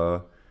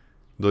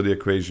do the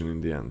equation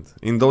in the end.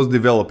 In those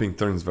developing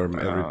turns where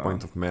every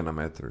point of mana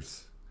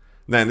matters.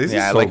 Man, this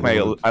is so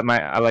good.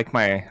 I like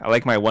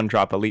my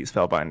 1-drop elite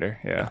spellbinder.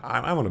 Yeah,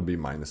 I want to B-,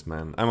 man.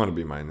 I want to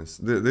B-.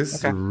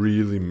 This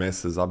really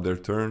messes up their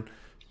turn.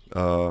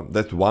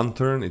 That 1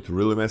 turn, it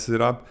really messes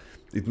it up.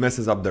 It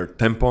messes up their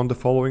tempo on the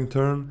following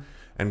turn.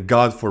 And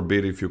God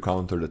forbid if you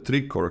counter the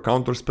trick or a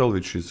counter spell,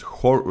 which is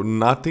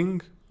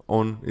nothing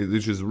on,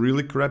 which is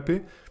really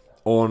crappy,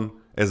 on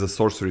as a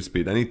sorcery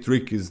speed. Any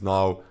trick is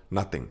now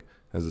nothing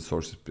as a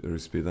sorcery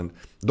speed, and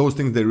those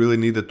things they really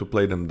needed to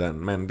play them then.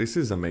 Man, this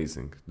is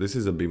amazing. This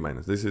is a B-.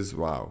 This is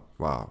wow.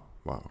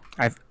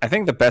 I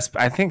think the best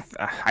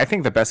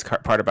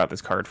part about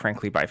this card,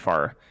 frankly, by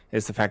far,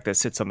 is the fact that it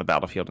sits on the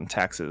battlefield and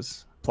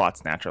taxes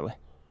plots naturally.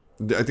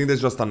 I think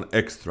that's just an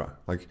extra.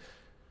 Like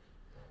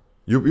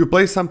you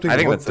play something,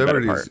 whatever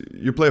it is.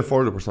 You play a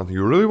 4-drop or something.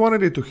 You really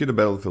wanted it to hit the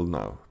battlefield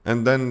now,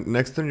 and then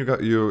next turn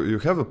you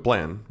have a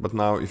plan. But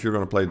now if you're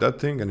gonna play that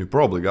thing, and you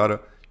probably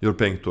you're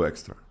paying 2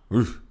 extra.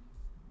 Oof.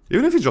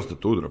 Even if it's just a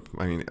 2-drop,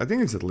 I mean, I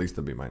think it's at least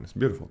a B-.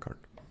 Beautiful card.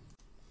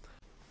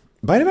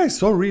 By the way, I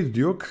saw Reed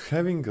Duke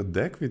having a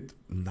deck with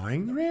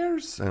 9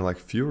 rares and like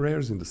few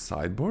rares in the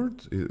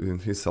sideboard in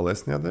his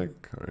Celestia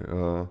deck.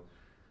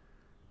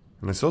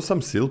 And I saw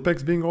some seal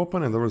packs being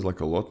open and there was like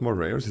a lot more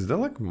rares. Is there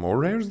like more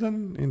rares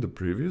than in the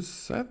previous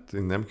set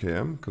in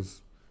MKM?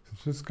 Because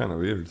it's just kind of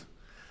weird.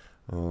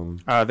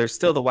 There's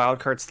still the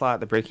wildcard slot.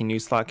 The breaking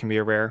news slot can be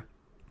a rare.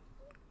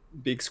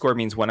 Big score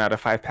means 1 out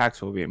of 5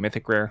 packs will be a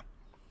mythic rare.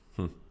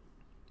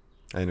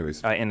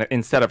 Anyways.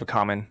 Instead of a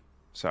common,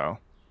 so...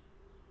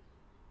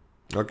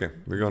 Okay,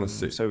 we're gonna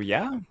see. So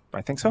yeah,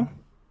 I think so.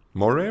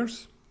 More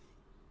rares?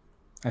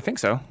 I think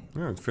so.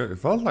 Yeah, it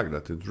felt like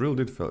that. It really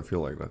did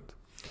feel like that.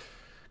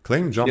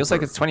 Claim Jumper. Feels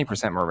like it's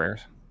 20% more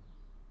rares.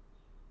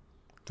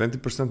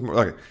 20% more?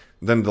 Okay.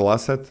 Then the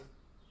last set?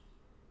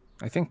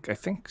 I think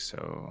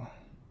so.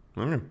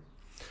 Okay.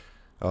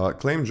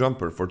 Claim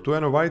Jumper. For 2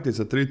 and a white, it's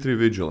a 3/3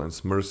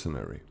 Vigilance,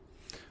 Mercenary.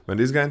 When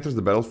this guy enters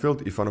the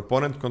battlefield, if an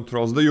opponent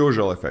controls the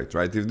usual effect,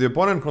 right? If the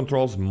opponent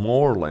controls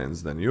more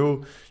lands than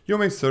you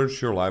may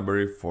search your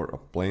library for a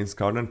Plains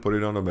card and put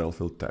it on the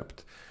battlefield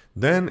tapped.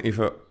 Then,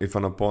 if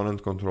an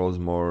opponent controls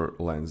more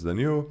lands than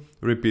you,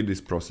 repeat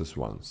this process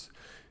once.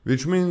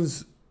 Which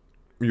means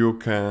you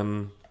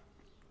can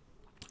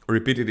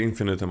repeat it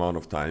infinite amount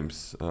of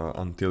times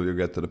until you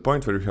get to the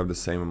point where you have the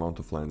same amount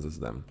of lands as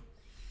them.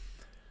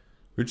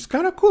 Which is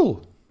kind of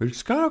cool.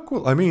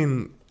 I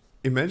mean...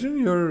 Imagine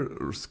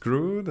you're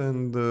screwed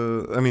and...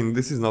 I mean,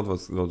 this is not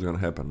what's going to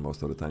happen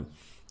most of the time.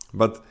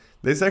 But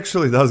this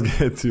actually does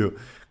get you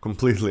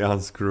completely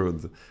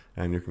unscrewed.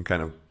 And you can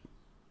kind of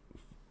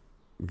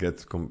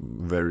get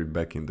very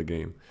back in the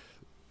game.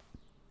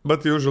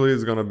 But usually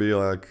it's going to be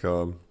like...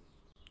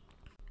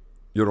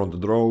 you're on the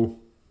draw.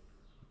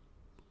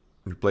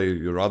 You play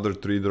your other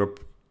 3-drop.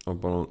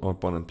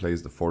 Opponent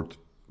plays the 4th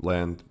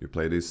land. You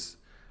play this.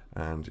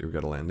 And you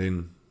get a land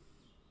in.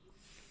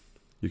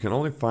 You can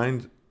only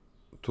find...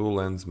 2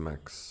 lands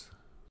max.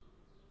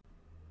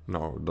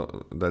 No,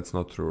 that's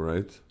not true,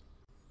 right?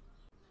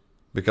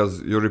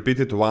 Because you repeat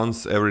it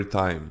once every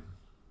time.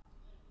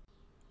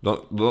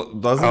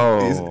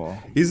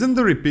 Isn't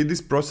the repeat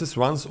this process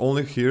once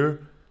only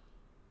here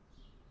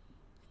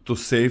to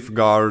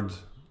safeguard?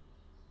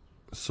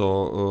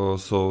 So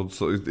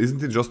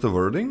isn't it just a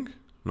wording?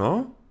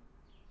 No?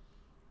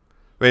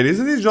 Wait,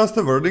 isn't it just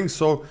a wording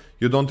so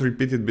you don't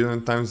repeat it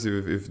billion times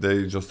if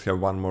they just have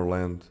 1 more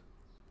land?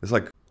 It's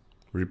like...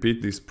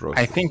 Repeat this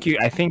process. I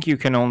think you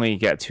can only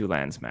get 2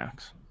 lands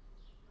max.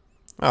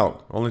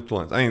 Oh, only 2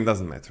 lands. I mean, it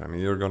doesn't matter. I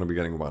mean, you're gonna be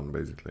getting 1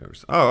 basically.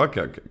 Oh,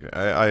 okay.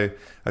 I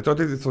thought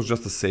it was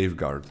just a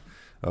safeguard,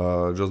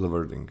 just the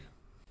wording.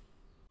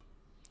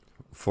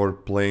 For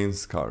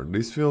Plains card,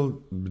 this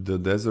will the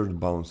desert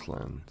bounce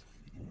land.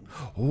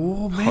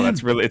 Oh man,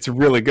 it's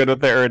really good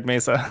with the Arid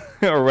Mesa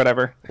or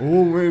whatever.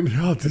 Oh man,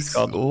 yeah, this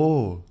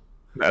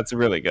That's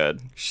really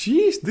good.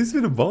 Sheesh, this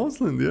with a bounce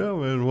land, yeah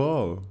man,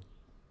 wow.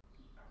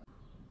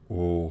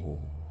 Oh.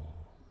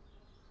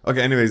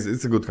 Okay, anyways,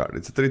 it's a good card.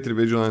 It's a 3/3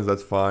 vigilance,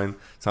 that's fine.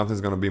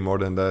 Something's gonna be more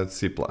than that.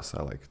 C+,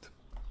 I like it.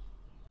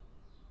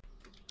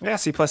 Yeah,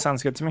 C+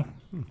 sounds good to me.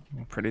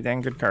 Pretty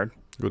dang good card.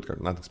 Good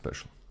card, nothing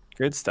special.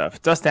 Good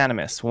stuff. Dust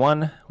Animus,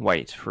 1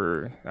 white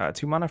for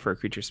 2 mana for a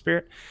creature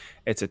spirit.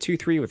 It's a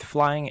 2/3 with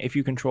flying. If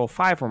you control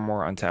 5 or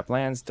more untapped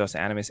lands, Dust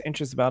Animus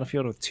enters the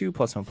battlefield with 2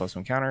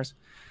 +1/+1 counters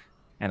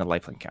and a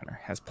lifelink counter.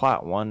 Has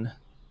plot 1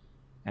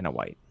 and a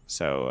white.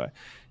 So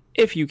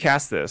if you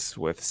cast this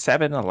with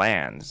 7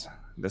 lands,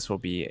 this will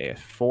be a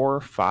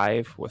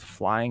 4/5 with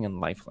flying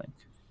and lifelink.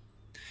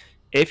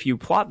 If you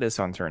plot this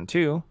on turn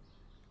 2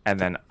 and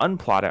then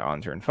unplot it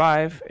on turn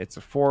 5, it's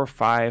a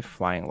 4/5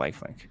 flying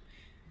lifelink.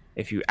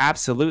 If you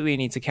absolutely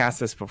need to cast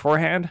this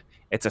beforehand,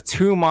 it's a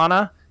 2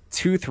 mana,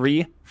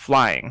 2/3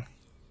 flying.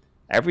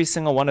 Every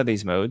single one of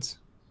these modes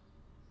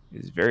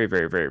is very,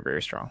 very, very,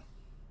 very strong.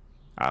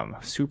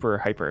 Super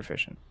hyper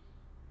efficient.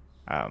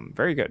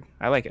 Very good.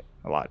 I like it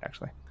a lot,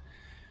 actually.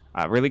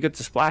 Really good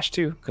to splash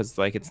too, because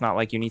like it's not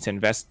like you need to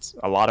invest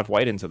a lot of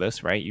white into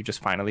this, right? You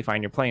just finally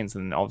find your planes,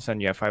 and all of a sudden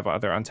you have 5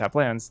 other untapped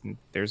lands, and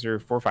there's your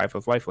 4/5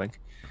 with lifelink.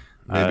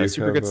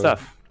 Super good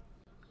stuff.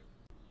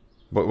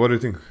 What do you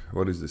think?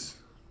 What is this?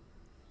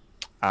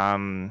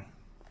 I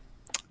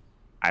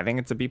think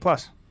it's a B+.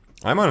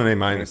 I'm on an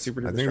A-. I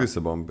think this is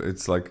a bomb.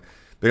 It's like,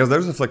 because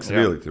there's a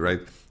flexibility, right?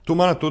 2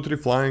 mana, 2/3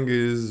 flying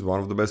is one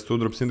of the best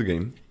 2-drops in the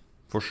game,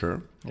 for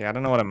sure. Yeah, I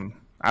don't know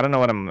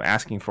what I'm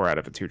asking for out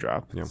of a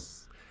 2-drop. Yeah.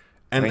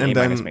 And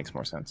then A- makes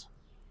more sense.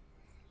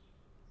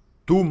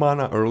 2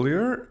 mana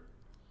earlier,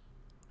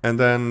 and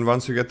then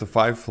once you get to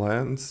 5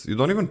 lands, you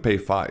don't even pay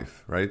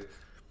 5, right?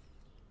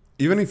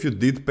 Even if you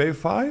did pay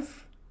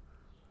 5,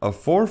 a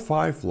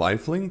 4/5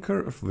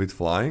 lifelinker with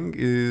flying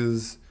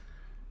is...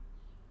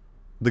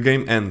 The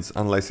game ends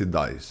unless it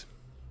dies.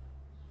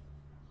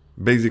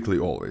 Basically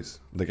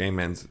always. The game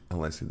ends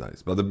unless it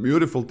dies. But the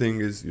beautiful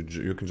thing is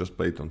you can just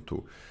play it on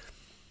 2.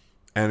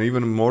 And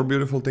even more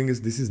beautiful thing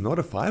is this is not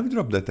a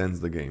 5-drop that ends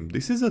the game.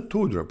 This is a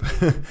 2-drop.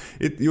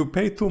 You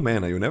pay 2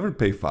 mana. You never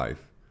pay 5.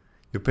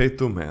 You pay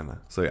 2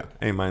 mana. So yeah,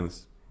 A-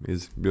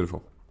 is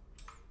beautiful.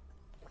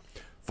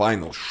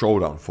 Final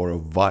showdown for a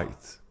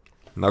white.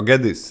 Now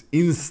get this.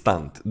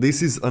 Instant.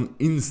 This is an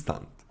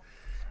instant.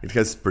 It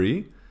has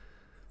spree.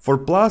 For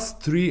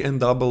 +3 and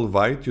double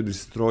white, you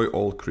destroy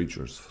all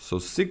creatures. So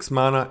 6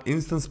 mana,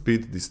 instant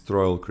speed,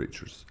 destroy all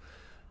creatures.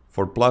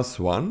 For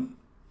 +1,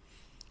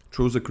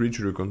 choose a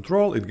creature you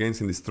control, it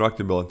gains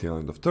indestructible until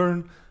end of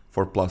turn.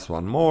 For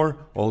 +1 more,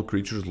 all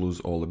creatures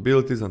lose all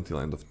abilities until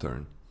end of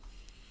turn.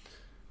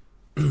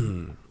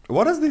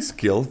 What does this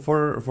kill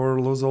for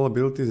lose all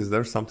abilities? Is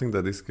there something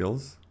that this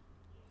kills?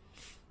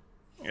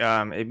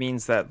 It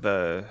means that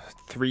the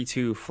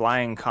 3/2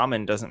 flying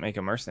common doesn't make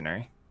a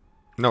mercenary.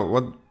 No,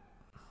 what?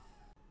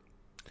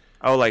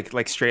 Oh,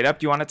 like straight up,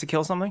 do you want it to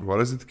kill something? What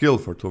does it kill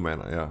for 2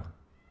 mana?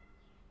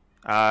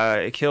 Yeah.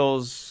 It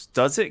kills...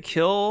 Does it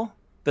kill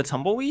the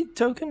Tumbleweed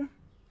token?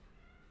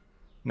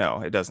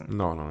 No, it doesn't.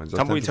 No. It just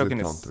Tumbleweed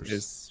token counters.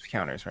 is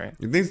counters, right?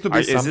 It needs to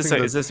be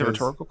something Is this a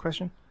rhetorical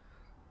question?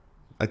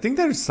 I think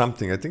there is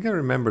something. I think I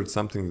remembered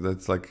something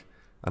that's like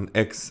an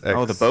XX.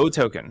 Oh, the bow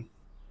token.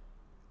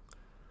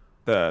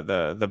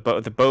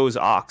 The bow's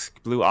ox,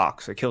 blue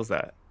ox. It kills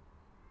that.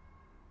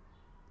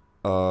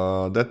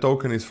 That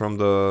token is from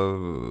the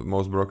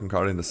most broken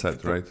card in the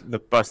set, right? The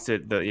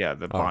busted,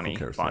 the Bonnie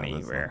That's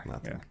rare.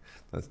 Nothing. Yeah.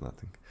 That's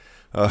nothing.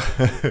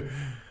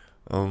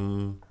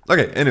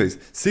 Okay, anyways,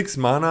 6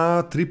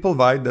 mana, triple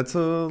white. That's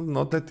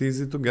not that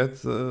easy to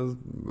get.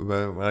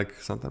 Like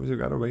sometimes you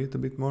gotta wait a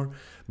bit more.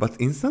 But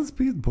instant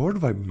speed board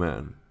vibe,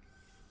 man.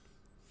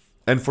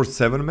 And for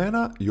 7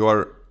 mana, you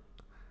are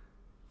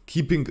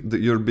keeping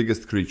your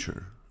biggest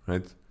creature,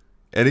 right?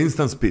 At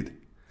instant speed.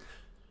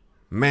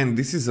 Man,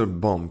 this is a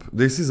bomb.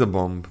 This is a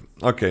bomb.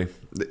 Okay,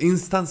 the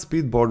instant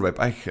speed board wipe.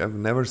 I have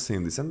never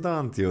seen this, and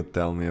don't you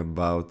tell me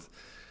about.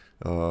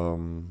 Oh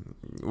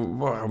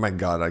my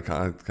god, I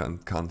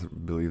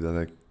can't believe that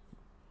I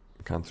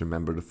can't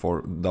remember the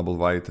 4 double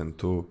white and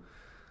 2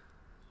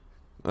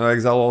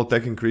 exile all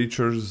attacking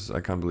creatures. I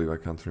can't believe I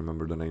can't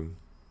remember the name.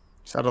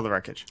 Settle the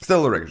Wreckage.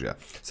 Settle the Wreckage, yeah.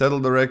 Settle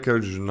the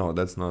Wreckage. No,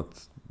 that's not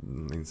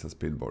instant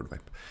speed board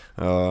wipe.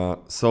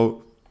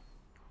 So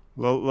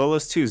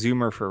Lola's 2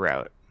 Zoomer for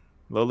route.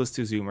 Lola's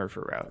 2 Zoomer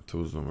for route.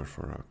 2 Zoomer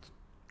for route.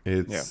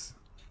 It's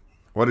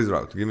What is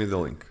route? Give me the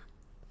link.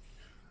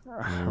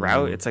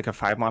 Route, it's like a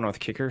 5 mana with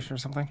kickers or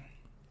something.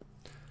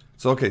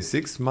 So okay,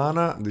 6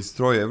 mana,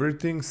 destroy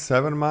everything.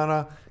 7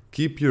 mana,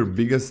 keep your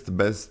biggest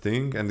best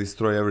thing and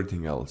destroy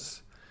everything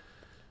else.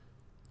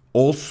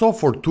 Also,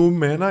 for 2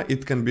 mana,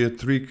 it can be a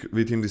trick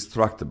with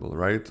indestructible,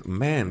 right?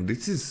 Man,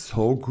 this is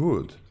so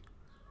good.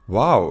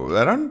 Wow,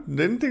 I don't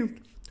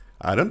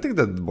think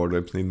that board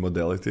wipes need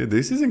modality.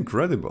 This is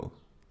incredible.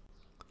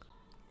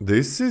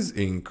 This is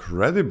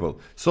incredible.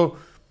 So,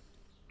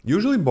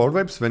 usually board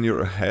wipes, when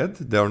you're ahead,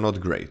 they are not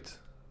great.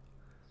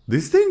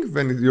 This thing,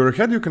 when you're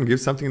ahead, you can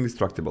give something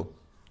indestructible.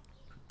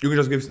 You can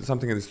just give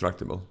something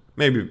indestructible.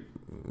 Maybe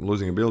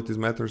losing abilities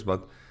matters,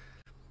 but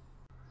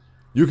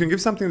you can give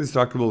something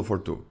indestructible for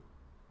 2.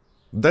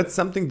 That's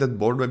something that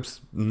board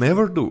wipes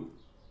never do.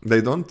 They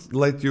don't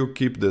let you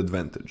keep the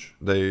advantage.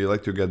 They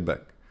let you get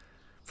back.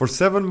 For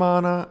 7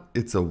 mana,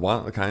 it's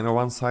a kind of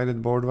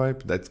one-sided board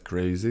wipe. That's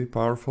crazy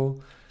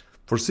powerful.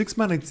 For 6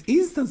 mana, it's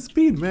instant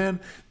speed,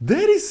 man.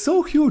 That is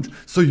so huge.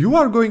 So you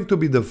are going to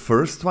be the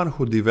first one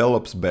who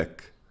develops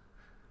back.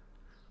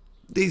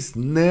 This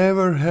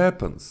never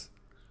happens.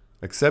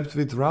 Except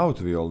with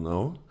Route, we all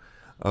know.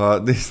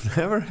 This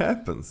never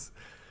happens.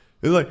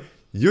 It's like,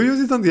 you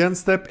use it on the end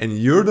step and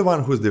you're the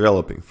one who's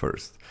developing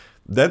first.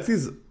 That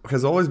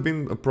has always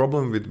been a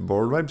problem with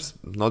board wipes.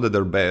 Not that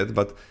they're bad,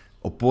 but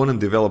opponent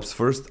develops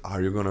first.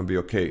 Are you gonna be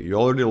okay? You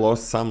already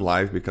lost some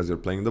life because you're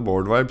playing the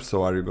board wipe,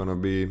 so are you gonna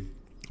be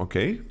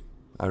okay?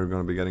 Are you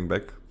gonna be getting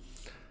back?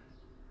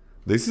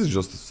 This is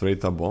just a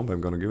straight up bomb. I'm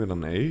gonna give it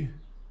an A,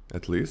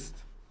 at least.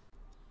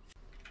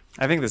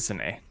 I think this is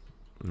an A.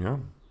 Yeah.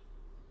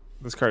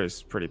 This card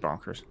is pretty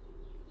bonkers.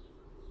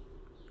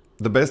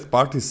 The best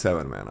part is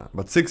 7 mana,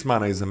 but 6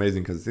 mana is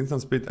amazing because it's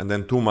instant speed, and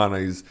then 2 mana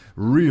is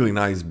really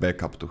nice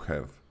backup to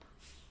have.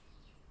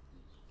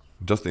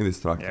 Just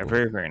indestructible. Yeah,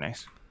 very, very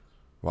nice.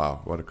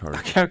 Wow, what a card.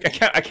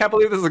 I can't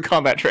believe this is a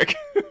combat trick.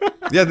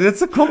 Yeah,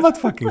 that's a combat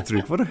fucking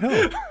trick. What the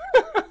hell?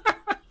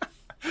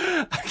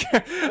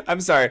 I'm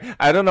sorry.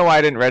 I don't know why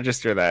I didn't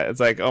register that. It's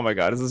like, oh my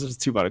god, this is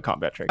just too much a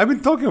combat trick. I've been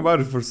talking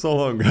about it for so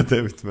long,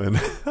 goddammit, man.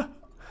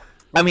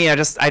 I mean, I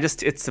just,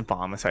 it's a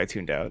bomb, so I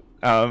tuned out.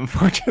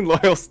 Fortune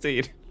Loyal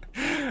Steed.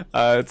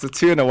 It's a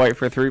 2 and a white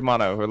for 3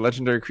 mana. For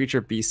legendary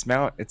creature Beast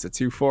Mount, it's a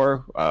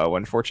 2/4.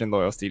 When Fortune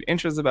Loyal Steed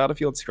enters the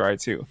battlefield, scry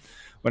 2.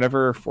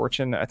 Whenever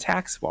Fortune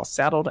attacks while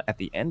saddled at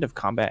the end of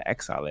combat,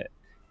 exile it.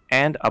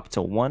 And up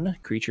to 1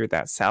 creature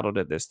that's saddled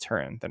at this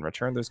turn. Then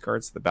return those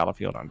cards to the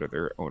battlefield under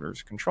their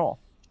owner's control.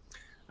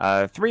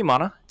 3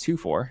 mana,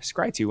 2/4,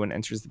 scry 2 when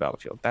enters the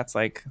battlefield. That's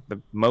like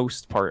the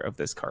most part of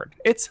this card.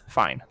 It's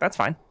fine. That's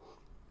fine.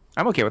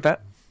 I'm okay with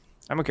that.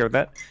 I'm okay with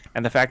that.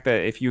 And the fact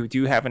that if you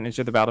do have an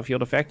enter the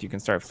battlefield effect, you can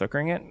start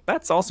flickering it.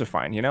 That's also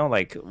fine. You know,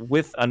 like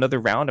with another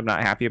round, I'm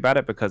not happy about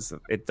it because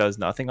it does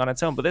nothing on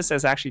its own. But this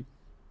is actually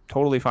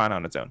totally fine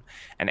on its own.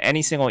 And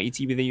any single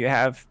ETB that you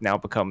have now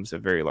becomes a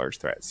very large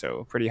threat.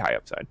 So pretty high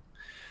upside.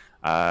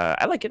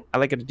 I like it. I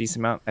like it a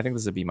decent amount. I think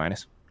this is a B-.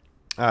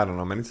 I don't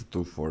know, man. It's a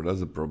 2/4. That's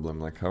the problem.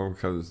 Like, how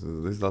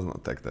this doesn't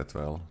attack that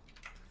well.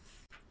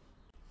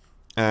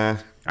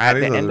 At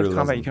the end of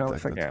combat, you can only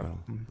flick it. Well.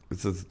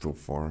 It's a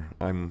 2/4.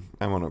 I'm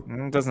on a.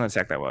 It doesn't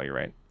attack that well. You're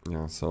right.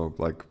 Yeah, so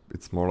like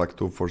it's more like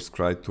 2/4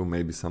 scry 2,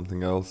 maybe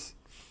something else.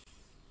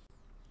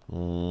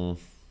 I'm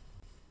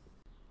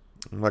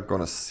like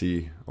on a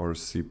C or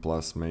C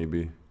plus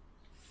maybe.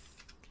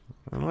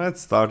 And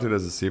let's start it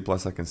as a C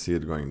plus. I can see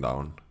it going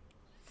down.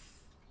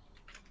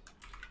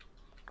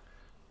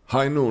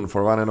 High Noon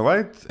for 1 and a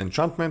white.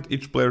 Enchantment.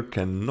 Each player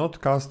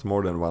cannot cast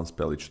more than 1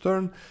 spell each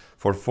turn.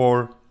 For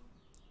 4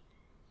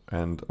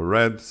 and a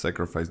red,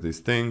 sacrifice this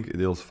thing. It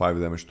deals 5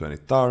 damage to any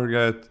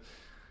target.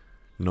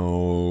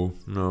 No,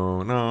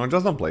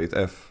 just don't play it.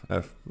 F.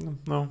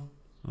 No.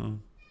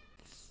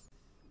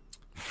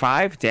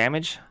 5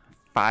 damage,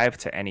 5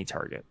 to any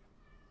target.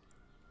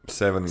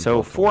 7 in So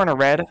total. 4 and a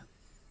red,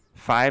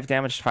 5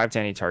 damage, 5 to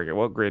any target.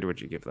 What grade would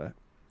you give that?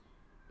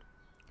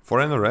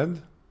 4 and a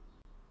red?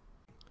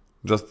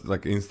 Just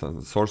like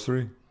instant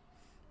sorcery?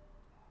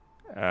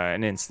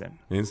 An instant.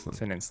 Instant.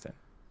 It's an instant.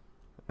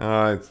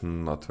 It's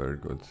not very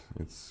good.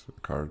 It's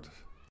a card.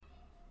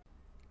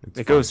 It's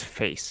It fine. goes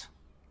face.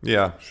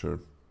 Yeah, sure.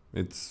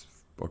 It's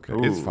okay.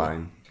 Ooh. It's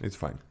fine. It's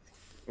fine.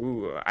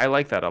 Ooh, I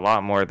like that a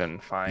lot more than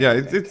fine. Yeah,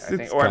 I think.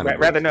 Or kinda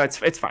rather, good. no, it's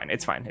fine.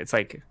 It's fine. It's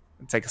like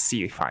a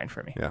C fine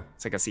for me. Yeah.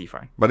 It's like a C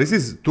fine. But this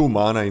is 2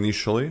 mana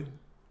initially.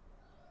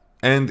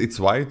 And it's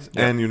white.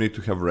 Yeah. And you need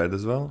to have red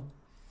as well.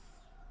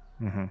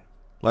 Mm-hmm.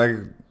 Like,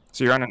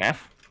 So you're on an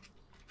F?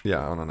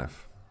 yeah, on an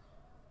F.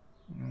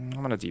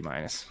 I'm on a D-.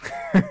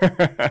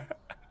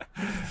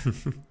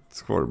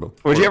 It's horrible.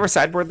 Would you ever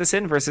sideboard this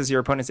in versus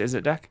your opponent's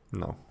Izzet deck?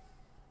 No,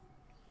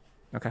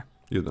 Okay.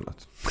 you do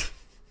not.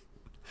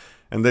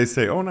 And they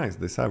say, oh nice,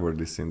 they cyber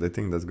this in. They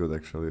think that's good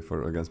actually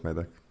for against my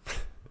deck.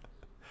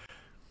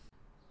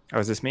 Oh,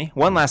 is this me?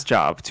 One last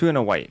job. 2 and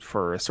a white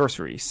for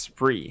sorcery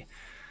spree.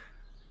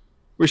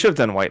 We should have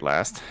done white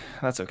last.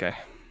 That's okay.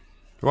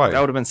 Why? That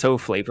would have been so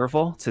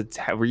flavorful to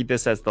read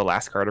this as the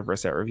last card of our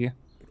set review.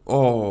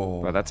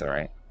 Oh. But that's all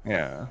right.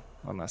 Yeah,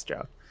 one last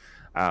job.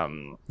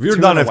 We're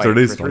 2 done and a after white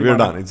this for one. 3 We're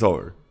mana. done. It's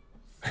over.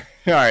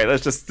 All right,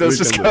 let's just can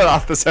cut do it.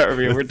 off the set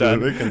review. We're done.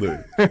 We can do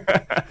it.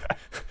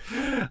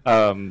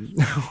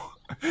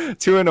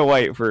 2 and a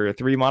white for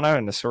 3 mana,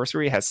 and the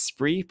sorcery has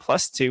Spree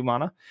plus 2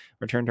 mana.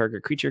 Return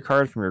target creature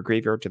card from your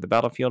graveyard to the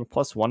battlefield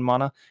plus 1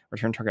 mana.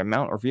 Return target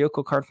mount or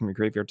vehicle card from your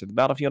graveyard to the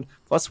battlefield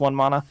plus 1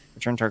 mana.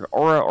 Return target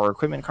aura or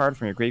equipment card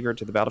from your graveyard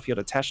to the battlefield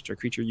attached to a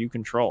creature you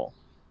control.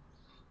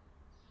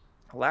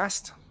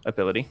 Last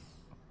ability.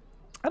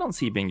 I don't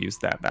see it being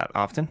used that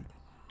often.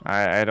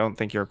 I don't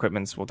think your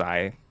equipments will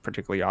die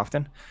particularly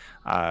often.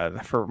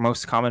 For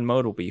most common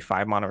mode will be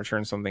 5 mana,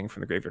 return something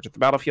from the graveyard to the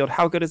battlefield.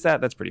 How good is that?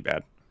 That's pretty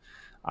bad.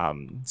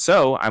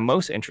 So I'm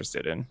most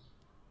interested in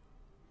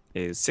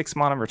is 6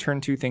 mana,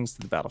 return 2 things to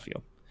the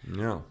battlefield.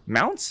 Yeah.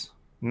 Mounts,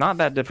 not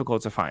that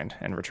difficult to find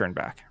and return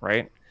back,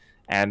 right?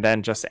 And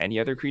then just any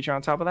other creature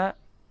on top of that,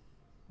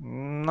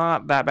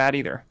 not that bad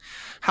either.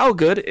 How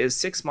good is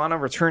 6 mana,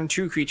 return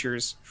 2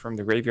 creatures from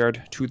the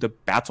graveyard to the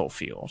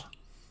battlefield?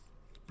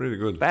 Pretty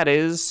good. That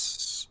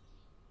is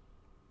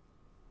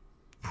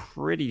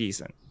pretty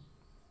decent.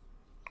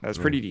 That's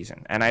pretty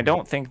decent. And I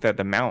don't think that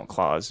the mount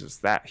clause is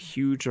that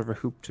huge of a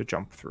hoop to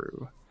jump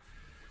through.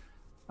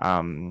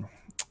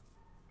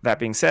 That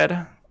being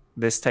said,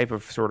 this type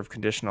of sort of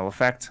conditional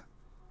effect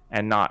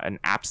and not an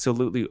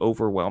absolutely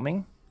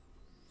overwhelming,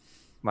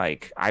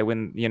 like I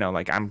win, you know,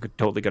 like I'm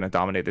totally going to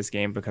dominate this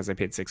game because I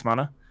paid 6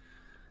 mana.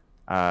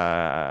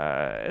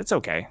 It's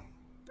okay.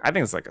 I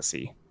think it's like a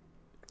C.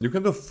 You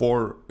can do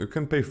 4. You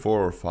can pay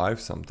 4 or 5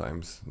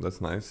 sometimes.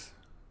 That's nice.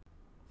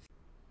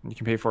 You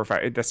can pay 4 or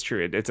 5. That's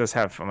true. It does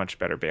have a much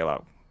better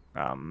bailout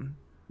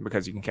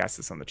because you can cast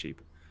this on the cheap.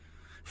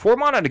 4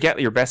 mana to get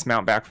your best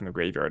mount back from the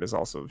graveyard is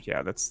also,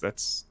 yeah,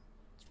 that's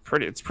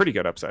pretty. It's pretty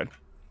good upside.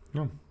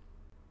 Yeah.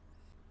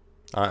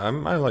 I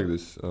like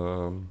this.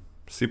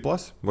 C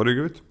plus. What do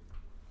you give it?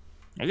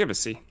 I give it a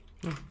C.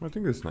 Yeah, I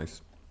think it's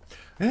nice.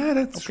 Yeah,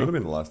 that should have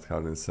been the last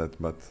card in the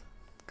set, but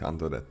can't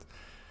do that.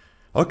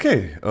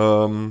 Okay.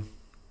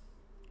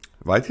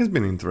 White has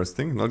been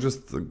interesting, not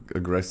just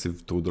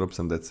aggressive 2-drops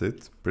and that's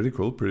it. Pretty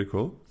cool, pretty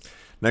cool.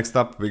 Next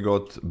up we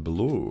got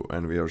blue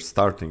and we are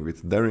starting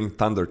with Daring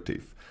Thunder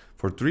Thief.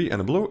 For 3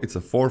 and a blue, it's a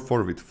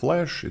 4/4 with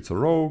flash, it's a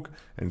rogue,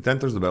 and it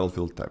enters the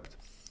battlefield tapped.